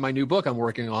actually in my new book I'm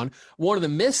working on, one of the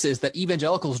myths is that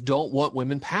evangelicals don't want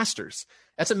women pastors.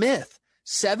 That's a myth.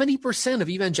 70% of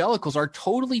evangelicals are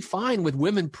totally fine with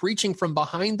women preaching from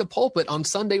behind the pulpit on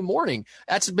Sunday morning.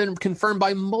 That's been confirmed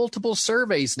by multiple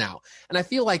surveys now. And I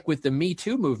feel like with the Me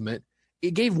Too movement,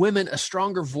 it gave women a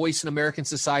stronger voice in American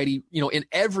society, in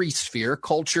every sphere,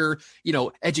 culture,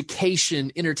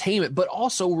 education, entertainment, but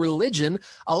also religion.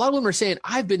 A lot of women are saying,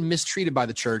 I've been mistreated by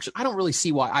the church. I don't really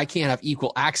see why I can't have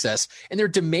equal access. And they're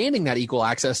demanding that equal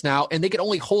access now. And they can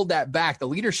only hold that back. The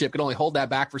leadership can only hold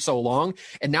that back for so long.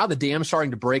 And now the dam's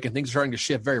starting to break and things are starting to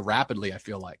shift very rapidly, I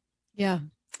feel like. Yeah.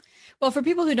 Well, for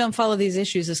people who don't follow these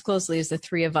issues as closely as the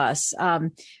three of us,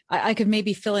 I could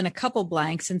maybe fill in a couple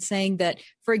blanks in saying that,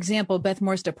 for example, Beth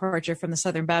Moore's departure from the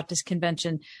Southern Baptist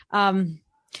Convention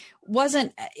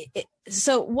wasn't.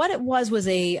 So what it was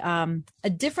a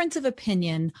difference of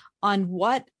opinion on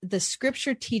what the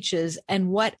scripture teaches and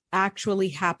what actually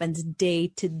happens day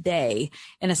to day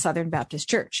in a Southern Baptist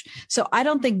church. So I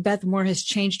don't think Beth Moore has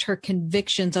changed her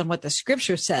convictions on what the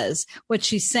scripture says. What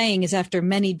she's saying is, after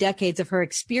many decades of her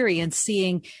experience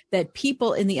seeing that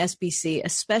people in the SBC,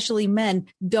 especially men,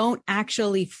 don't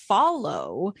actually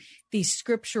follow the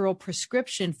scriptural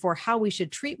prescription for how we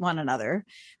should treat one another,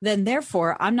 then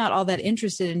therefore I'm not all that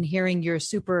interested in hearing your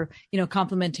super,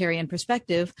 complementarian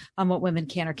perspective on what women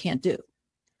can or can't do.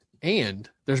 And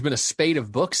there's been a spate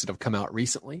of books that have come out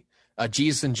recently.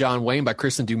 Jesus and John Wayne by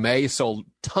Kristen Dumais sold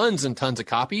tons and tons of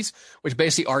copies, which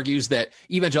basically argues that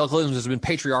evangelicalism has been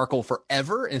patriarchal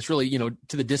forever, and it's really,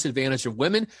 to the disadvantage of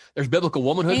women. There's Biblical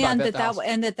Womanhood and by Beth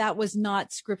Allison. that was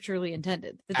not scripturally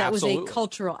intended. That was a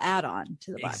cultural add-on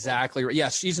to the Bible. Exactly right.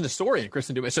 Yes, she's an historian,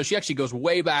 Kristen Dumais, so she actually goes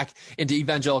way back into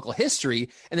evangelical history.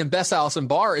 And then Beth Allison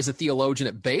Barr is a theologian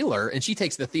at Baylor, and she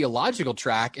takes the theological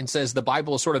track and says the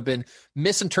Bible has sort of been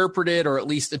misinterpreted, or at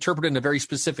least interpreted in a very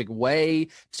specific way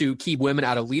to keep women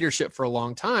out of leadership for a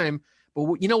long time.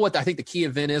 But you know what I think the key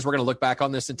event is, we're going to look back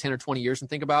on this in 10 or 20 years and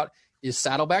think about, is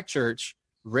Saddleback Church,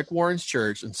 Rick Warren's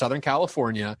church in Southern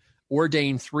California,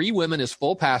 ordained 3 women as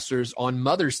full pastors on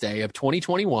Mother's Day of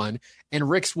 2021. And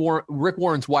Rick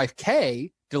Warren's wife,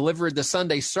 Kay, delivered the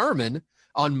Sunday sermon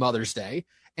on Mother's Day.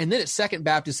 And then at Second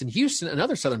Baptist in Houston,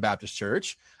 another Southern Baptist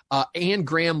church, Ann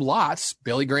Graham Lotz,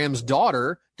 Billy Graham's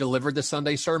daughter, delivered the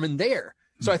Sunday sermon there.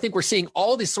 So I think we're seeing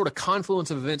all this sort of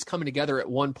confluence of events coming together at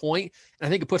one point, and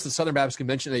I think it puts the Southern Baptist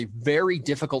Convention in a very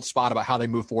difficult spot about how they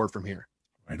move forward from here.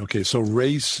 Right. Okay. So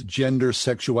race, gender,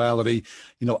 sexuality,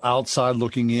 outside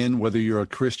looking in, whether you're a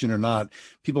Christian or not,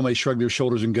 people may shrug their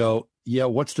shoulders and go, yeah,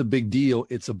 what's the big deal?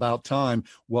 It's about time.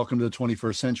 Welcome to the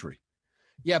 21st century.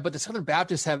 Yeah, but the Southern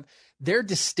Baptists have their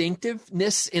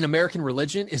distinctiveness in American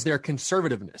religion is their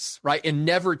conservativeness, right? And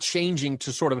never changing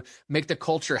to sort of make the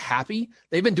culture happy.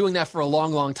 They've been doing that for a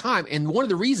long, long time. And one of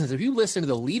the reasons, if you listen to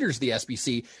the leaders of the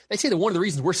SBC, they say that one of the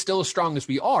reasons we're still as strong as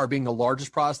we are, being the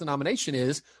largest Protestant denomination,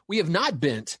 is we have not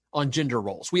bent on gender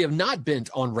roles. We have not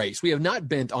bent on race. We have not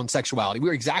bent on sexuality.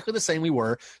 We're exactly the same we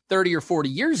were 30 or 40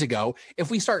 years ago. If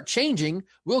we start changing,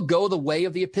 we'll go the way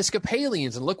of the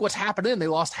Episcopalians. And look what's happened then. They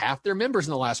lost half their members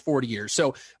in the last 40 years.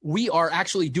 So we are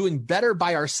actually doing better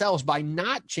by ourselves by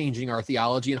not changing our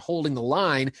theology and holding the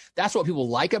line. That's what people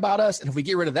like about us. And if we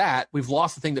get rid of that, we've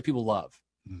lost the thing that people love.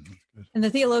 And the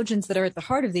theologians that are at the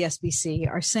heart of the SBC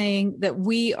are saying that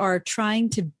we are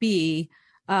trying to be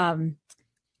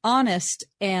honest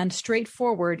and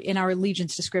straightforward in our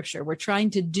allegiance to Scripture. We're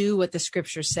trying to do what the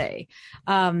Scriptures say.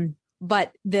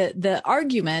 But the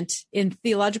argument in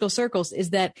theological circles is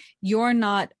that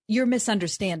you're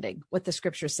misunderstanding what the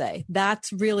Scriptures say.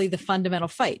 That's really the fundamental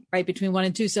fight, right, between 1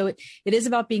 and 2. So it is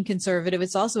about being conservative.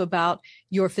 It's also about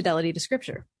your fidelity to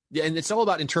Scripture. Yeah, and it's all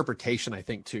about interpretation, I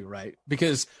think, too, right?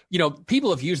 Because, people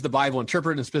have used the Bible,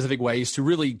 interpreted in specific ways to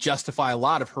really justify a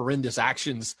lot of horrendous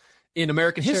actions in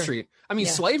American history. I mean,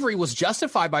 slavery was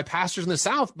justified by pastors in the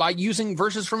South by using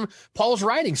verses from Paul's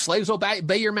writing. Slaves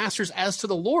obey your masters as to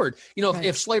the Lord. You know,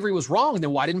 if slavery was wrong,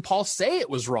 then why didn't Paul say it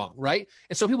was wrong, right?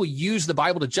 And so people use the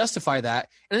Bible to justify that.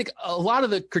 And I think a lot of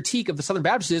the critique of the Southern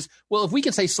Baptists is, well, if we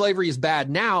can say slavery is bad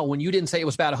now when you didn't say it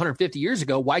was bad 150 years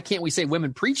ago, why can't we say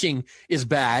women preaching is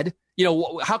bad? You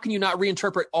know, how can you not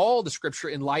reinterpret all the scripture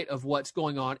in light of what's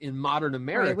going on in modern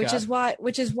America? Right,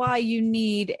 which is why you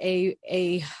need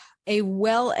a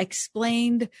well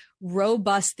explained,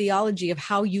 robust theology of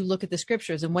how you look at the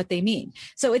scriptures and what they mean.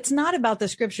 So it's not about the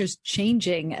scriptures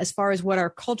changing as far as what our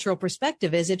cultural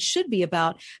perspective is. It should be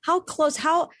about how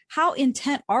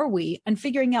intent are we on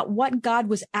figuring out what God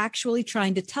was actually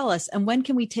trying to tell us, and when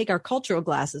can we take our cultural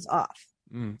glasses off?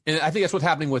 And I think that's what's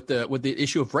happening with the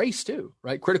issue of race too,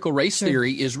 right? Critical race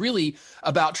theory is really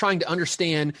about trying to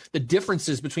understand the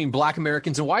differences between Black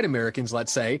Americans and white Americans,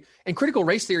 let's say. And critical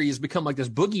race theory has become like this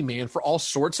boogeyman for all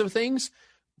sorts of things.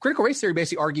 Critical race theory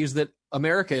basically argues that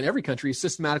America and every country is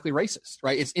systematically racist,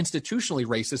 right? It's institutionally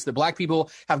racist, that Black people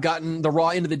have gotten the raw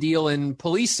end of the deal in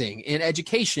policing, in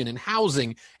education, in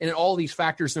housing, and in all these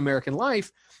factors in American life.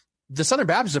 The Southern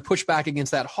Baptists have pushed back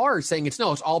against that hard, saying it's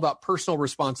all about personal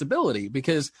responsibility.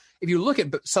 Because if you look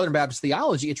at Southern Baptist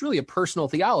theology, it's really a personal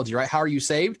theology, right? How are you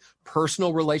saved?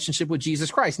 Personal relationship with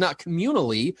Jesus Christ, not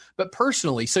communally, but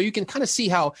personally. So you can kind of see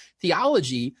how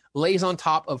theology lays on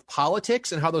top of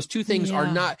politics and how those two things are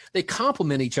not, they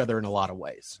complement each other in a lot of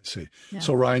ways. I see. Yeah.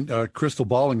 So Ryan, crystal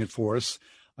balling it for us.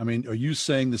 I mean, are you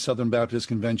saying the Southern Baptist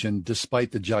Convention,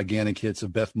 despite the gigantic hits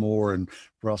of Beth Moore and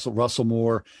Russell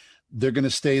Moore, they're going to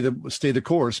stay the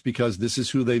course because this is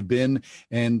who they've been,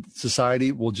 and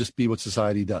society will just be what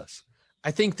society does?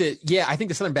 I think the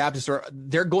Southern Baptists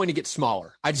they're going to get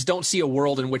smaller. I just don't see a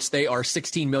world in which they are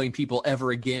 16 million people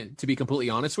ever again, to be completely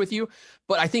honest with you.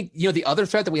 But I think, the other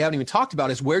threat that we haven't even talked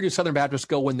about is, where do Southern Baptists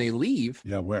go when they leave?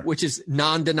 Yeah, where? Which is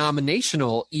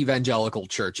non-denominational evangelical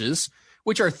churches,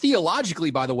 which are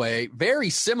theologically, by the way, very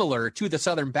similar to the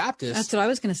Southern Baptists. That's what I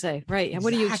was going to say. Right. Exactly.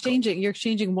 What are you exchanging? You're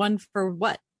exchanging one for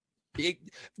what?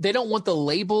 They don't want the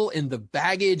label and the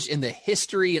baggage and the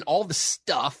history and all the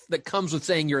stuff that comes with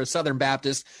saying you're a Southern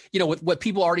Baptist, with what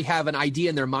people already have an idea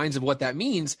in their minds of what that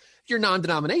means. If you're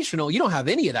non-denominational, you don't have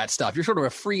any of that stuff. You're sort of a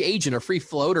free agent, a free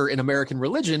floater in American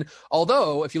religion.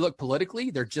 Although if you look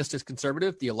politically, they're just as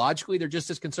conservative. Theologically, they're just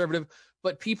as conservative.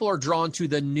 But people are drawn to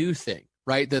the new thing,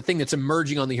 right? The thing that's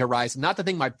emerging on the horizon, not the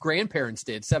thing my grandparents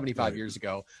did 75 years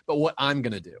ago, but what I'm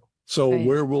going to do. So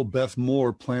where will Beth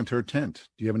Moore plant her tent?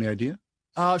 Do you have any idea?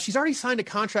 She's already signed a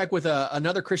contract with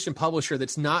another Christian publisher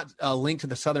that's not linked to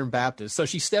the Southern Baptist. So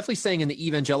she's definitely staying in the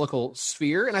evangelical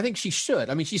sphere, and I think she should.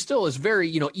 I mean, she still is very,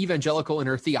 evangelical in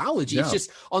her theology. Yeah. It's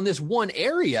just on this one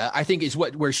area, I think, is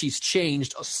where she's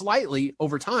changed slightly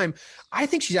over time. I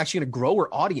think she's actually going to grow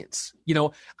her audience.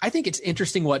 I think it's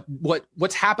interesting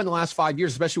what's happened the last 5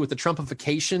 years, especially with the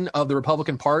Trumpification of the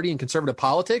Republican Party and conservative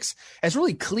politics, has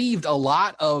really cleaved a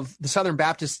lot of the Southern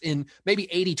Baptists in maybe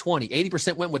 80-20.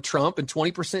 80% went with Trump and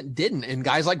 20% didn't. And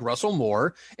guys like Russell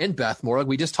Moore and Beth Moore, like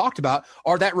we just talked about,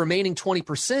 are that remaining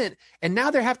 20%. And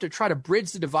now they have to try to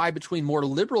bridge the divide between more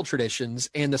liberal traditions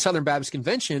and the Southern Baptist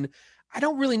Convention. I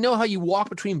don't really know how you walk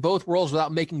between both worlds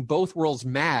without making both worlds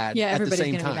mad at the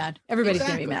same time. Be mad. Everybody's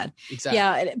going to be mad. Exactly.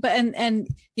 Yeah. But, and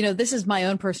this is my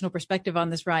own personal perspective on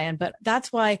this, Ryan, but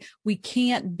that's why we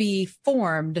can't be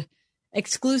formed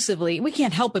exclusively. We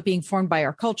can't help but being formed by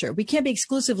our culture. We can't be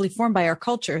exclusively formed by our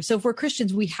culture. So if we're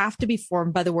Christians, we have to be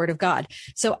formed by the word of God.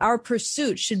 So our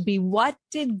pursuit should be, what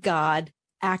did God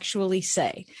actually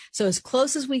say? So as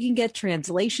close as we can get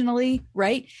translationally,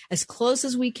 right? As close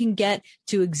as we can get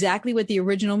to exactly what the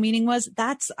original meaning was,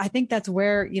 I think that's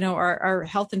where, our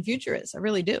health and future is. I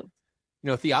really do.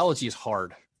 Theology is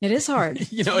hard. It is hard.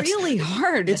 It's really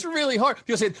hard. It's really hard.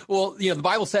 People say, well, the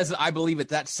Bible says that, I believe it,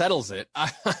 that settles it.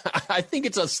 I think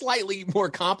it's a slightly more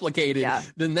complicated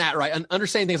than that, right? And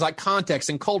understanding things like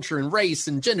context and culture and race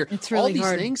and gender. It's really all these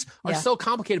hard. Things are so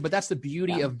complicated, but that's the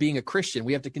beauty of being a Christian.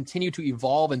 We have to continue to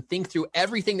evolve and think through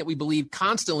everything that we believe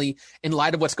constantly in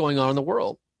light of what's going on in the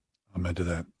world. Amen to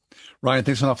that. Ryan,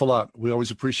 thanks an awful lot. We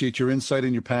always appreciate your insight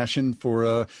and your passion for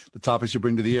the topics you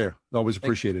bring to the air. Always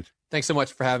appreciate it. Thanks so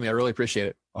much for having me. I really appreciate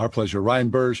it. Our pleasure. Ryan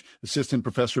Burge, Assistant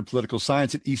Professor of Political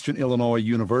Science at Eastern Illinois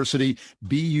University,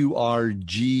 Burge.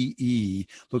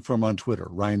 Look for him on Twitter,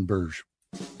 Ryan Burge.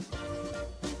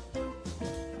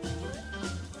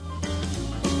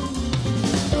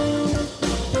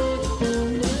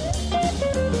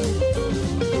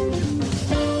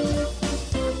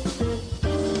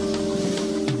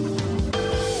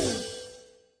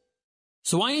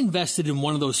 So I invested in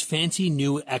one of those fancy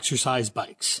new exercise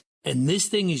bikes. And this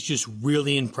thing is just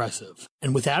really impressive.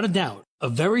 And without a doubt, a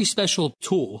very special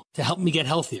tool to help me get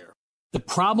healthier. The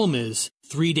problem is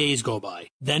 3 days go by,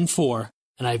 then 4,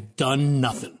 and I've done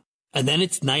nothing. And then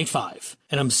it's night 5,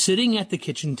 and I'm sitting at the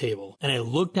kitchen table, and I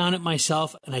look down at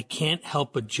myself, and I can't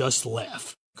help but just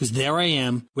laugh. Because there I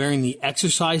am, wearing the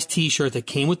exercise t-shirt that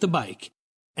came with the bike,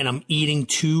 and I'm eating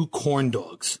 2 corn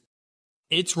dogs.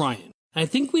 It's Ryan. And I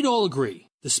think we'd all agree,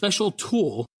 the special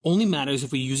tool only matters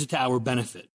if we use it to our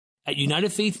benefit. At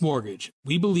United Faith Mortgage,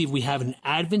 we believe we have an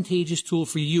advantageous tool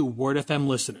for you, Word FM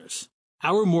listeners.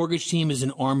 Our mortgage team is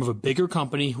an arm of a bigger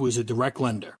company who is a direct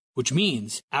lender, which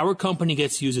means our company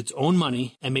gets to use its own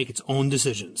money and make its own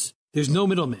decisions. There's no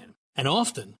middleman. And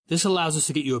often, this allows us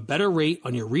to get you a better rate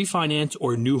on your refinance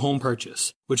or new home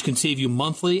purchase, which can save you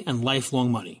monthly and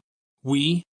lifelong money.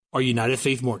 We are United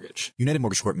Faith Mortgage. United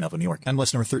Mortgage Corp, Melville, New York.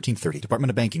 NMLS number 1330. Department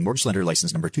of Banking. Mortgage Lender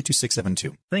License number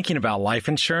 22672. Thinking about life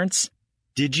insurance?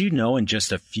 Did you know in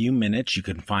just a few minutes you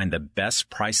can find the best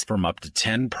price from up to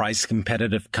 10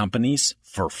 price-competitive companies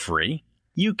for free?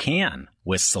 You can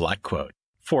with SelectQuote.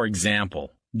 For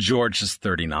example, George is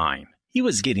 39. He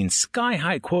was getting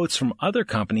sky-high quotes from other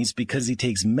companies because he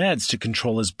takes meds to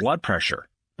control his blood pressure.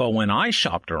 But when I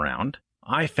shopped around,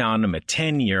 I found him a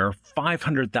 10-year,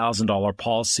 $500,000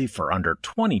 policy for under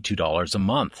 $22 a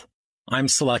month. I'm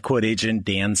SelectQuote agent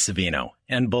Dan Savino,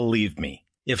 and believe me,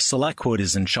 if SelectQuote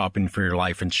isn't shopping for your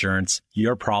life insurance,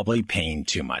 you're probably paying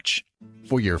too much.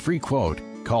 For your free quote,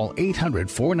 call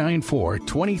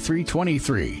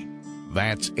 800-494-2323.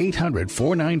 That's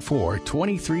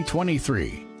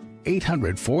 800-494-2323.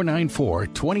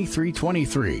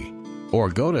 800-494-2323. Or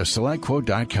go to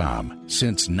SelectQuote.com.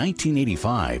 Since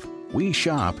 1985, we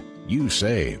shop, you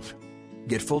save.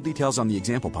 Get full details on the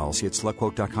example policy at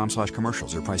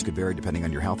SelectQuote.com/commercials. Your price could vary depending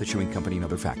on your health, issuing company, and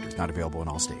other factors. Not available in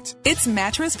all states. It's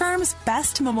Mattress Firm's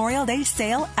best Memorial Day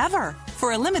sale ever.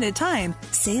 For a limited time,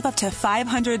 save up to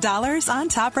 $500 on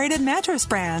top-rated mattress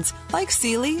brands like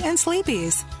Sealy and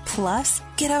Sleepy's. Plus,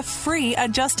 get a free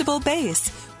adjustable base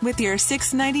with your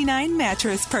 $6.99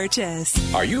 mattress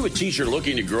purchase. Are you a teacher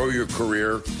looking to grow your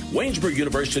career? Waynesburg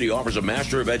University offers a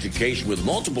Master of Education with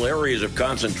multiple areas of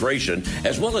concentration,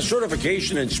 as well as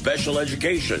certification in special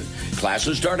education.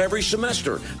 Classes start every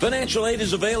semester. Financial aid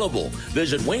is available.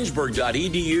 Visit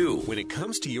waynesburg.edu. When it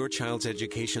comes to your child's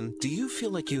education, do you feel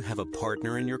like you have a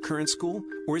partner in your current school?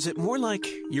 Or is it more like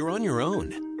you're on your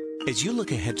own? As you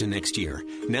look ahead to next year,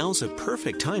 now's a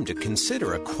perfect time to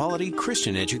consider a quality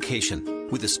Christian education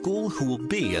with a school who will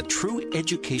be a true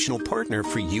educational partner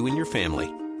for you and your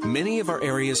family. Many of our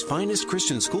area's finest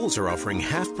Christian schools are offering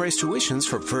half-price tuitions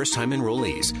for first-time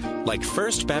enrollees, like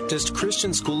First Baptist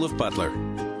Christian School of Butler.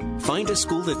 Find a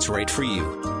school that's right for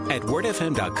you at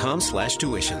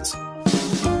wordfm.com/tuitions.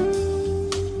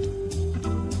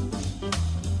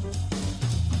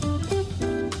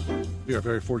 We are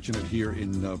very fortunate here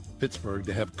in Pittsburgh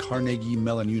to have Carnegie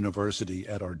Mellon University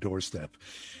at our doorstep.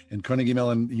 And Carnegie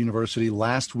Mellon University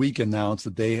last week announced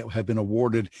that they have been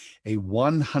awarded a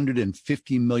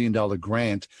 $150 million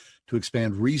grant to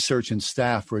expand research and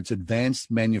staff for its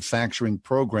advanced manufacturing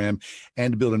program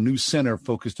and to build a new center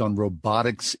focused on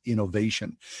robotics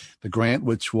innovation. The grant,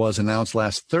 which was announced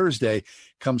last Thursday,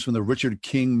 comes from the Richard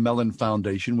King Mellon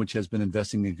Foundation, which has been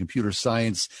investing in computer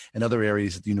science and other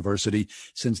areas at the university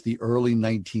since the early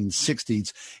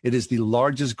 1960s. It is the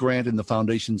largest grant in the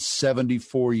foundation's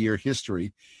 74-year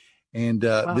history. And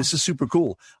wow. This is super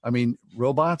cool. I mean,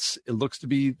 robots, it looks to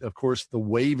be, of course, the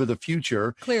wave of the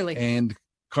future. Clearly. And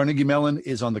Carnegie Mellon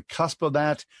is on the cusp of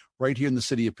that right here in the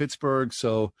city of Pittsburgh.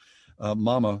 So,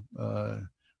 Mama,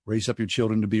 raise up your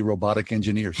children to be robotic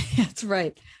engineers. That's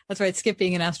right. That's right. Skip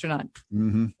being an astronaut.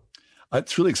 Mm-hmm.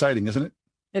 It's really exciting, isn't it?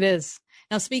 It is.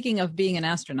 Now, speaking of being an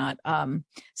astronaut,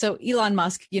 so Elon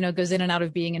Musk, goes in and out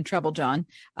of being in trouble, John.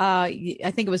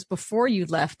 I think it was before you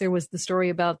left, there was the story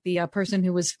about the person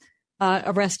who was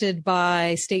arrested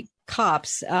by state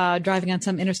cops driving on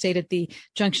some interstate at the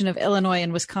junction of Illinois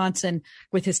and Wisconsin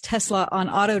with his Tesla on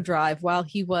auto drive while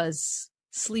he was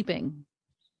sleeping.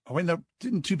 Oh, wait, no,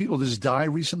 didn't 2 people just die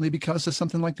recently because of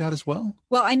something like that as well?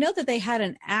 Well, I know that they had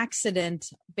an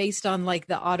accident based on like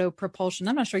the auto propulsion.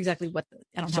 I'm not sure exactly what.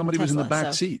 Somebody was in the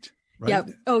back seat. Right? Yeah.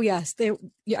 Oh, yes.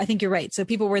 I think you're right. So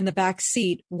people were in the back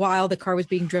seat while the car was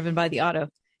being driven by the auto.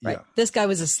 Right. Yeah. This guy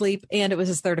was asleep, and it was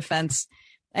his third offense.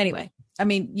 Anyway, I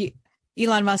mean,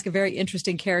 Elon Musk, a very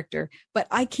interesting character, but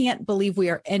I can't believe we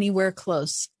are anywhere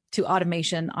close to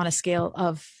automation on a scale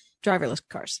of driverless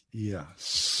cars.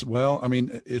 Yes. Well, I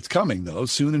mean, it's coming though,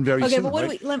 soon and very soon. Okay, but what do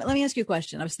we, let me ask you a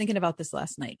question. I was thinking about this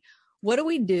last night. What do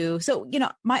we do? So,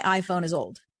 my iPhone is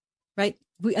old, right?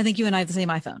 I think you and I have the same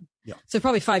iPhone. Yeah. So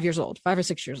probably 5 years old, 5 or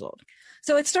 6 years old.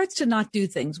 So it starts to not do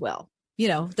things well.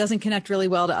 Doesn't connect really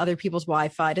well to other people's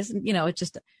Wi-Fi. Doesn't, it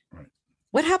just, right.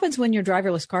 What happens when your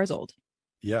driverless car's old?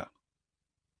 Yeah.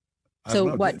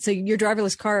 So what? So your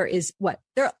driverless car is what?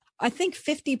 I think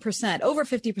over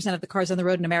 50% of the cars on the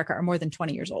road in America are more than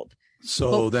 20 years old.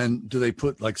 So then do they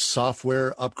put like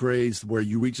software upgrades where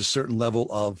you reach a certain level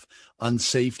of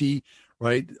unsafety,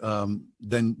 right?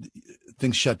 Then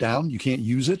things shut down. You can't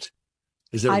use it.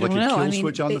 Is there like a kill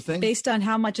switch on the thing? Based on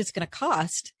how much it's going to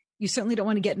cost, you certainly don't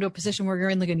want to get into a position where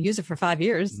you're only going to use it for 5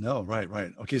 years. No, right.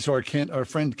 Okay, so our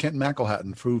friend Kent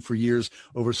McElhatton, who for years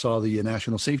oversaw the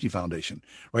National Safety Foundation,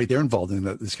 right? They're involved in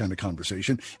this kind of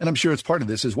conversation, and I'm sure it's part of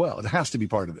this as well. It has to be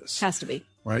part of this. Has to be.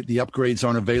 Right? The upgrades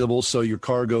aren't available, so your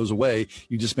car goes away.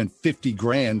 You just spent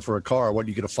 $50,000 for a car. What,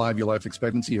 you get a 5-year life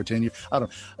expectancy or 10 years?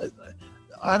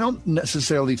 I don't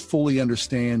necessarily fully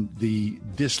understand the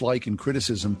dislike and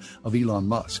criticism of Elon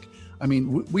Musk. I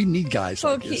mean, we need guys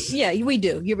like this. Yeah, we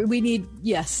do. We need,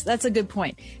 yes, that's a good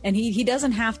point. And he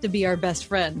doesn't have to be our best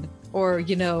friend or,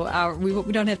 we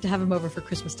don't have to have him over for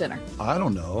Christmas dinner. I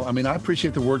don't know. I mean, I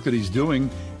appreciate the work that he's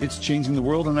doing. It's changing the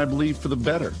world, and I believe for the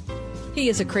better. He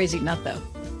is a crazy nut, though.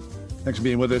 Thanks for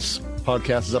being with us.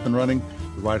 Podcast is up and running.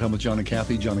 The Ride Home with John and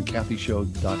Kathy,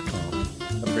 johnandkathyshow.com.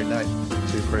 Have a great night.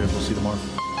 Safe prayers. We'll see you tomorrow.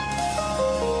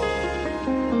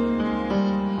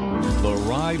 The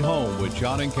Ride Home with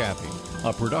John and Kathy,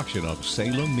 a production of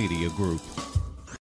Salem Media Group.